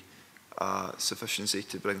might be a sufficiency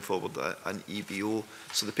to bring forward an EBO.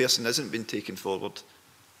 So the person hasn't been taken forward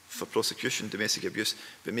for prosecution, domestic abuse,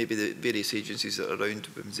 but maybe the various agencies that are around,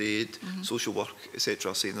 Women's Aid, social work,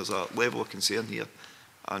 etc., saying there's a level of concern here,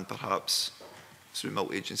 and perhaps through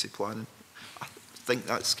multi-agency planning. I think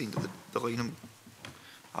that's kind of the line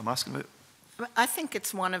I'm asking about. I think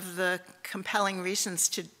it's one of the compelling reasons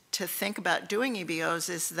to think about doing EBOs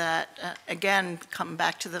is that, again, coming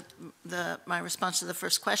back to my response to the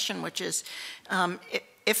first question, which is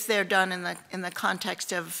if they're done in the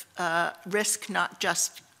context of risk, not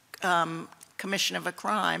just commission of a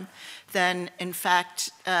crime, then in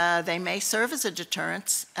fact they may serve as a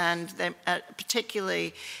deterrence, and they,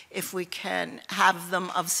 particularly if we can have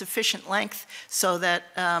them of sufficient length so that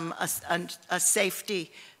a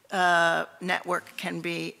safety network can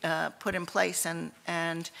be put in place,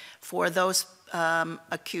 and for those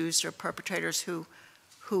accused or perpetrators who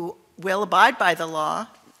will abide by the law,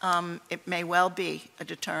 it may well be a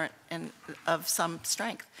deterrent of some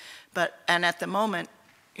strength. And at the moment,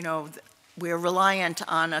 you know, we're reliant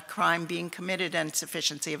on a crime being committed and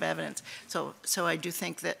sufficiency of evidence. So I do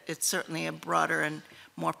think that it's certainly a broader and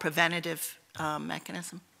more preventative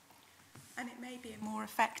mechanism. And it may be a more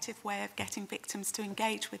effective way of getting victims to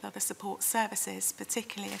engage with other support services,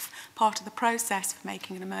 particularly if part of the process for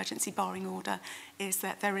making an emergency barring order is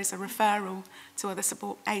that there is a referral to other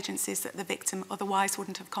support agencies that the victim otherwise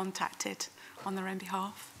wouldn't have contacted on their own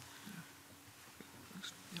behalf.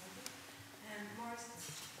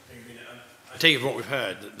 I take it from what we've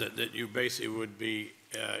heard that you basically would be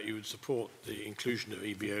you would support the inclusion of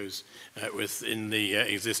EBOs within the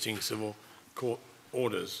existing civil court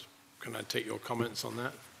orders. Can I take your comments on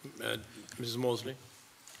that, Mrs. Maudsley?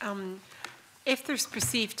 If there's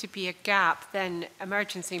perceived to be a gap, then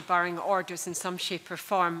emergency barring orders in some shape or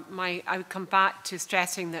form, I would come back to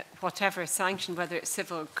stressing that whatever sanction, whether it's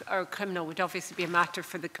civil or criminal, would obviously be a matter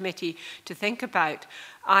for the committee to think about.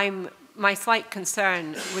 My slight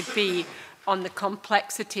concern would be on the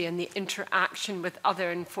complexity and the interaction with other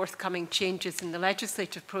and forthcoming changes in the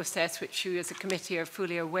legislative process, which you as a committee are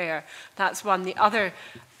fully aware. That's one. The other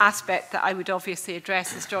aspect that I would obviously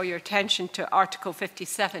address is draw your attention to Article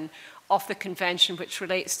 57 of the Convention, which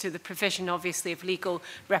relates to the provision, obviously, of legal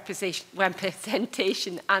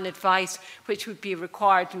representation and advice, which would be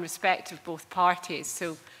required in respect of both parties.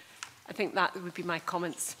 So I think that would be my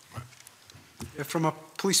comments. Yeah, from a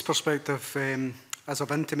police perspective, as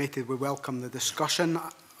I've intimated, we welcome the discussion.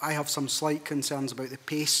 I have some slight concerns about the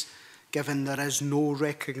pace, given there is no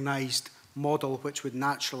recognised model which would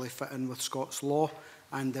naturally fit in with Scots law,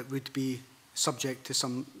 and it would be subject to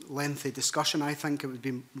some lengthy discussion. I think it would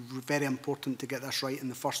be very important to get this right in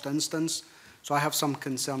the first instance. So I have some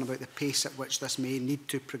concern about the pace at which this may need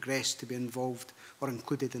to progress to be involved or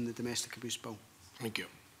included in the Domestic Abuse Bill. Thank you.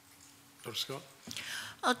 Dr. Scott?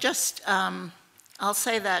 I'll just, I'll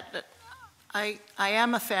say that I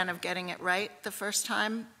am a fan of getting it right the first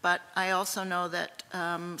time, but I also know that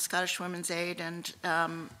Scottish Women's Aid and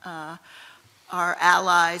our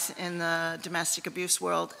allies in the domestic abuse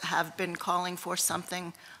world have been calling for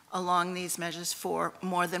something along these measures for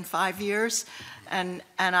more than 5 years. And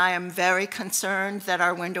I am very concerned that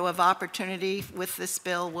our window of opportunity with this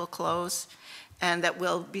bill will close and that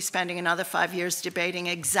we'll be spending another 5 years debating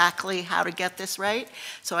exactly how to get this right.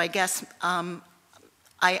 So I guess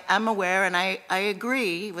I am aware, and I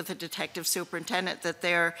agree with the detective superintendent, that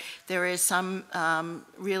there is some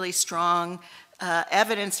really strong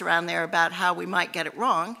evidence around there about how we might get it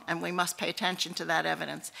wrong, and we must pay attention to that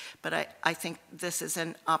evidence. But I think this is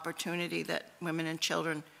an opportunity that women and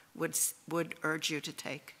children would urge you to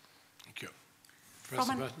take. Thank you.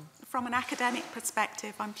 From an academic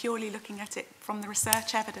perspective, I'm purely looking at it from the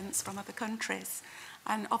research evidence from other countries.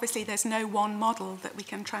 And obviously there's no one model that we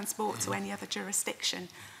can transport to any other jurisdiction.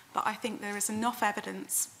 But I think there is enough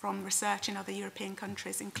evidence from research in other European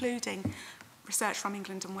countries, including research from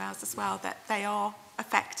England and Wales as well, that they are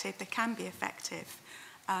effective, they can be effective.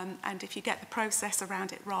 And if you get the process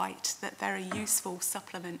around it right, that they're a useful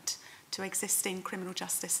supplement to existing criminal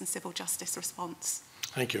justice and civil justice response.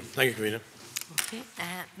 Thank you. Thank you, Karina. Okay,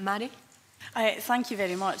 Mandy? Thank you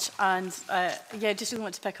very much, and yeah, just really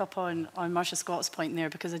want to pick up on Marsha Scott's point there,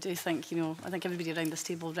 because I do think, I think everybody around this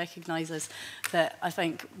table recognises that I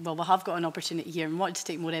think, well, we have got an opportunity here and wanted to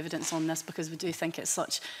take more evidence on this because we do think it's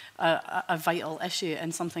such a vital issue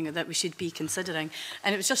and something that we should be considering.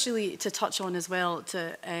 And it was just really to touch on as well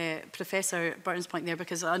to Professor Burton's point there,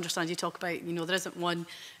 because I understand you talk about, there isn't one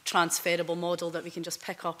transferable model that we can just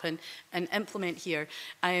pick up and implement here.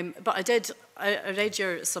 But I read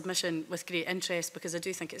your submission with great interest, because I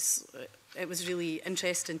do think it was really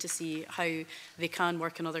interesting to see how they can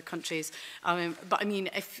work in other countries. But I mean,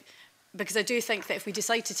 because I do think that if we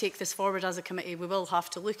decide to take this forward as a committee, we will have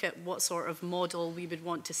to look at what sort of model we would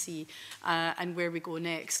want to see and where we go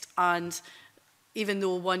next. And even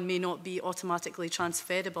though one may not be automatically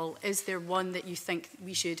transferable, is there one that you think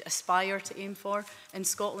we should aspire to aim for in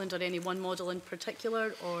Scotland, or any one model in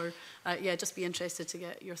particular? Or, yeah, just be interested to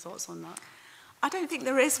get your thoughts on that. I don't think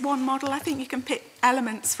there is one model. I think you can pick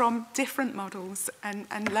elements from different models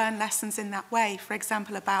and learn lessons in that way. For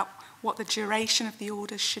example, about what the duration of the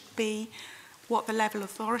orders should be, what the level of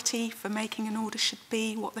authority for making an order should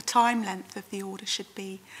be, what the time length of the order should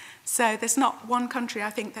be. So there's not one country, I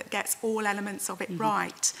think, that gets all elements of it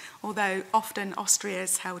right, although often Austria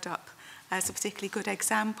is held up as a particularly good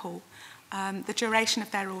example. The duration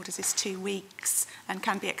of their orders is 2 weeks and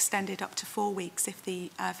can be extended up to 4 weeks if the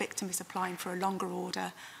victim is applying for a longer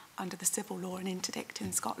order under the civil law and interdict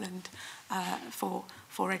in Scotland,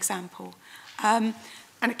 for example.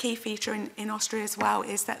 And a key feature in Austria as well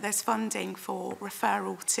is that there's funding for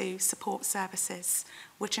referral to support services,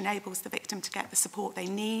 which enables the victim to get the support they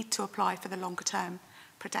need to apply for the longer term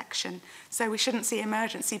protection. So we shouldn't see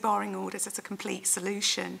emergency barring orders as a complete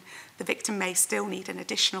solution. The victim may still need an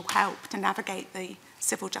additional help to navigate the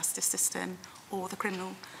civil justice system or the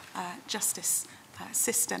criminal justice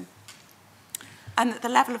system. And that the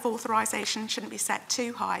level of authorisation shouldn't be set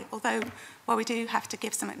too high, although, while we do have to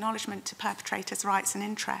give some acknowledgement to perpetrators' rights and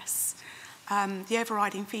interests, the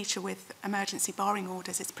overriding feature with emergency barring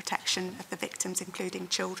orders is protection of the victims, including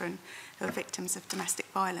children who are victims of domestic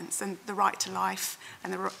violence. And the right to life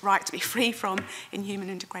and the right to be free from inhuman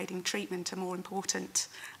and degrading treatment are more important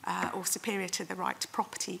or superior to the right to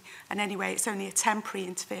property. And anyway, it's only a temporary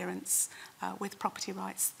interference with property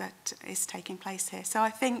rights that is taking place here. So I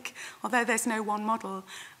think, although there's no one model,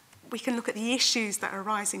 we can look at the issues that are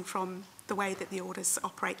arising from the way that the orders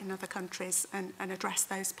operate in other countries and address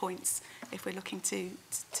those points if we're looking to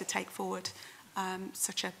take forward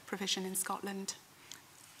such a provision in Scotland.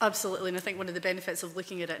 Absolutely, and I think one of the benefits of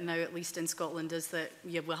looking at it now, at least in Scotland, is that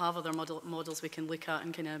we have other models we can look at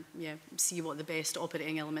and kind of see what the best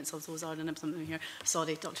operating elements of those are and implement them here.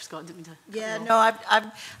 Sorry, Dr. Scott, didn't mean to. Yeah, no,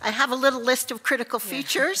 I have a little list of critical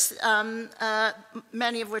features,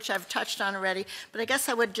 many of which I've touched on already, but I guess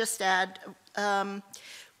I would just add,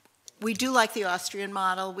 we do like the Austrian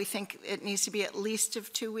model. We think it needs to be at least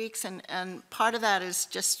of 2 weeks, and part of that is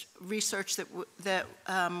just research that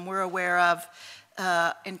we're aware of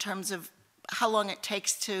in terms of how long it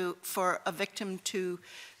takes for a victim to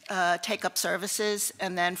take up services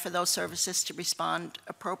and then for those services to respond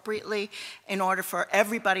appropriately in order for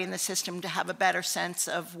everybody in the system to have a better sense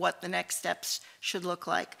of what the next steps should look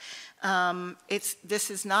like. This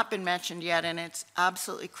has not been mentioned yet, and it's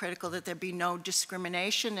absolutely critical that there be no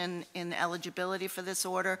discrimination in eligibility for this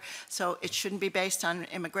order. So it shouldn't be based on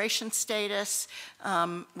immigration status.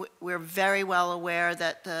 We're very well aware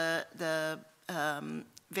that the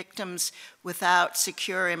victims without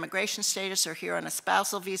secure immigration status or here on a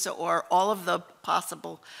spousal visa or all of the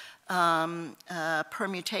possible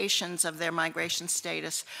permutations of their migration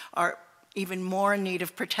status are even more in need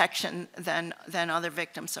of protection than other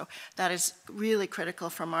victims. So that is really critical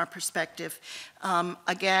from our perspective.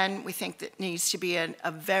 Again, we think that needs to be a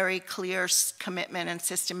very clear commitment and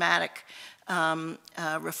systematic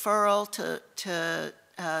referral to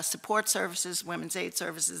support services. Women's aid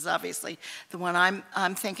services, obviously, the one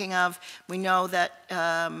I'm thinking of. We know that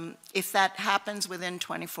if that happens within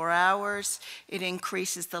 24 hours, it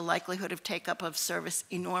increases the likelihood of take-up of service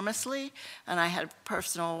enormously. And I had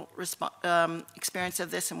personal experience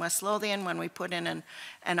of this in West Lothian when we put in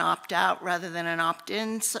an opt-out rather than an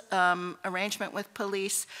opt-in arrangement with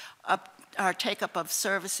police. Our take-up of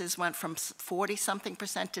services went from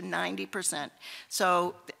 40-something% to 90%.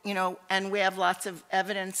 So, you know, and we have lots of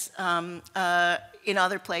evidence in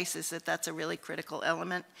other places that that's a really critical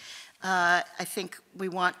element. I think we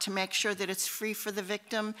want to make sure that it's free for the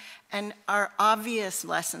victim, and our obvious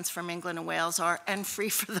lessons from England and Wales are, and free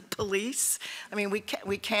for the police. I mean, we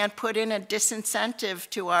can't put in a disincentive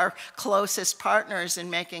to our closest partners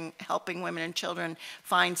in helping women and children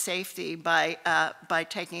find safety by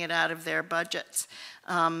taking it out of their budgets.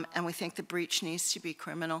 And we think the breach needs to be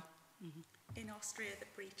criminal. Mm-hmm. In Austria, the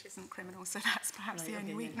breach isn't criminal, so that's perhaps the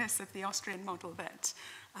only weakness of the Austrian model, that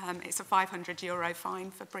it's a €500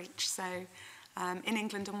 fine for breach. So in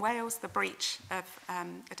England and Wales, the breach of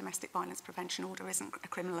a domestic violence prevention order isn't a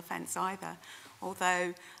criminal offence either,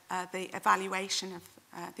 although the evaluation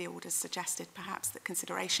of the orders suggested perhaps that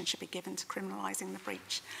consideration should be given to criminalising the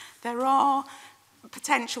breach. There are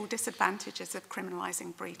potential disadvantages of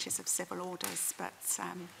criminalising breaches of civil orders, but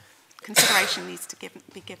consideration needs to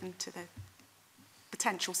be given to the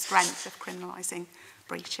potential strength of criminalising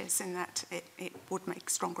breaches, in that it would make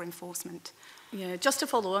stronger enforcement. Yeah, just to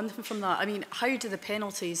follow on from that, I mean, how do the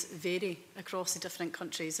penalties vary across the different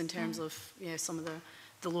countries in terms of some of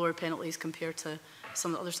the lower penalties compared to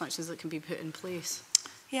some of the other sanctions that can be put in place?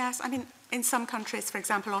 Yes, I mean, in some countries, for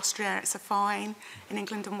example, Austria, it's a fine. In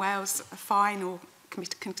England and Wales, a fine or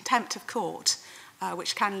contempt of court,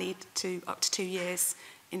 which can lead to up to 2 years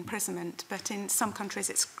imprisonment, but in some countries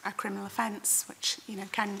it's a criminal offence, which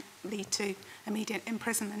can lead to immediate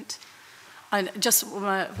imprisonment. And just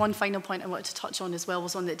one final point I wanted to touch on as well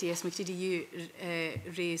was one that DS McCreadie you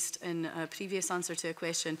raised in a previous answer to a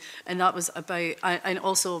question, and that was about, and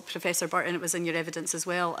also Professor Burton, it was in your evidence as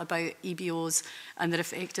well, about EBOs and their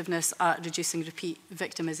effectiveness at reducing repeat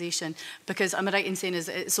victimisation. Because am I right in saying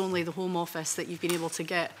it's only the Home Office that you've been able to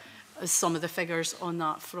get some of the figures on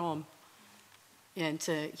that from? Yeah, and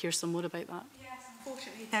to hear some more about that. Yes,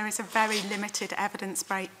 unfortunately, there is a very limited evidence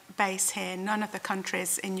base here. None of the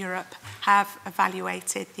countries in Europe have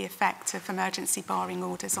evaluated the effect of emergency barring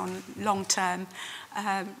orders on long-term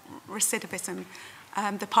recidivism.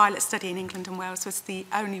 The pilot study in England and Wales was the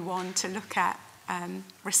only one to look at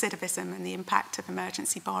recidivism and the impact of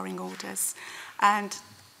emergency barring orders. And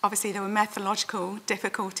obviously there were methodological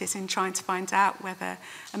difficulties in trying to find out whether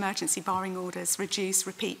emergency barring orders reduce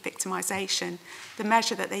repeat victimisation. The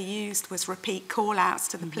measure that they used was repeat call-outs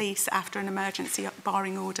to the police after an emergency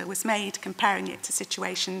barring order was made, comparing it to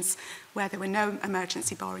situations where there were no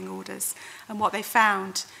emergency barring orders. And what they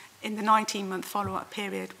found in the 19-month follow-up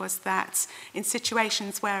period was that in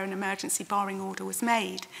situations where an emergency barring order was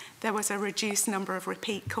made, there was a reduced number of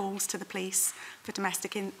repeat calls to the police for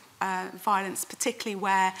domestic violence, particularly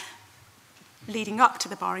where leading up to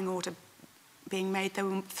the barring order being made, there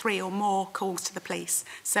were 3 or more calls to the police.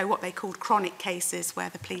 So what they called chronic cases,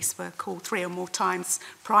 where the police were called 3 or more times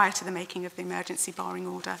prior to the making of the emergency barring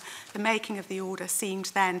order. The making of the order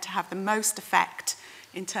seemed then to have the most effect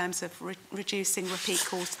in terms of reducing repeat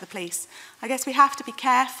calls to the police. I guess we have to be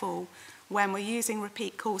careful when we're using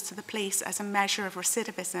repeat calls to the police as a measure of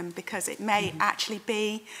recidivism, because it may actually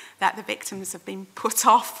be that the victims have been put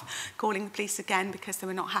off calling the police again because they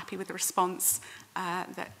were not happy with the response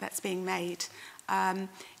that's being made. In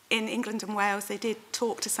England and Wales, they did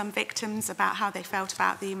talk to some victims about how they felt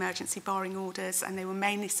about the emergency barring orders, and they were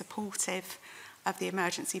mainly supportive of the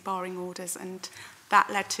emergency barring orders, and that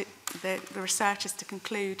led to the researchers to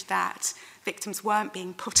conclude that victims weren't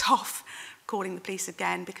being put off calling the police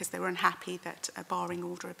again because they were unhappy that a barring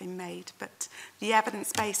order had been made. But the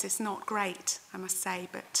evidence base is not great, I must say,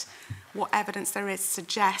 but what evidence there is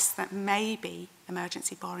suggests that maybe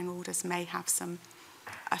emergency barring orders may have some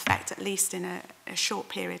effect, at least in a short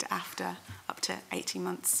period after up to 18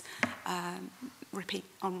 months repeat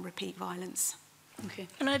violence. Okay.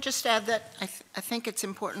 Can I just add that I think it's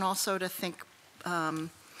important also to think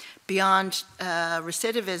beyond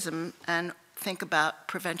recidivism and think about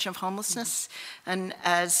prevention of homelessness. And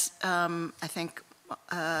as I think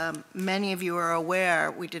many of you are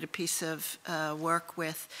aware, we did a piece of work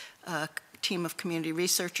with a team of community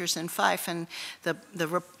researchers in Fife, and the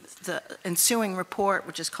ensuing report,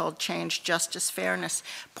 which is called Change, Justice, Fairness,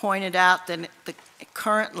 pointed out that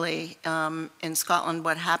currently in Scotland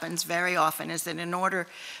what happens very often is that in order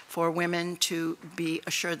for women to be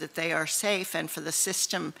assured that they are safe and for the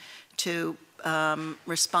system to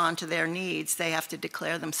respond to their needs, they have to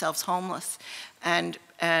declare themselves homeless. And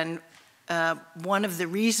one of the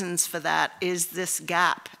reasons for that is this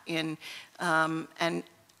gap in and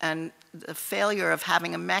the failure of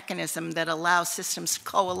having a mechanism that allows systems to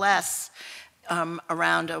coalesce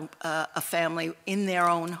around a family in their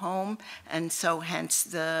own home, and so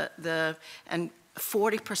hence and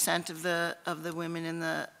 40% of the women in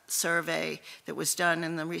the survey that was done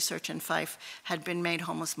in the research in Fife had been made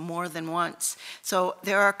homeless more than once. So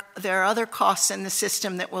there are other costs in the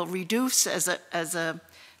system that will reduce as a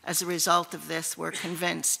result of this, we're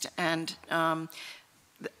convinced, and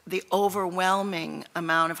the overwhelming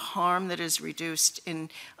amount of harm that is reduced in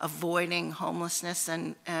avoiding homelessness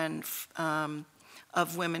and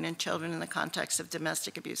of women and children in the context of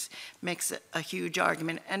domestic abuse makes a huge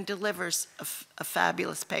argument and delivers a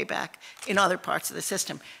fabulous payback in other parts of the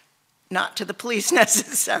system. Not to the police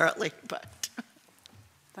necessarily, but.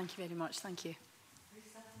 Thank you very much. Thank you.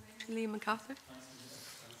 Lee MacArthur.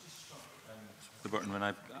 Burton, when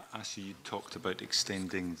I asked you, you talked about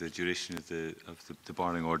extending the duration of the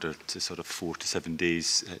barring order to sort of 4 to 7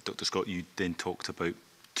 days. Dr. Scott, you then talked about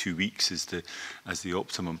 2 weeks as the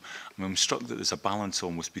optimum. I'm struck that there's a balance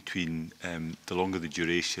almost between the longer the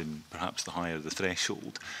duration, perhaps the higher the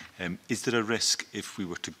threshold. Is there a risk if we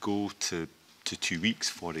were to go to 2 weeks,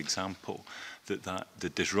 for example, that the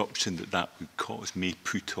disruption that would cause may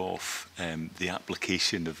put off the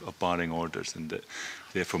application of barring orders, and that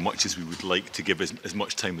therefore, much as we would like to give as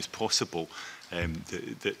much time as possible,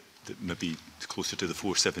 that maybe closer to the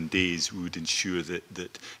 4-7 days, we would ensure that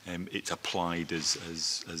it's applied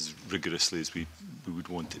as rigorously as we would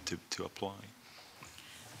want it to apply?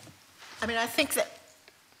 I mean, I think that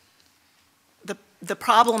the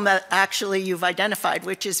problem that actually you've identified,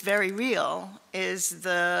 which is very real, is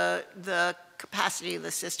the capacity of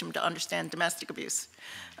the system to understand domestic abuse.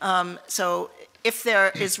 So if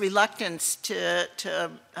there is reluctance to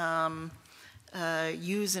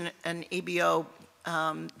use an EBO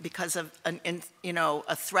because of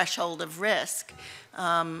a threshold of risk,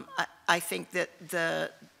 I think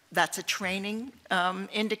that that's a training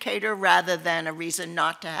indicator rather than a reason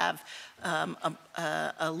not to have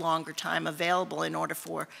a longer time available in order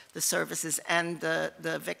for the services and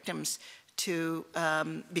the victims to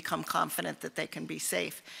become confident that they can be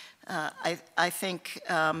safe. I think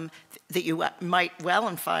that you might well,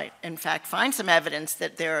 in fact, find some evidence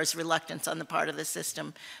that there is reluctance on the part of the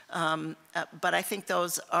system. But I think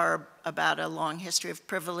those are about a long history of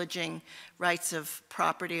privileging rights of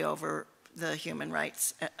property over the human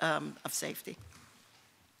rights of safety.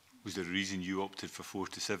 Was there a reason you opted for 4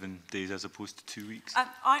 to 7 days as opposed to 2 weeks?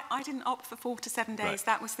 I didn't opt for 4 to 7 days. Right.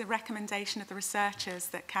 That was the recommendation of the researchers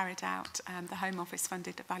that carried out the Home Office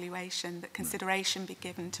funded evaluation, that consideration be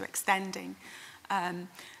given to extending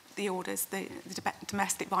the orders, the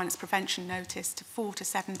domestic violence prevention notice, to 4 to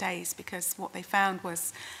 7 days, because what they found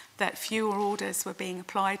was that fewer orders were being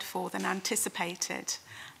applied for than anticipated.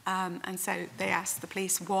 And so they asked the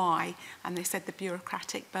police why, and they said the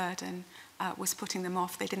bureaucratic burden was putting them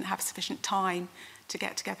off. They didn't have sufficient time to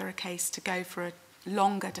get together a case to go for a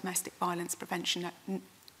longer domestic violence prevention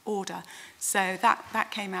order. So that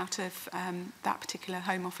came out of that particular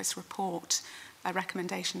Home Office report, a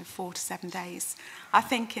recommendation of 4 to 7 days. I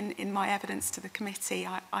think in my evidence to the committee,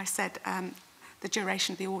 I said the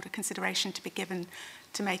duration of the order consideration to be given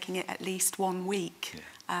to making it at least 1 week.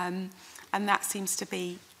 Yeah. And that seems to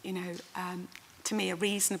be, you know, to me, a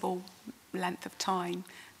reasonable length of time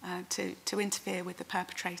to interfere with the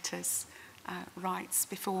perpetrator's rights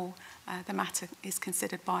before the matter is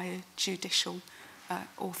considered by a judicial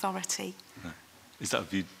authority. Right. Is that a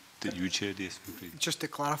view that you would share, DS? Just to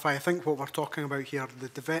clarify, I think what we're talking about here,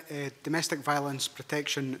 the domestic violence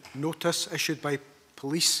protection notice issued by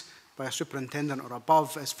police, by a superintendent or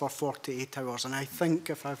above, is for 48 hours. And I think,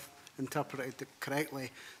 if I've interpreted it correctly,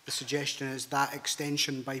 the suggestion is that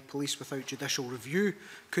extension by police without judicial review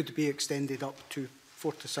could be extended up to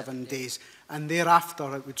 4 to 7 days, and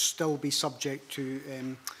thereafter it would still be subject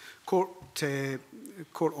to court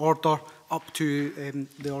order up to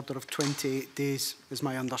the order of 28 days, is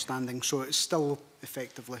my understanding. So it's still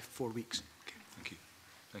effectively 4 weeks. Okay, thank you.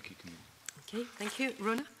 Thank you, Convener. Okay, thank you.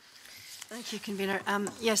 Rona? Thank you, Convener.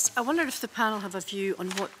 Yes, I wonder if the panel have a view on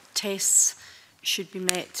what tests should be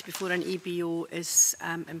met before an EBO is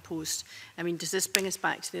imposed. I mean, does this bring us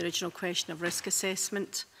back to the original question of risk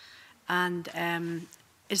assessment? And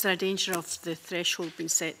is there a danger of the threshold being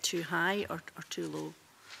set too high or too low?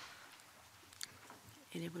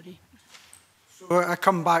 Anybody? So I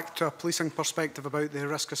come back to a policing perspective about the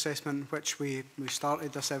risk assessment, which we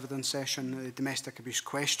started this evidence session, the domestic abuse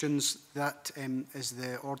questions. That is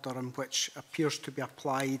the order in which appears to be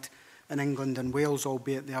applied in England and Wales,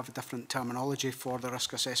 albeit they have a different terminology for the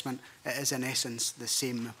risk assessment. It is in essence the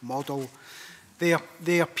same model.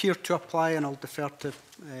 They appear to apply, and I'll defer to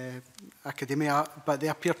academia, but they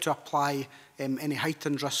appear to apply any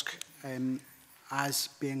heightened risk as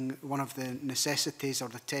being one of the necessities or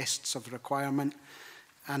the tests of requirement.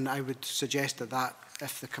 And I would suggest that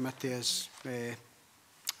if the committee is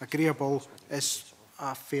agreeable, is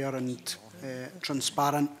a fair and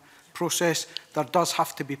transparent process. There does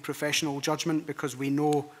have to be professional judgment, because we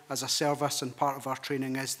know as a service, and part of our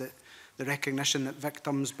training is that the recognition that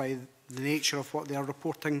victims, by the nature of what they are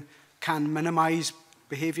reporting, can minimise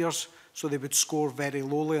behaviours, so they would score very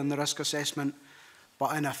lowly on the risk assessment.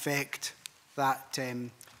 But in effect, that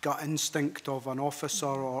gut instinct of an officer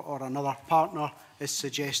or another partner is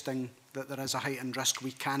suggesting that there is a heightened risk.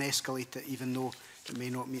 We can escalate it even though it may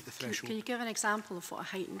not meet the threshold. Can you give an example of what a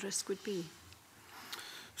heightened risk would be?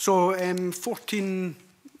 So 14.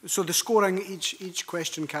 So the scoring, each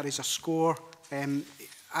question carries a score.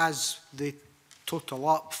 As they total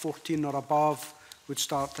up, 14 or above would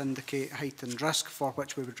start to indicate heightened risk, for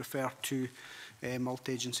which we would refer to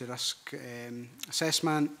multi-agency risk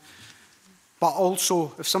assessment. But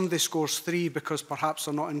also, if somebody scores 3 because perhaps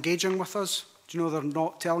they're not engaging with us, they're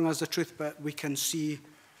not telling us the truth, but we can see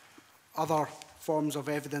other forms of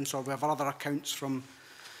evidence, or we have other accounts from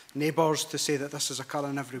neighbours to say that this is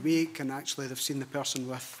occurring every week, and actually they've seen the person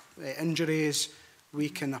with injuries, we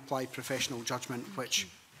can apply professional judgment, which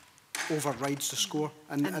overrides the score,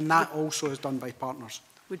 and that also is done by partners.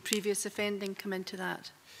 Would previous offending come into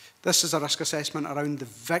that? This is a risk assessment around the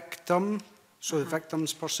victim, so the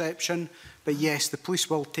victim's perception, but yes, the police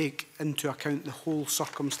will take into account the whole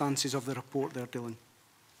circumstances of the report they're dealing.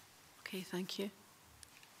 Okay, thank you.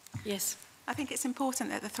 Yes. I think it's important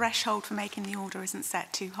that the threshold for making the order isn't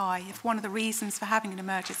set too high. If one of the reasons for having an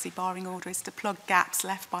emergency barring order is to plug gaps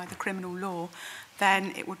left by the criminal law,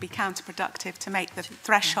 then it would be counterproductive to make the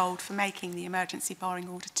threshold for making the emergency barring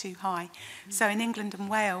order too high. So in England and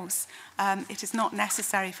Wales, it is not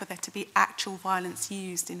necessary for there to be actual violence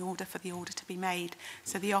used in order for the order to be made.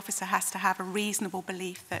 So the officer has to have a reasonable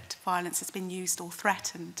belief that violence has been used or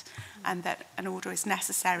threatened, and that an order is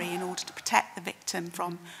necessary in order to protect the victim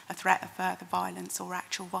from a threat of further violence or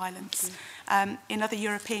actual violence. In other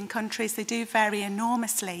European countries, they do vary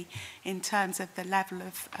enormously in terms of the level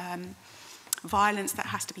of violence that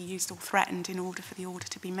has to be used or threatened in order for the order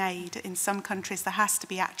to be made. In some countries, there has to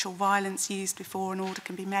be actual violence used before an order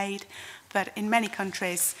can be made, but in many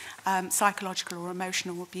countries, psychological or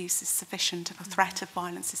emotional abuse is sufficient, and a threat of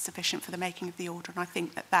violence is sufficient for the making of the order, and I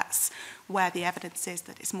think that that's where the evidence is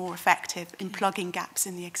that it's more effective in plugging gaps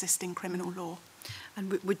in the existing criminal law.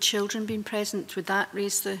 And would children being present, would that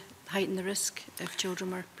heighten the risk if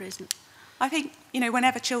children were present? I think,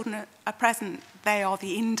 whenever children are present, they are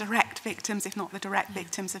the indirect victims, if not the direct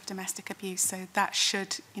victims of domestic abuse. So that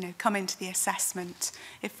should, come into the assessment.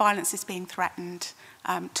 If violence is being threatened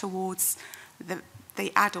towards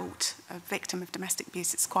the adult victim of domestic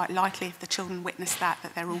abuse, it's quite likely if the children witness that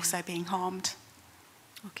they're also being harmed.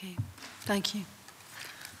 Okay, thank you.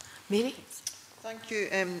 Mary? Thank you,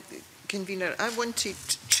 Convener. I wanted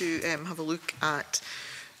to have a look at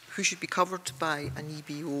who should be covered by an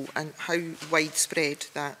EBO and how widespread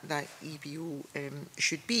that EBO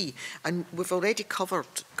should be. And we've already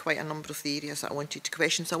covered quite a number of the areas that I wanted to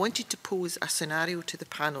question. So I wanted to pose a scenario to the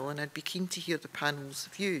panel, and I'd be keen to hear the panel's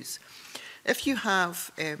views. If you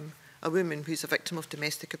have a woman who's a victim of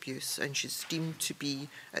domestic abuse and she's deemed to be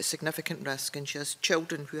at significant risk, and she has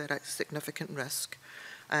children who are at significant risk,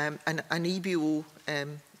 and an EBO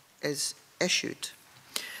is issued,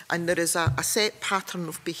 and there is a set pattern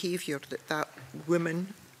of behaviour that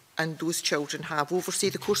woman and those children have over, say,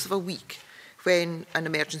 the course of a week, when an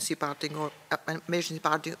emergency barring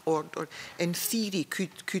order, in theory,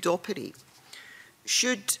 could operate.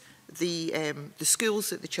 Should the schools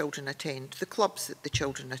that the children attend, the clubs that the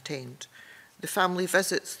children attend, the family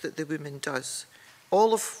visits that the woman does,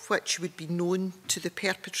 all of which would be known to the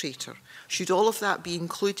perpetrator, should all of that be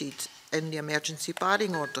included in the emergency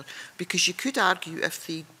barring order? Because you could argue if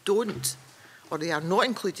they don't, or they are not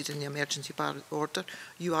included in the emergency barring order,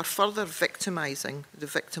 you are further victimising the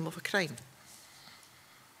victim of a crime.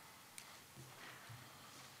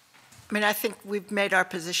 I mean, I think we've made our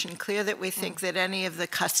position clear that we think that any of the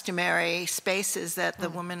customary spaces that the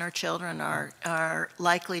women or children are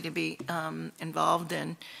likely to be involved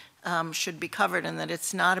in should be covered, and that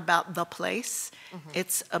it's not about the place,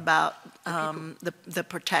 it's about the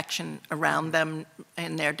protection around them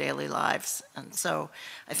in their daily lives. And so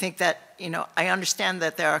I think that, I understand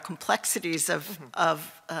that there are complexities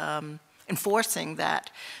of enforcing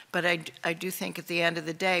that, but I do think at the end of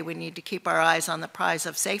the day we need to keep our eyes on the prize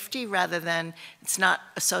of safety, rather than, it's not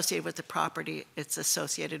associated with the property, it's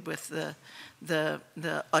associated with the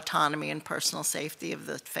autonomy and personal safety of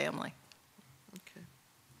the family.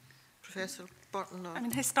 Professor Burton? I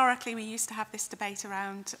mean, historically, we used to have this debate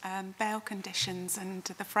around bail conditions, and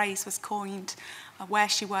the phrase was coined, where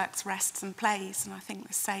she works, rests and plays, and I think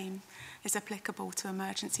the same is applicable to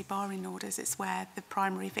emergency barring orders. It's where the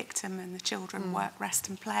primary victim and the children work, rest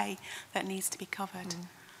and play that needs to be covered.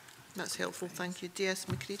 That's helpful, thank you. D.S.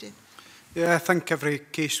 McCreadie? Yeah, I think every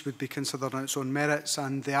case would be considered on its own merits,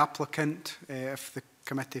 and the applicant, if the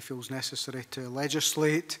committee feels necessary to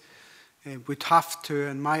legislate, would have to,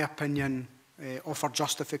 in my opinion, offer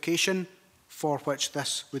justification for which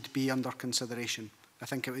this would be under consideration. I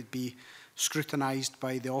think it would be scrutinised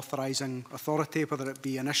by the authorising authority, whether it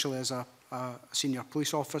be initially as a senior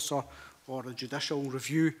police officer or a judicial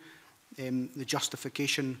review. The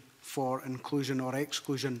justification for inclusion or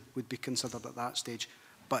exclusion would be considered at that stage,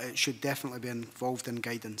 but it should definitely be involved in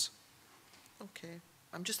guidance. Okay.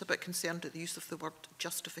 I'm just a bit concerned at the use of the word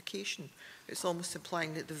justification. It's almost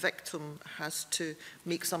implying that the victim has to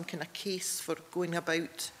make some kind of case for going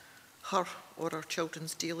about her or her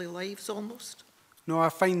children's daily lives, almost. No, I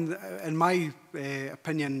find, in my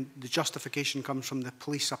opinion, the justification comes from the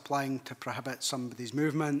police applying to prohibit somebody's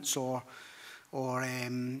movements or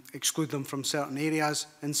exclude them from certain areas.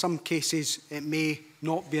 In some cases, it may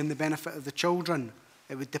not be in the benefit of the children.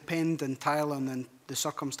 It would depend entirely on the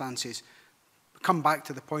circumstances. Come back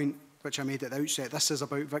to the point which I made at the outset. This is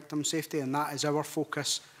about victim safety, and that is our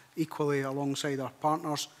focus equally alongside our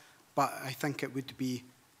partners. But I think it would be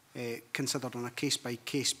considered on a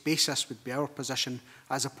case-by-case basis would be our position,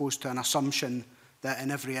 as opposed to an assumption that in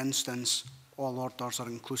every instance all orders are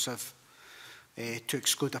inclusive to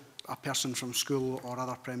exclude a person from school or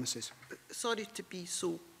other premises. Sorry to be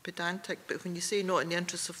so pedantic, but when you say not in the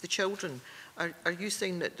interests of the children, are you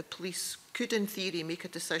saying that the police could, in theory, make a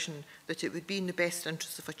decision that it would be in the best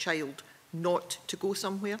interest of a child not to go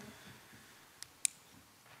somewhere?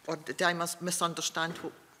 Or did I misunderstand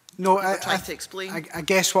what you were trying to explain? I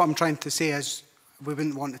guess what I'm trying to say is we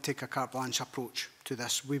wouldn't want to take a carte blanche approach to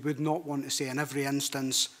this. We would not want to say in every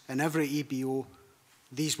instance, in every EBO,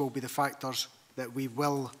 these will be the factors that we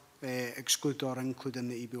will exclude or include in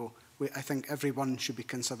the EBO. I think everyone should be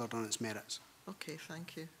considered on its merits. Okay,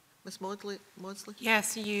 thank you. Ms. Maudsley?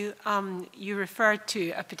 Yes, you referred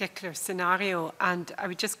to a particular scenario, and I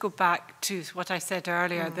would just go back to what I said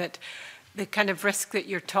earlier, that the kind of risk that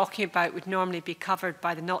you're talking about would normally be covered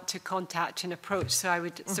by the not-to-contact approach. So I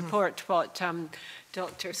would support what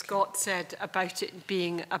Dr. Scott said about it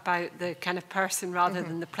being about the kind of person rather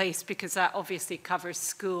than the place, because that obviously covers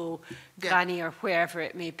school, granny, or wherever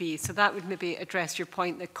it may be. So that would maybe address your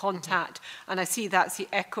point, the contact. And I see that's the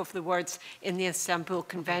echo of the words in the Istanbul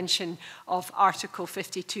Convention of Article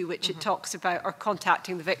 52, which it talks about, or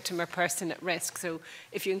contacting the victim or person at risk. So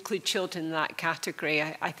if you include children in that category,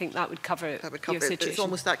 I think that would cover your situation. It's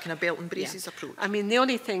almost that kind of belt and braces approach. I mean, the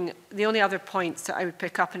only other points that I would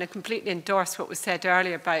pick up, and I completely endorse what was said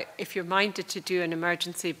earlier about if you're minded to do an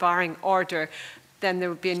emergency barring order, then there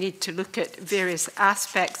would be a need to look at various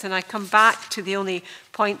aspects. And I come back to the only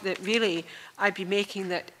point that really I'd be making,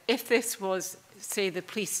 that if this was, say, the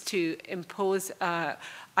police to impose, I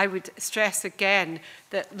would stress again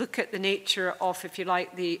that look at the nature of, if you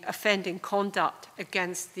like, the offending conduct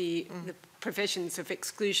against the provisions of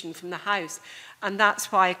exclusion from the House. And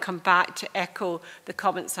that's why I come back to echo the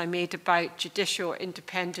comments I made about judicial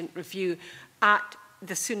independent review at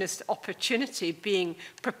the soonest opportunity, being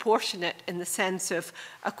proportionate in the sense of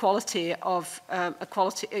equality of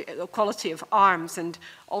arms, and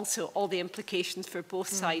also all the implications for both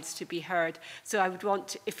sides to be heard. So I would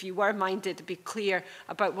want, if you were minded, to be clear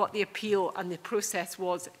about what the appeal and the process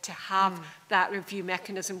was to have that review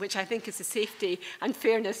mechanism, which I think is the safety and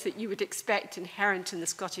fairness that you would expect inherent in the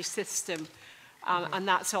Scottish system. And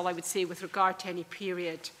that's all I would say with regard to any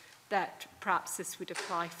period that perhaps this would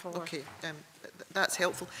apply for. Okay, that's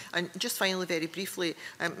helpful. And just finally, very briefly,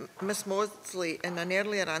 Ms. Maudsley, in an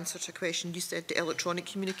earlier answer to a question, you said that electronic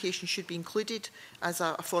communication should be included as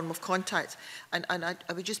a form of contact. And I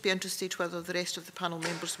would just be interested whether the rest of the panel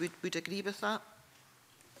members would agree with that.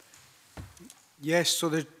 Yes, so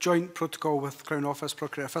the joint protocol with Crown Office,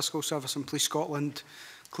 Procurator Fiscal Service and Police Scotland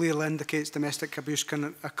clearly indicates domestic abuse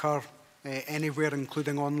can occur anywhere,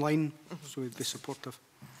 including online, so we'd be supportive.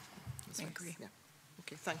 I agree. Yeah.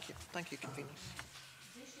 Okay, thank you. Thank you, Convener.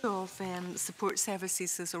 Of support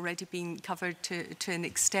services has already been covered to an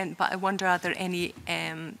extent, but I wonder, are there any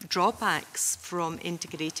drawbacks from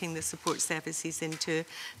integrating the support services into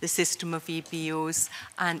the system of EBOs?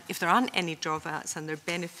 And if there aren't any drawbacks and there are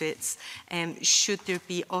benefits, should there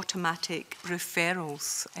be automatic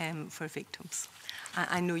referrals for victims?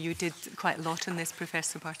 I know you did quite a lot on this,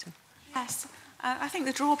 Professor Burton. Yes. I think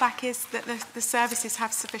the drawback is that the services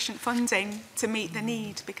have sufficient funding to meet the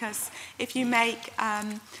need, because if you make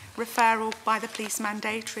referral by the police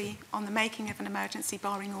mandatory on the making of an emergency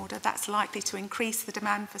barring order, that's likely to increase the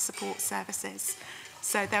demand for support services.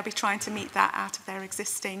 So they'll be trying to meet that out of their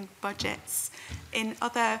existing budgets. In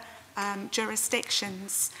other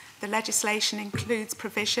jurisdictions, the legislation includes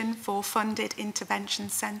provision for funded intervention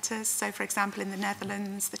centres. So, for example, in the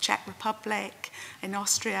Netherlands, the Czech Republic, in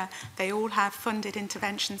Austria, they all have funded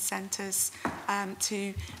intervention centres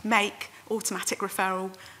to make automatic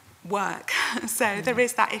referral work. So there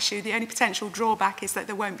is that issue. The only potential drawback is that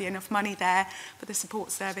there won't be enough money there for the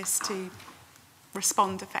support service to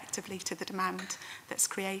respond effectively to the demand that's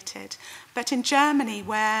created. But in Germany,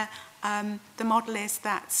 where the model is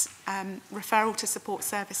that referral to support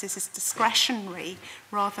services is discretionary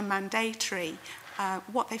rather than mandatory,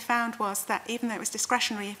 what they found was that even though it was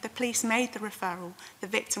discretionary, if the police made the referral, the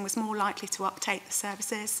victim was more likely to uptake the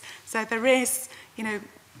services. So there is,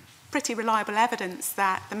 pretty reliable evidence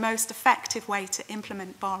that the most effective way to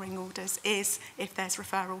implement barring orders is if there's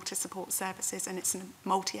referral to support services and it's a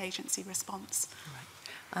multi-agency response.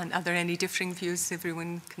 Right. And are there any differing views?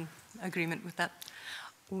 Everyone can agreement with that?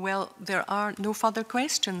 Well, there are no further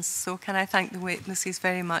questions, so can I thank the witnesses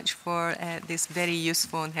very much for this very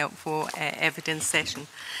useful and helpful evidence session.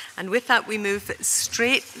 And with that, we move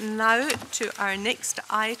straight now to our next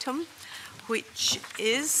item, which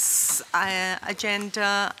is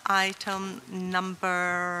agenda item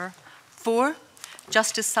number 4,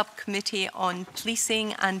 Justice Subcommittee on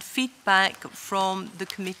Policing, and feedback from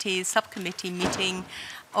the subcommittee meeting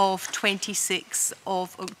of 26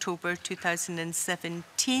 of October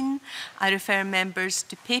 2017. I refer members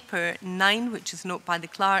to paper 9, which is note by the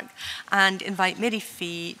clerk, and invite Mary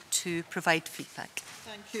Fee to provide feedback.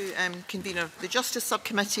 Thank you, Convener. The Justice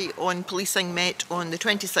Subcommittee on Policing met on the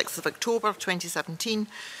 26th of October 2017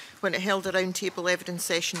 when it held a roundtable evidence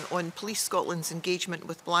session on Police Scotland's engagement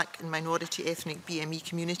with black and minority ethnic BME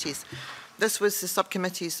communities. This was the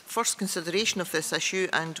subcommittee's first consideration of this issue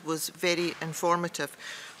and was very informative.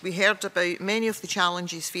 We heard about many of the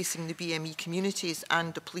challenges facing the BME communities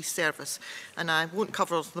and the police service, and I won't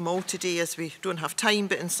cover them all today as we don't have time,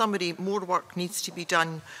 but in summary, more work needs to be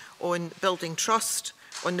done on building trust,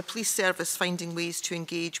 on the police service finding ways to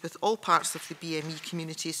engage with all parts of the BME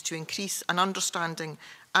communities to increase an understanding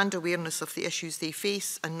and awareness of the issues they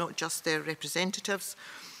face and not just their representatives,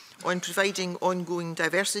 on providing ongoing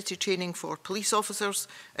diversity training for police officers,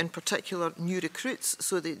 in particular new recruits,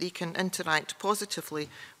 so that they can interact positively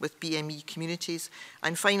with BME communities,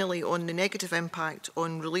 and finally on the negative impact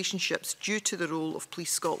on relationships due to the role of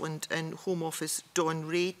Police Scotland in Home Office dawn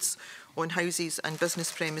raids on houses and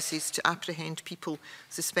business premises to apprehend people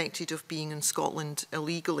suspected of being in Scotland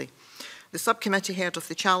illegally. The subcommittee heard of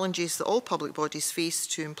the challenges that all public bodies face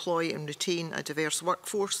to employ and retain a diverse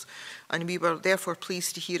workforce, and we were therefore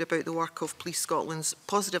pleased to hear about the work of Police Scotland's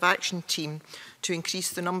Positive Action Team to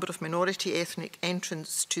increase the number of minority ethnic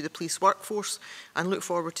entrants to the police workforce, and look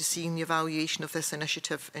forward to seeing the evaluation of this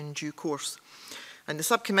initiative in due course. And the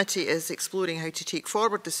subcommittee is exploring how to take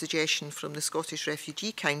forward the suggestion from the Scottish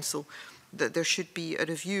Refugee Council that there should be a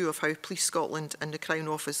review of how Police Scotland and the Crown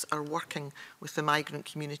Office are working with the migrant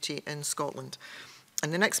community in Scotland.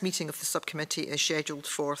 And the next meeting of the subcommittee is scheduled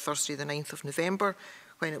for Thursday the 9th of November,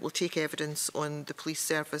 when it will take evidence on the police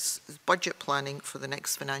service budget planning for the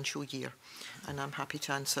next financial year. And I'm happy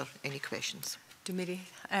to answer any questions. Do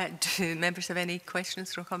members have any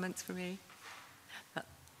questions or comments for me?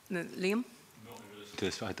 Liam?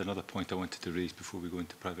 I had another point I wanted to raise before we go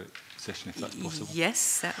into private session, if that's possible. Yes,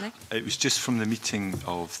 certainly. It was just from the meeting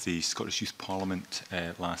of the Scottish Youth Parliament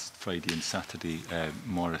last Friday and Saturday.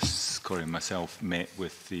 Maurice, Corey and myself met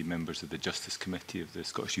with the members of the Justice Committee of the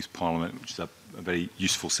Scottish Youth Parliament, which is a very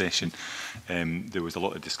useful session. There was a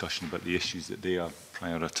lot of discussion about the issues that they are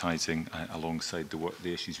prioritising alongside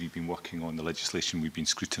the issues we've been working on, the legislation we've been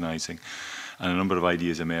scrutinising. And a number of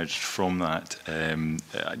ideas emerged from that.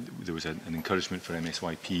 There was an encouragement for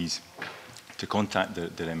MSYPs to contact their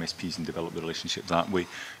MSPs and develop the relationship that way.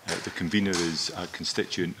 The convener is a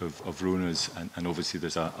constituent of RONA's, and obviously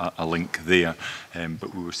there's a link there.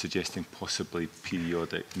 But we were suggesting possibly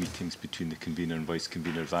periodic meetings between the convener and vice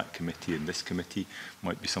convener of that committee and this committee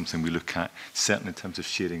might be something we look at, certainly in terms of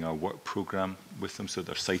sharing our work programme with them, so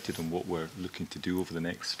they're cited on what we're looking to do over the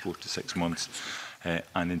next 4 to 6 months.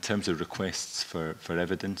 And in terms of requests for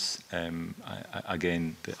evidence,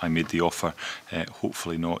 again, I made the offer,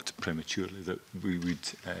 hopefully not prematurely, that we would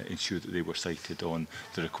ensure that they were cited on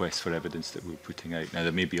the requests for evidence that we're putting out. Now,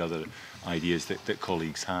 there may be other ideas that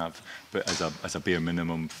colleagues have, but as a bare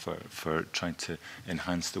minimum for trying to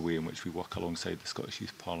enhance the way in which we work alongside the Scottish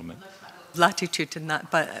Youth Parliament. Latitude in that,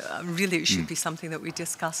 but really it should be something that we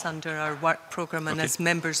discuss under our work programme, and as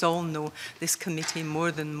members all know, this committee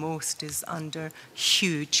more than most is under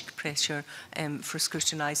huge pressure for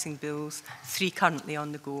scrutinising bills, 3 currently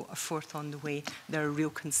on the go, a 4th on the way. There are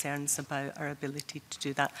real concerns about our ability to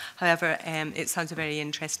do that. However, it sounds a very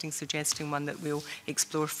interesting suggestion, one that we'll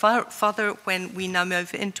explore further when we now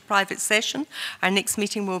move into private session. Our next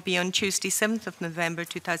meeting will be on Tuesday 7th of November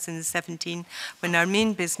 2017, when our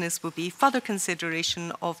main business will be further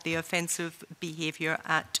consideration of the offensive behaviour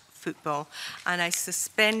at football. And I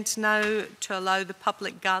suspend now to allow the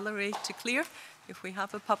public gallery to clear, if we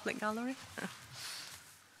have a public gallery.